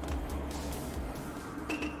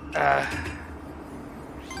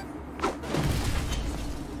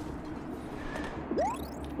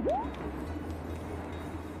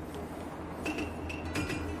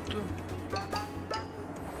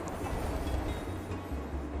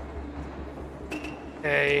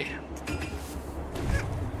 Okay.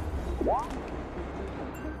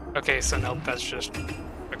 Okay, so nope, that's just...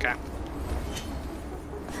 Okay.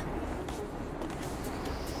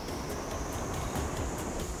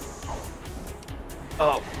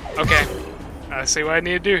 Oh, okay. I see what I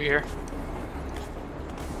need to do here.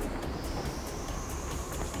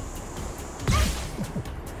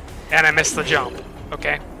 And I missed the jump.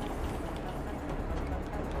 Okay.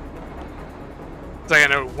 It's like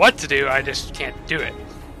I know what to do, I just can't do it.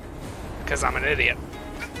 Because I'm an idiot.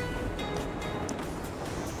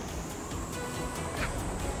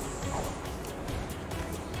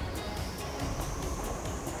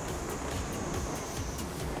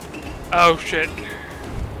 Oh shit.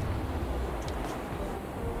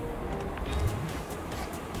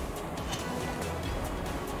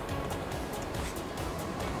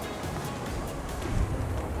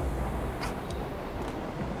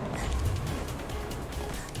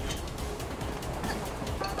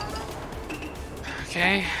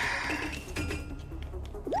 Okay.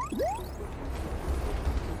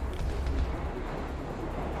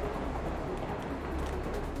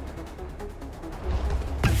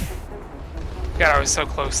 God, I was so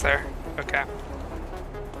close there. Okay.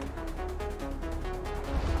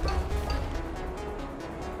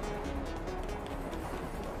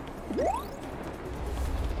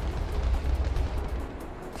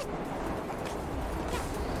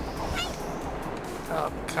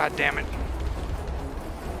 Oh, god damn it.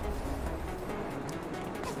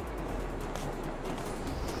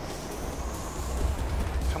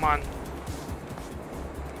 Come on.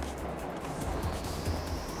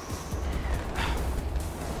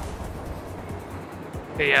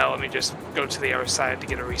 Okay, yeah, let me just go to the other side to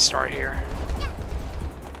get a restart here.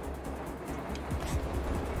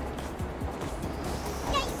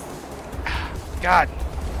 God.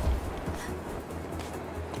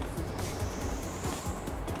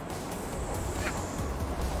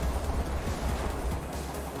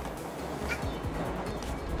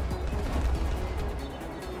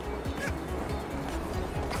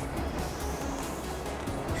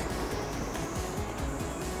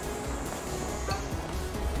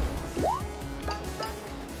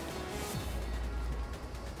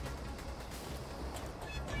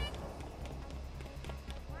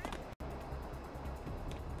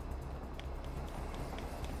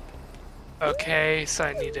 Okay, so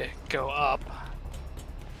I need to go up.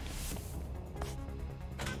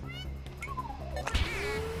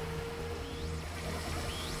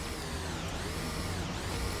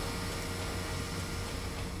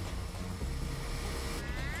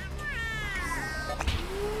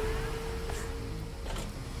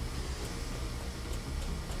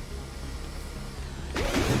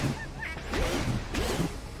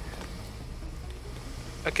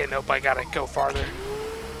 Okay, nope, I gotta go farther.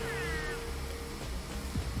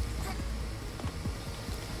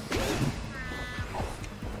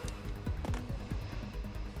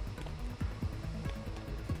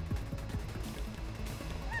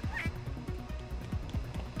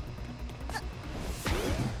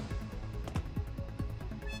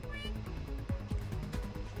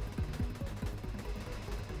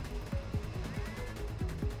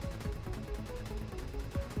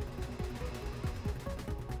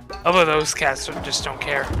 Although those cats just don't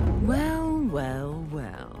care. Well, well,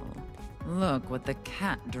 well. Look what the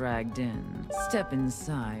cat dragged in. Step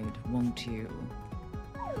inside, won't you?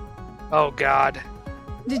 Oh god.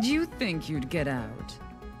 Did you think you'd get out?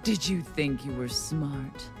 Did you think you were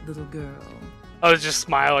smart, little girl? I was just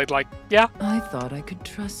smiling like, yeah. I thought I could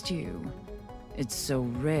trust you. It's so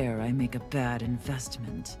rare I make a bad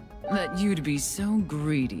investment. That you'd be so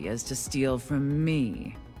greedy as to steal from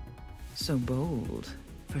me. So bold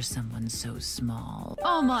for someone so small.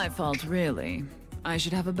 All my fault, really. I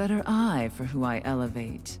should have a better eye for who I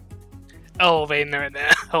elevate. Elevating there in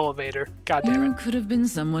the elevator. God damn You it. could have been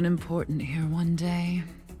someone important here one day.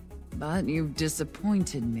 But you've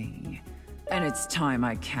disappointed me. And it's time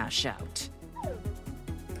I cash out.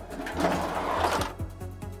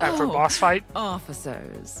 Time for a boss fight?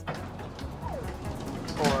 Officers.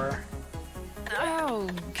 Or... Oh,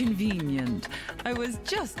 convenient. I was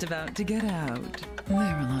just about to get out.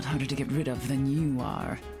 They're a lot harder to get rid of than you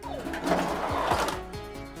are.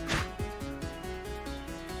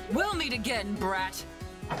 We'll meet again, brat.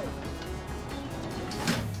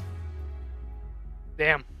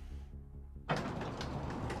 Damn.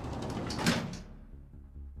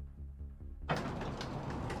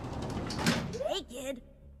 Hey, kid.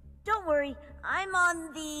 Don't worry, I'm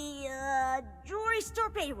on the, jewelry store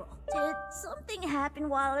payroll. Did something happen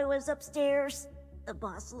while I was upstairs? The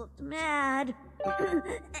boss looked mad.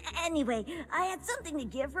 Anyway, I had something to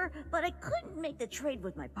give her, but I couldn't make the trade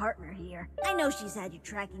with my partner here. I know she's had you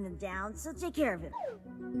tracking them down, so take care of it.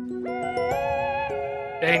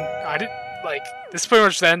 Dang, I didn't, like, this is pretty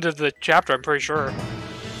much the end of the chapter, I'm pretty sure.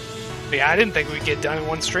 But yeah, I didn't think we'd get done in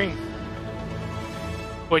one stream.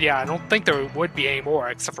 But yeah, I don't think there would be any more,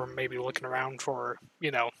 except for maybe looking around for,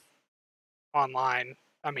 you know, online.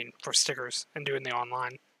 I mean, for stickers and doing the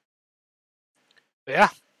online. But yeah,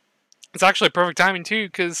 it's actually perfect timing too,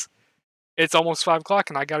 because it's almost 5 o'clock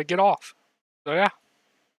and I gotta get off. So yeah.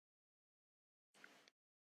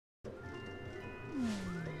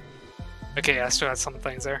 Okay, I still got some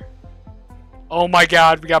things there. Oh my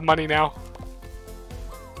god, we got money now.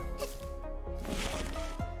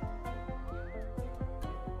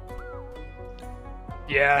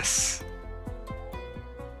 Yes.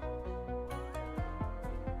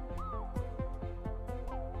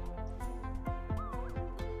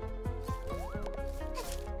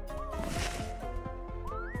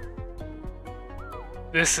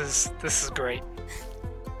 This is great.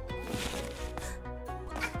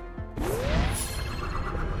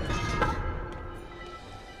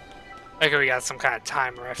 Okay, we got some kind of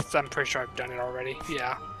timer. I'm pretty sure I've done it already.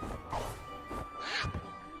 Yeah.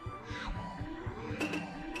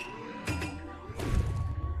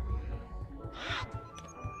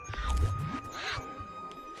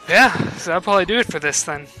 Yeah, so that'll probably do it for this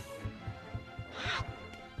then.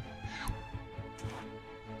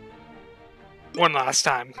 One last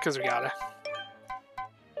time, because we gotta.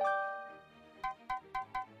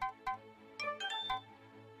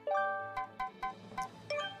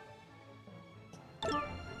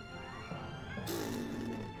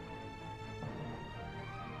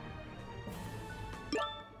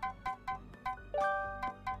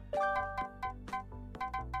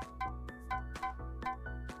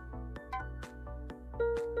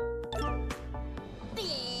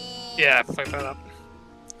 Yeah, fuck that up.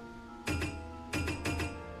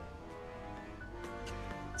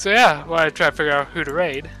 So yeah, while I try to figure out who to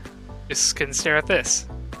raid, just can stare at this.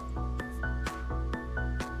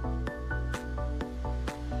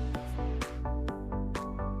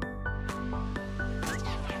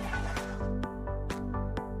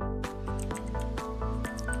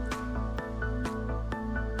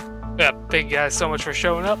 Yeah, thank you guys so much for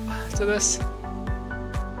showing up to this.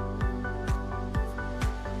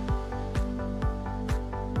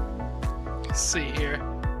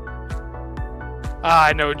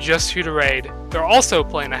 I know just who to raid. They're also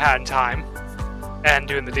playing A Hat in Time and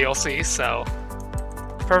doing the DLC, so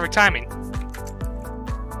perfect timing.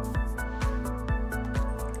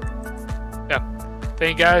 Yeah.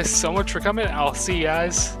 Thank you guys so much for coming. I'll see you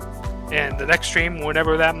guys in the next stream,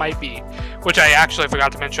 whenever that might be, which I actually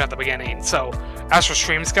forgot to mention at the beginning. So as for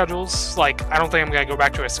stream schedules, like, I don't think I'm gonna go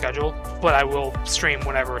back to a schedule, but I will stream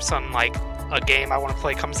whenever some, like, a game I want to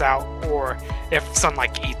play comes out, or if some,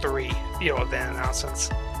 like, E3, you know, event announcements.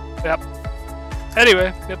 Yep.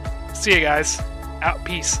 Anyway, yep. See you guys. Out.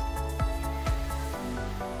 Peace.